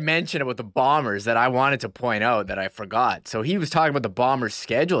Ted mentioned about the Bombers that I wanted to point out that I forgot. So he was talking about the Bombers'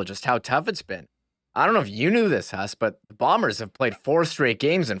 schedule, just how tough it's been. I don't know if you knew this, Huss, but the Bombers have played 4 straight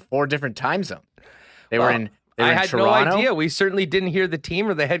games in 4 different time zones. I had Toronto. No idea. We certainly didn't hear the team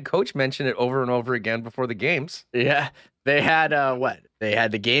or the head coach mention it over and over again before the games. Yeah. They had They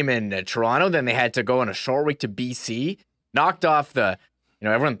had the game in Toronto, then they had to go on a short week to BC, knocked off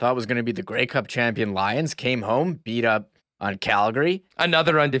everyone thought was going to be the Grey Cup champion Lions, came home, beat up on Calgary.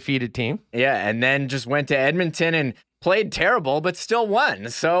 Another undefeated team. Yeah, and then just went to Edmonton and played terrible, but still won.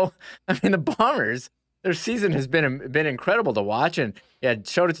 So, I mean, the Bombers, their season has been incredible to watch. And yeah,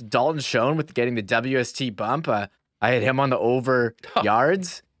 showed it to Dalton Schoen with getting the WST bump. I had him on the over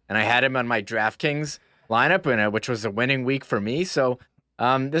yards, and I had him on my DraftKings lineup, which was a winning week for me. So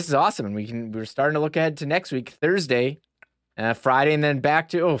this is awesome, and we're starting to look ahead to next week, Thursday, Friday, and then back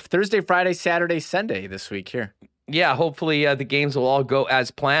to Thursday, Friday, Saturday, Sunday this week here. Yeah, hopefully the games will all go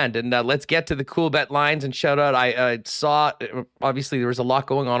as planned. And let's get to the cool bet lines and shout out. I saw, obviously there was a lot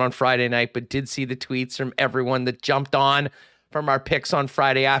going on Friday night, but did see the tweets from everyone that jumped on from our picks on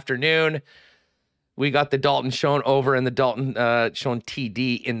Friday afternoon. We got the Dalton Schoen over and the Dalton Schoen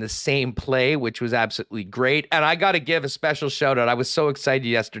TD in the same play, which was absolutely great. And I got to give a special shout out. I was so excited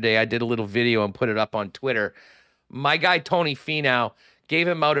yesterday. I did a little video and put it up on Twitter. My guy, Tony Finau, gave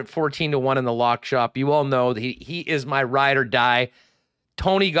him out at 14-1 in the lock shop. You all know that he is my ride or die.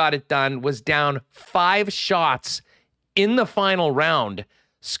 Tony got it done, was down 5 shots in the final round.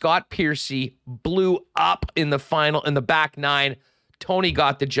 Scott Piercy blew up in the back 9. Tony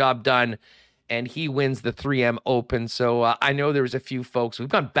got the job done. and he wins the 3M Open. So I know there was a few folks. We've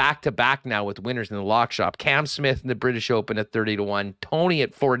gone back-to-back now with winners in the lock shop. Cam Smith in the British Open at 30-1. Tony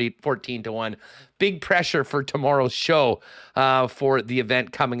at 14-1. Big pressure for tomorrow's show for the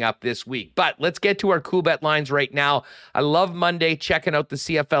event coming up this week. But let's get to our cool bet lines right now. I love Monday checking out the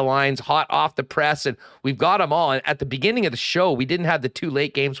CFL lines hot off the press, and we've got them all. And at the beginning of the show, we didn't have the 2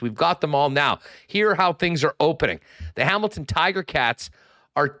 late games. We've got them all now. Here are how things are opening. The Hamilton Tiger Cats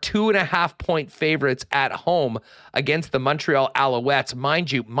are 2.5-point favorites at home against the Montreal Alouettes. Mind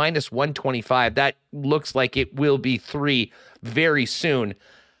you, minus 125. That looks like it will be 3 very soon.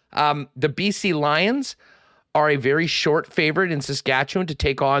 The BC Lions are a very short favorite in Saskatchewan to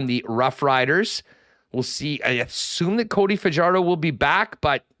take on the Rough Riders. We'll see. I assume that Cody Fajardo will be back,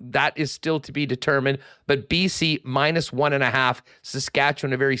 but that is still to be determined. But BC minus 1.5.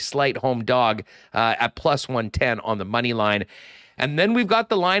 Saskatchewan, a very slight home dog at plus 110 on the money line. And then we've got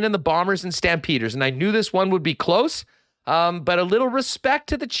the line in the Bombers and Stampeders. And I knew this one would be close, but a little respect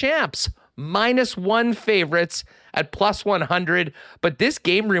to the champs. Minus 1 favorites at plus 100. But this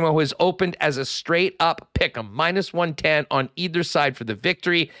game, Remo, has opened as a straight up pick 'em. Minus 110 on either side for the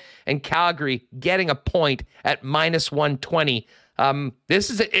victory. And Calgary getting a point at minus 120.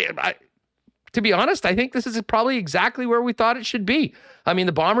 This is, to be honest, I think this is probably exactly where we thought it should be. I mean,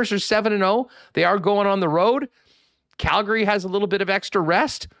 the Bombers are 7-0. They are going on the road. Calgary has a little bit of extra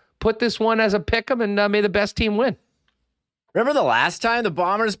rest. Put this one as a pick 'em, and may the best team win. Remember the last time the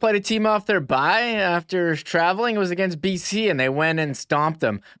Bombers played a team off their bye after traveling? It was against BC, and they went and stomped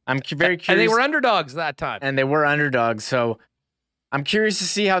them. I'm very curious. And they were underdogs that time. And they were underdogs, so I'm curious to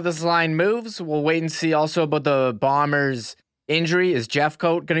see how this line moves. We'll wait and see also about the Bombers' injury. Is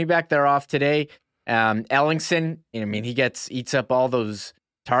Jeffcoat going to be back? They're off today. Ellingson, I mean, he eats up all those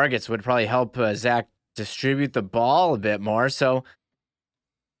targets. Would probably help Zach distribute the ball a bit more. So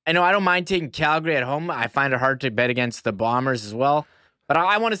I know I don't mind taking Calgary at home. I find it hard to bet against the Bombers as well, but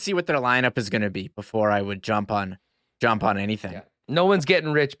I want to see what their lineup is going to be before I would jump on anything. Yeah. No one's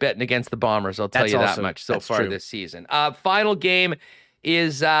getting rich betting against the Bombers. I'll tell you that much so far this season. Final game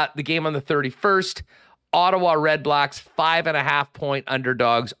is the game on the 31st. Ottawa Red Blacks 5.5-point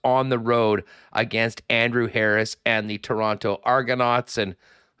underdogs on the road against Andrew Harris and the Toronto Argonauts. And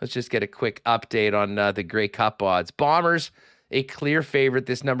let's just get a quick update on the Grey Cup odds. Bombers, a clear favorite.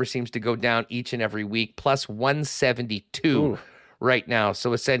 This number seems to go down each and every week, plus 172 right now.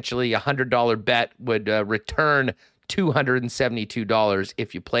 So essentially a $100 bet would return $272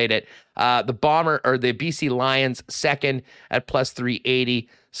 if you played it. The BC Lions second at plus 380.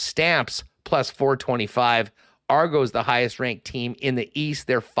 Stamps plus 425. Argo's the highest ranked team in the East.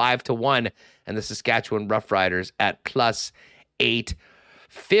 They're 5-1. And the Saskatchewan Roughriders at plus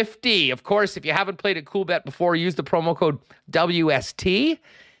 850. Of course, if you haven't played a cool bet before, use the promo code WST,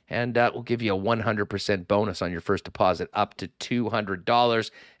 and we'll give you a 100% bonus on your first deposit up to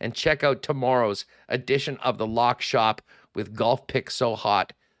 $200. And check out tomorrow's edition of the Lock Shop with golf picks so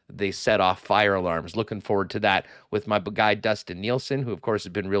hot they set off fire alarms. Looking forward to that with my guy Dustin Nielsen, who of course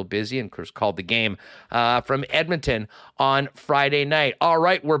has been real busy and of course called the game from Edmonton on Friday night. All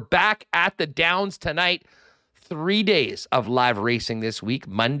right, we're back at the Downs tonight. 3 days of live racing this week,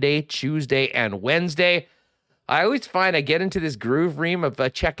 Monday, Tuesday, and Wednesday. I always find I get into this groove, Reem, of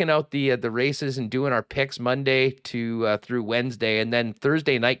checking out the races and doing our picks Monday to through Wednesday, and then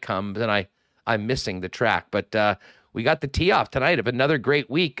Thursday night comes and I'm missing the track. But we got the tee off tonight of another great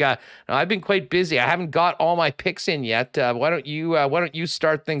week. Now I've been quite busy. I haven't got all my picks in yet. Why don't you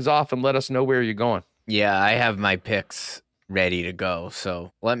start things off and let us know where you're going? Yeah, I have my picks ready to go.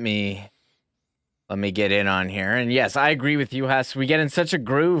 So let me get in on here. And yes, I agree with you, Huss. We get in such a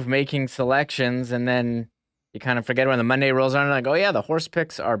groove making selections, and then you kind of forget when the Monday rolls around, like, oh yeah, the horse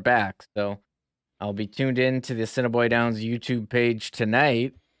picks are back. So I'll be tuned in to the Assiniboia Downs YouTube page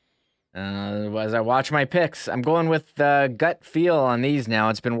tonight as I watch my picks. I'm going with gut feel on these now.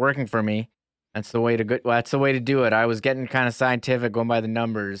 It's been working for me. That's the way to that's the way to do it. I was getting kind of scientific, going by the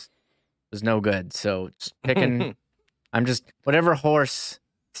numbers. It was no good. So just picking, I'm just whatever horse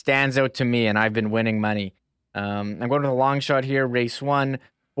stands out to me, and I've been winning money. I'm going to the long shot here. Race 1,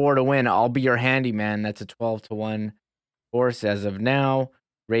 4 to win. I'll be your handyman. That's a 12-1 horse as of now.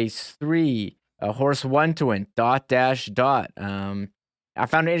 Race 3, a horse 1 to win. Dot. I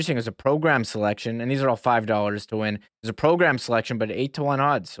found it interesting. It was a program selection, and these are all $5 to win. There's a program selection, but 8-1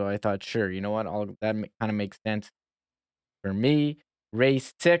 odds. So I thought, sure, you know what? That kind of makes sense for me.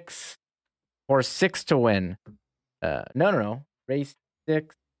 Race 6, horse 6 to win. No. Race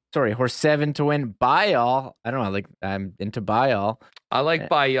 6. Sorry, horse 7 to win. Buy all. I don't know. I'm into buy all. I like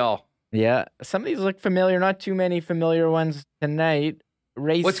buy all. Yeah, some of these look familiar. Not too many familiar ones tonight.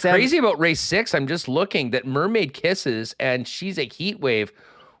 race What's 7. crazy about race 6, I'm just looking that Mermaid Kisses and She's a Heat Wave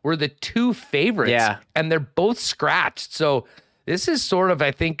were the two favorites. Yeah. And they're both scratched. So this is sort of,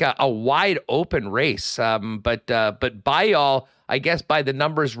 I think, a wide open race. But by y'all, I guess by the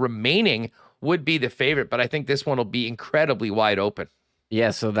numbers remaining, would be the favorite. But I think this one will be incredibly wide open.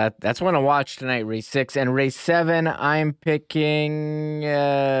 Yeah, so that's one to watch tonight, race 6. And race 7, I'm picking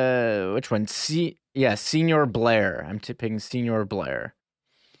which one? Senior Blair. I'm picking Senior Blair.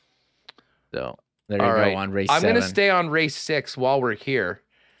 So there you go on race 7. I'm going to stay on race 6 while we're here.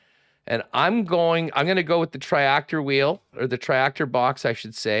 And I'm going to go with the triactor wheel, or the triactor box, I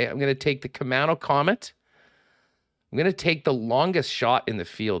should say. I'm going to take the Camano Comet. I'm going to take the longest shot in the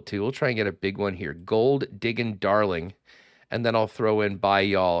field, too. We'll try and get a big one here. Gold Diggin' Darling. And then I'll throw in By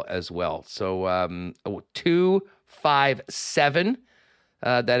Y'all as well. So 2, 5, 7.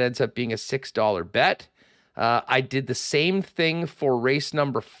 That ends up being a $6 bet. I did the same thing for race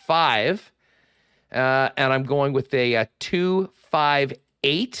number 5. And I'm going with a 2, 5,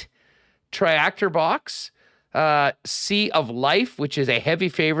 8 triactor box. Sea of Life, which is a heavy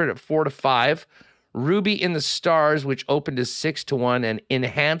favorite at 4 to 5. Ruby in the Stars, which opened as 6 to 1. And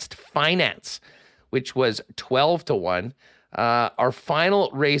Enhanced Finance, which was 12 to 1. Our final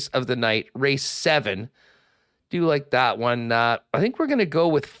race of the night, race 7. Do like that one. I think we're going to go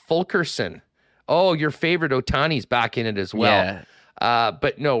with Fulkerson. Oh, your favorite Otani's back in it as well. Yeah.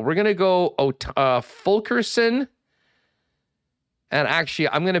 But no, we're going to go Fulkerson. And actually,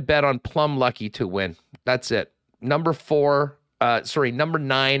 I'm going to bet on Plum Lucky to win. That's it. Number 9,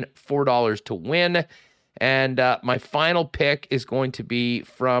 $4 to win. And my final pick is going to be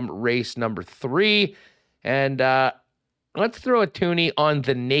from race number 3. And let's throw a toonie on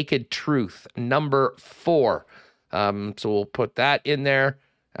The Naked Truth, number 4. So we'll put that in there.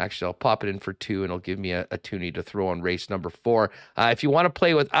 Actually, I'll pop it in for 2, and it'll give me a toonie to throw on race number 4. If you want to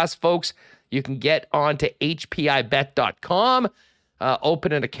play with us, folks, you can get on to hpibet.com.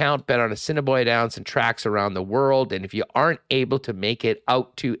 Open an account, bet on Assiniboia Downs and tracks around the world. And if you aren't able to make it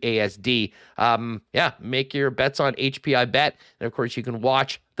out to ASD, make your bets on HPI Bet. And of course, you can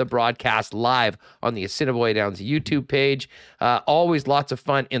watch the broadcast live on the Assiniboia Downs YouTube page. Always lots of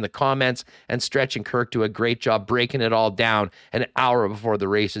fun in the comments. And Stretch and Kirk do a great job breaking it all down an hour before the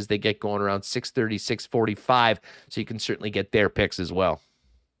races. They get going around 6:30, 6:45. So you can certainly get their picks as well.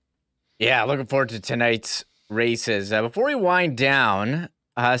 Yeah, looking forward to tonight's races. Before we wind down,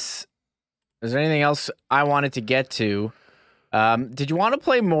 is there anything else I wanted to get to? Did you want to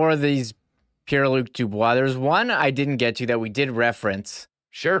play more of these Pierre-Luc Dubois? There's one I didn't get to that we did reference.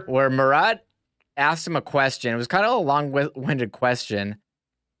 Sure. Where Murat asked him a question. It was kind of a long-winded question,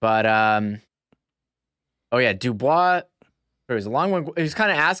 but Dubois. It was a long one. He was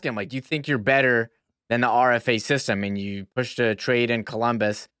kind of asking him, like, do you think you're better than the RFA system? And you pushed a trade in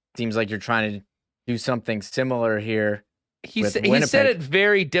Columbus. Seems like you're trying to do something similar here. He said it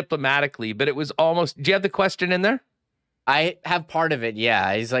very diplomatically, but it was almost. Do you have the question in there? I have part of it.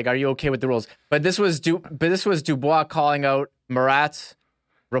 Yeah, he's like, "Are you okay with the rules?" But this was Dubois calling out Murat's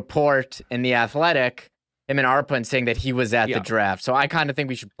report in The Athletic, him and Arpon saying that he was at the draft. So I kind of think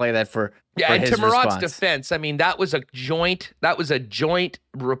we should play that for and his to Murat's response. defense, I mean that was a joint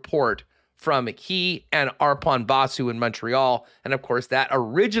report from he and Arpon Basu in Montreal. And of course, that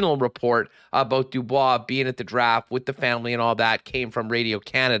original report about Dubois being at the draft with the family and all that came from Radio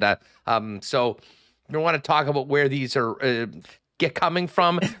Canada. So we want to talk about where these are coming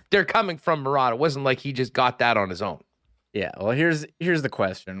from. They're coming from Murat. It wasn't like he just got that on his own. Yeah. Well, here's the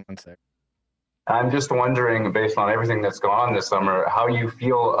question. One sec. I'm just wondering, based on everything that's gone on this summer, how you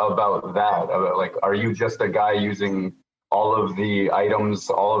feel about that. Are you just a guy using all of the items,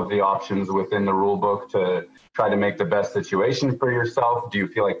 all of the options within the rule book to try to make the best situation for yourself? Do you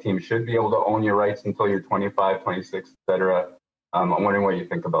feel like teams should be able to own your rights until you're 25, 26, et cetera? I'm wondering what you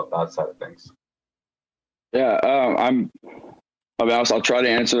think about that side of things. Yeah, I'll be honest, I'll try to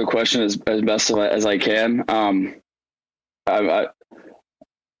answer the question as best as I can. I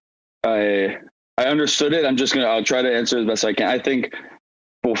understood it. I'll try to answer as best I can. I think,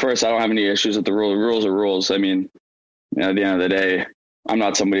 well, first, I don't have any issues with the rule. The rules are rules. I mean, at the end of the day, I'm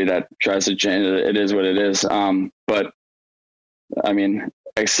not somebody that tries to change it. It is what it is. But I mean,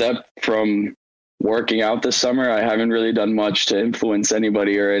 except from working out this summer, I haven't really done much to influence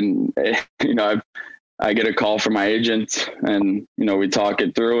anybody I get a call from my agent and, we talk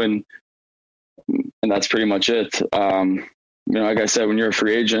it through and that's pretty much it. Like I said, when you're a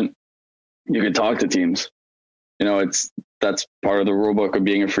free agent, you can talk to teams, that's part of the rule book of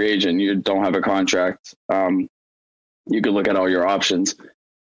being a free agent. You don't have a contract. You could look at all your options.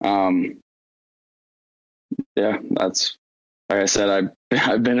 That's like I said,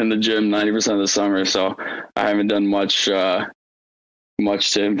 I've been in the gym 90% of the summer, so I haven't done much to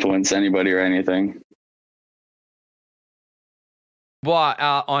influence anybody or anything.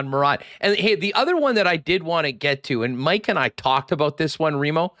 On Murat. And hey, the other one that I did want to get to, and Mike and I talked about this one,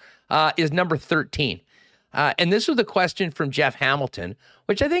 Remo, is number 13. And this was a question from Jeff Hamilton,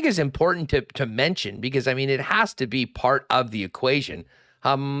 which I think is important to mention because, I mean, it has to be part of the equation.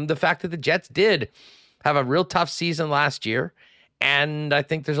 The fact that the Jets did have a real tough season last year. And I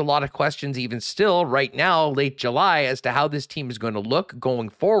think there's a lot of questions even still right now, late July, as to how this team is going to look going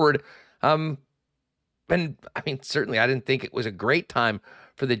forward. And I mean, certainly I didn't think it was a great time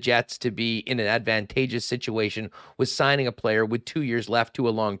for the Jets to be in an advantageous situation with signing a player with 2 years left to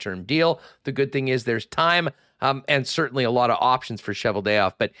a long-term deal. The good thing is there's time and certainly a lot of options for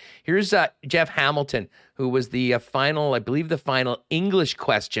Cheveldayoff. But here's Jeff Hamilton, who was the final English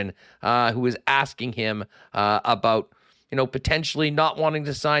question, who was asking him about, potentially not wanting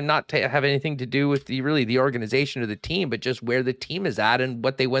to sign, not to have anything to do with the organization or the team, but just where the team is at and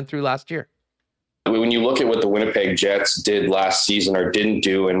what they went through last year. When you look at what the Winnipeg Jets did last season or didn't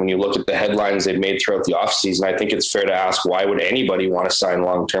do, and when you look at the headlines they've made throughout the offseason, I think it's fair to ask, why would anybody want to sign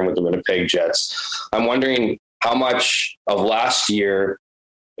long-term with the Winnipeg Jets? I'm wondering how much of last year,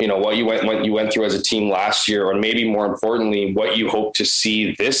 what you went through as a team last year, or maybe more importantly, what you hope to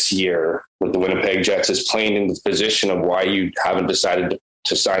see this year with the Winnipeg Jets is playing in the position of why you haven't decided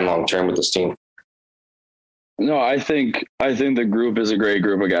to sign long-term with this team. No, I think the group is a great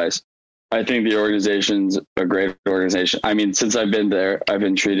group of guys. I think the organization's a great organization. I mean, since I've been there, I've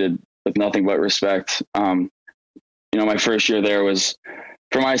been treated with nothing but respect. My first year there was,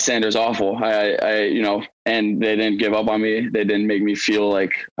 for my standards, awful. And they didn't give up on me. They didn't make me feel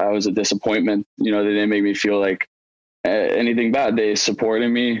like I was a disappointment. They didn't make me feel like anything bad. They supported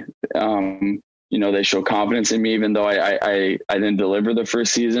me. They showed confidence in me, even though I didn't deliver the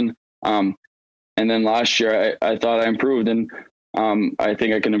first season. And then last year, I thought I improved, and I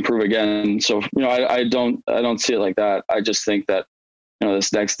think I can improve again. So, I don't see it like that. I just think that,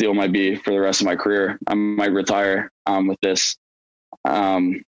 this next deal might be for the rest of my career. I might retire with this.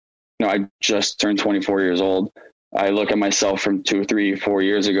 I just turned 24 years old. I look at myself from 2, 3, 4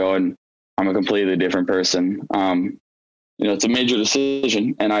 years ago, and I'm a completely different person. It's a major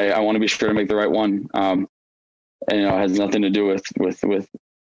decision, and I want to be sure to make the right one. And it has nothing to do with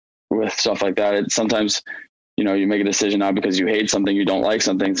stuff like that. Sometimes, you make a decision not because you hate something, you don't like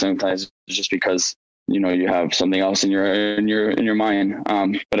something. Sometimes it's just because, you have something else in your mind.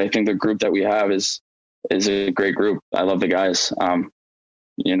 But I think the group that we have is a great group. I love the guys. I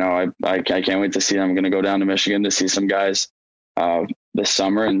can't wait to see them. I'm going to go down to Michigan to see some guys this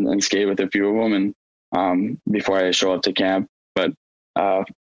summer and skate with a few of them, and before I show up to camp. But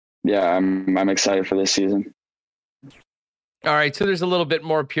I'm excited for this season. All right, so there's a little bit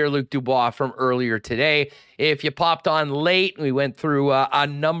more Pierre-Luc Dubois from earlier today. If you popped on late, we went through a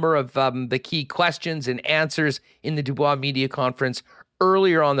number of the key questions and answers in the Dubois media conference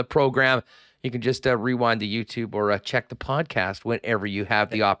earlier on the program. You can just rewind to YouTube or check the podcast whenever you have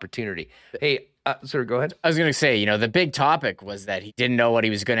the opportunity. Hey, sir, go ahead. I was going to say, the big topic was that he didn't know what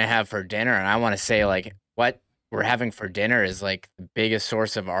he was going to have for dinner. And I want to say, what we're having for dinner is the biggest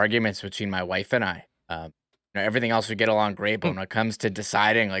source of arguments between my wife and I. Everything else we get along great, but when it comes to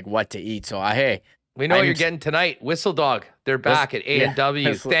deciding what to eat, so we know what you're getting tonight. Whistle Dog, they're back at A&W.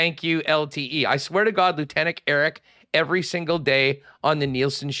 Yeah. Thank you, LTE. I swear to God, Lieutenant Eric, every single day on the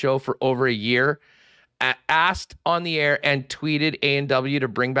Nielsen show for over a year, asked on the air and tweeted A&W to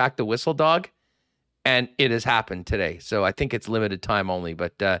bring back the Whistle Dog, and it has happened today. So I think it's limited time only.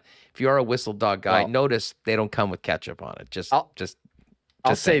 But if you are a Whistle Dog guy, notice they don't come with ketchup on it.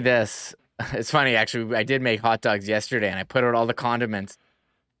 I'll say this. It's funny, actually. I did make hot dogs yesterday, and I put out all the condiments.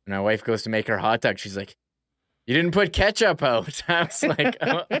 And my wife goes to make her hot dog. She's like, "You didn't put ketchup out." I was like,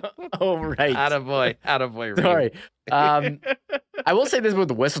 "Oh, right." Attaboy. Sorry. I will say this about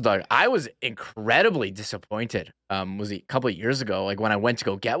the Whistle Dog. I was incredibly disappointed. Was it a couple of years ago, when I went to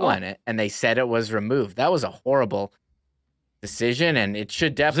go get one, and they said it was removed. That was a horrible decision, and it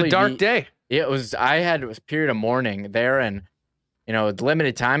should definitely be a dark day. Yeah, it was. It was a period of mourning there, and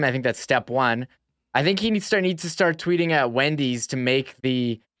limited time. I think that's step one. I think he needs to start tweeting at Wendy's to make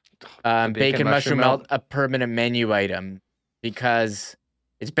the bacon mushroom melt a permanent menu item, because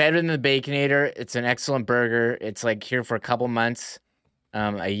it's better than the Baconator. It's an excellent burger. It's here for a couple months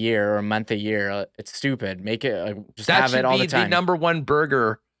a year, or a month a year. It's stupid. Make it have it all the time. That should be the number one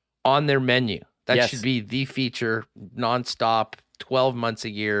burger on their menu. That should be the feature, nonstop, 12 months a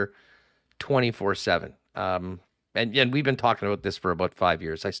year, 24/7. And we've been talking about this for about 5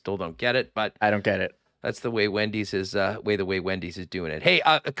 years. I still don't get it, but I don't get it. That's the way Wendy's is doing it. Hey,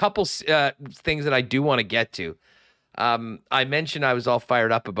 a couple things that I do want to get to. I mentioned I was all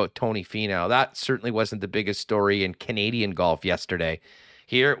fired up about Tony Finau. That certainly wasn't the biggest story in Canadian golf yesterday.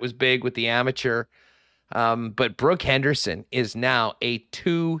 Here it was big with the amateur. But Brooke Henderson is now a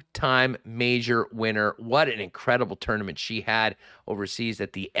 2-time major winner. What an incredible tournament she had overseas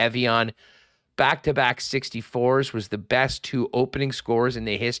at the Evian. Back-to-back 64s, was the best 2 opening scores in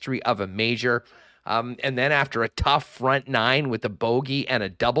the history of a major. And then after a tough front 9 with a bogey and a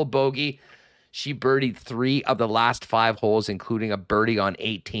double bogey, she birdied 3 of the last 5 holes, including a birdie on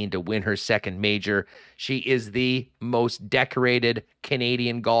 18 to win her second major. She is the most decorated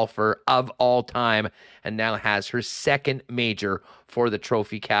Canadian golfer of all time and now has her second major for the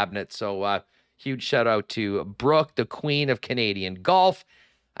trophy cabinet. So huge shout out to Brooke, the queen of Canadian golf.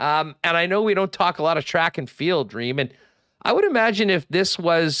 And I know we don't talk a lot of track and field, Dream, and I would imagine if this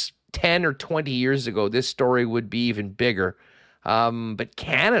was 10 or 20 years ago, this story would be even bigger. But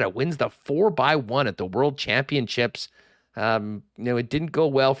Canada wins the 4x1 at the World Championships. It didn't go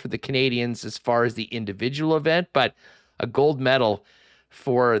well for the Canadians as far as the individual event, but a gold medal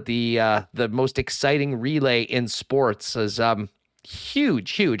for the most exciting relay in sports is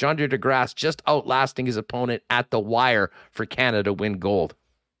huge. Andre DeGrasse just outlasting his opponent at the wire for Canada to win gold.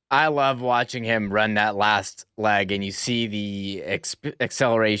 I love watching him run that last leg, and you see the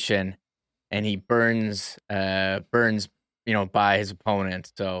acceleration, and he burns by his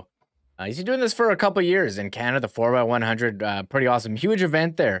opponent. So he's been doing this for a couple of years in Canada, the 4x100, pretty awesome. Huge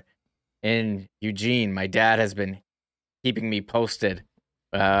event there in Eugene. My dad has been keeping me posted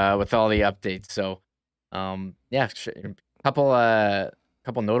with all the updates. So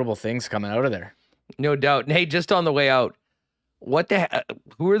couple notable things coming out of there. No doubt. And hey, just on the way out,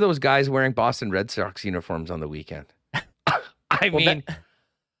 who are those guys wearing Boston Red Sox uniforms on the weekend?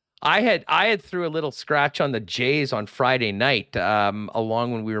 I had threw a little scratch on the Jays on Friday night,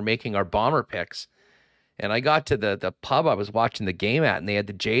 along when we were making our bomber picks. And I got to the pub I was watching the game at, and they had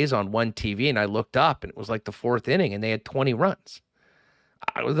the Jays on one TV, and I looked up, and it was like the 4th inning, and they had 20 runs.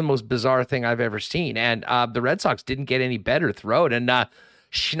 It was the most bizarre thing I've ever seen. And the Red Sox didn't get any better throughout. And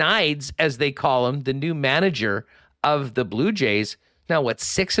Schneids, as they call him, the new manager of the Blue Jays, now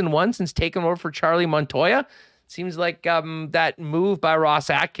 6-1 since taking over for Charlie Montoya? Seems like that move by Ross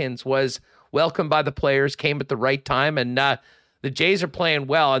Atkins was welcomed by the players, came at the right time, and the Jays are playing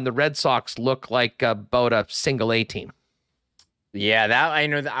well, and the Red Sox look like about a single A team. Yeah,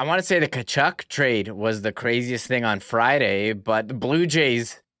 I want to say the Kachuk trade was the craziest thing on Friday, but the Blue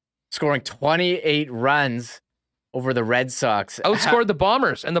Jays scoring 28 runs over the Red Sox. Outscored the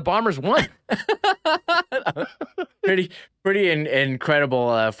Bombers, and the Bombers won. pretty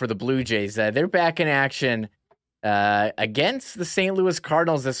incredible for the Blue Jays. They're back in action against the St. Louis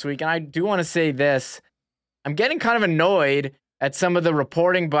Cardinals this week. And I do want to say this. I'm getting kind of annoyed at some of the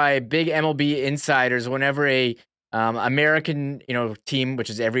reporting by big MLB insiders whenever a American team, which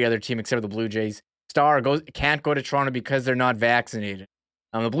is every other team except for the Blue Jays, can't go to Toronto because they're not vaccinated.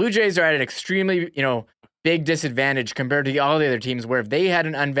 The Blue Jays are at an extremely big disadvantage compared to all the other teams, where if they had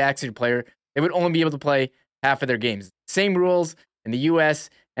an unvaccinated player, they would only be able to play half of their games. Same rules in the U.S.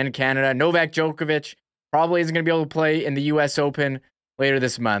 and Canada. Novak Djokovic probably isn't going to be able to play in the U.S. Open later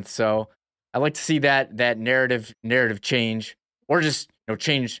this month. So I'd like to see that narrative change, or just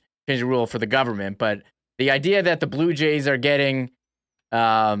change the rule for the government. But the idea that the Blue Jays are getting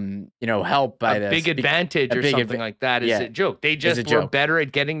help by a big advantage or something like that is a joke. They just were better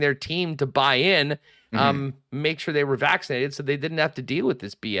at getting their team to buy in, make sure they were vaccinated, so they didn't have to deal with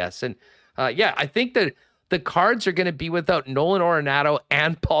this BS. And I think that the Cards are going to be without Nolan Arenado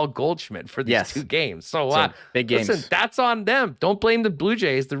and Paul Goldschmidt for these 2 games. So big games. Listen, that's on them. Don't blame the Blue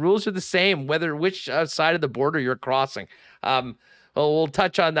Jays. The rules are the same, whether which side of the border you're crossing. We'll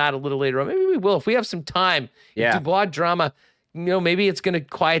touch on that a little later on. Maybe we will if we have some time. Yeah. Dubois drama, maybe it's going to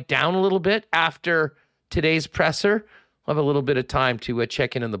quiet down a little bit after today's presser. We'll have a little bit of time to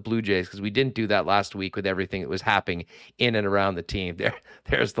check in on the Blue Jays, because we didn't do that last week with everything that was happening in and around the team.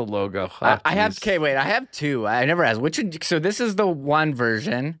 There's the logo. I have 2. I never asked which. So this is the one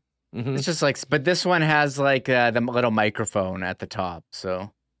version. It's just but this one has the little microphone at the top.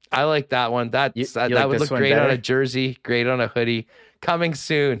 So I like that one. That would look great on a jersey, great on a hoodie. Coming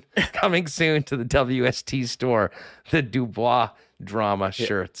soon to the WST store, the Dubois drama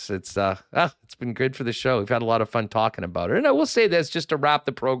shirts. It's been good for the show. We've had a lot of fun talking about it. And I will say this, just to wrap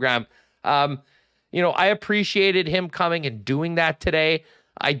the program, I appreciated him coming and doing that today.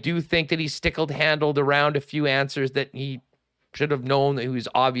 I do think that he handled around a few answers that he should have known that he was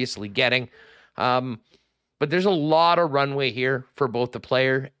obviously getting. But there's a lot of runway here for both the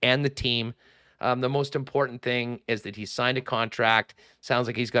player and the team. The most important thing is that he signed a contract. Sounds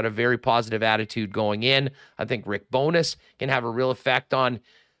like he's got a very positive attitude going in. I think Rick Bowness can have a real effect on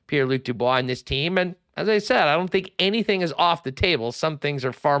Pierre-Luc Dubois and this team. And as I said, I don't think anything is off the table. Some things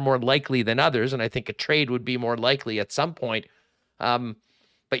are far more likely than others, and I think a trade would be more likely at some point.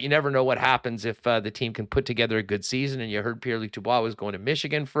 But you never know what happens if the team can put together a good season. And you heard Pierre-Luc Dubois was going to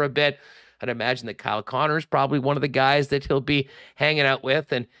Michigan for a bit. I'd imagine that Kyle Connor is probably one of the guys that he'll be hanging out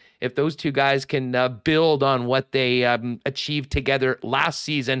with. And if those two guys can build on what they achieved together last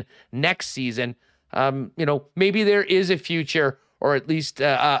season, next season, maybe there is a future, or at least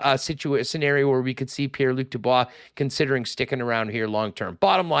a scenario where we could see Pierre-Luc Dubois considering sticking around here long term.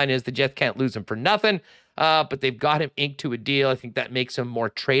 Bottom line is the Jets can't lose him for nothing, but they've got him inked to a deal. I think that makes him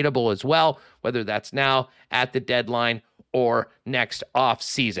more tradable as well, whether that's now at the deadline or next off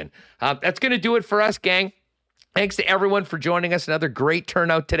season. That's going to do it for us, gang. Thanks to everyone for joining us. Another great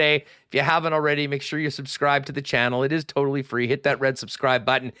turnout today. If you haven't already, make sure you subscribe to the channel. It is totally free. Hit that red subscribe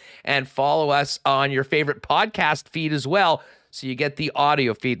button and follow us on your favorite podcast feed as well, so you get the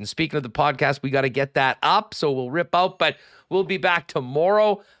audio feed. And speaking of the podcast, we got to get that up, so we'll rip out, but we'll be back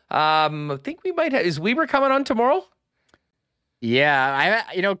tomorrow. I think we might have, is Weber coming on tomorrow? Yeah,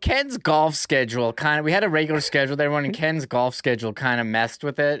 Ken's golf schedule we had a regular schedule there, and Ken's golf schedule kind of messed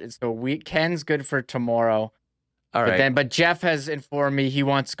with it. So Ken's good for tomorrow. All right. But Jeff has informed me he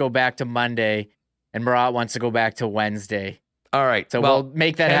wants to go back to Monday, and Murat wants to go back to Wednesday. All right. So we'll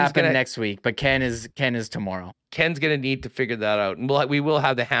make that happen next week. But Ken is tomorrow. Ken's going to need to figure that out. And we will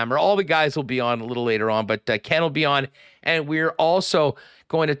have the hammer. All the guys will be on a little later on, but Ken will be on. And we're also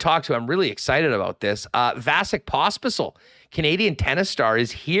going to talk to, I'm really excited about this, Vasek Pospisil, Canadian tennis star,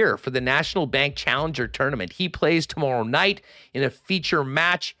 is here for the National Bank Challenger Tournament. He plays tomorrow night in a feature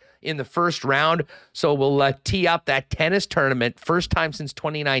match in the first round. So we'll tee up that tennis tournament. First time since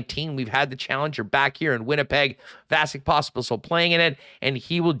 2019 we've had the Challenger back here in Winnipeg. Vasek Pospisil playing in it, and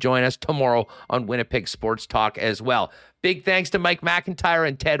he will join us tomorrow on Winnipeg Sports Talk as well. Big thanks to Mike McIntyre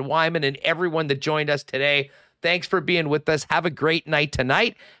and Ted Wyman and everyone that joined us today. Thanks for being with us. Have a great night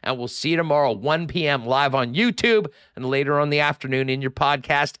tonight, and we'll see you tomorrow, 1 p.m. live on YouTube and later on the afternoon in your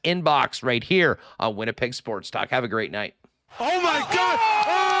podcast inbox right here on Winnipeg Sports Talk. Have a great night. Oh, my God.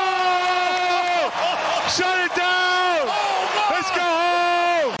 Oh! Shut it down. Let's go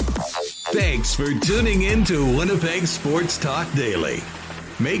home. Thanks for tuning in to Winnipeg Sports Talk Daily.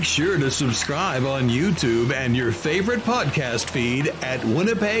 Make sure to subscribe on YouTube and your favorite podcast feed at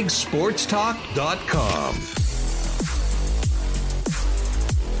winnipegsportstalk.com.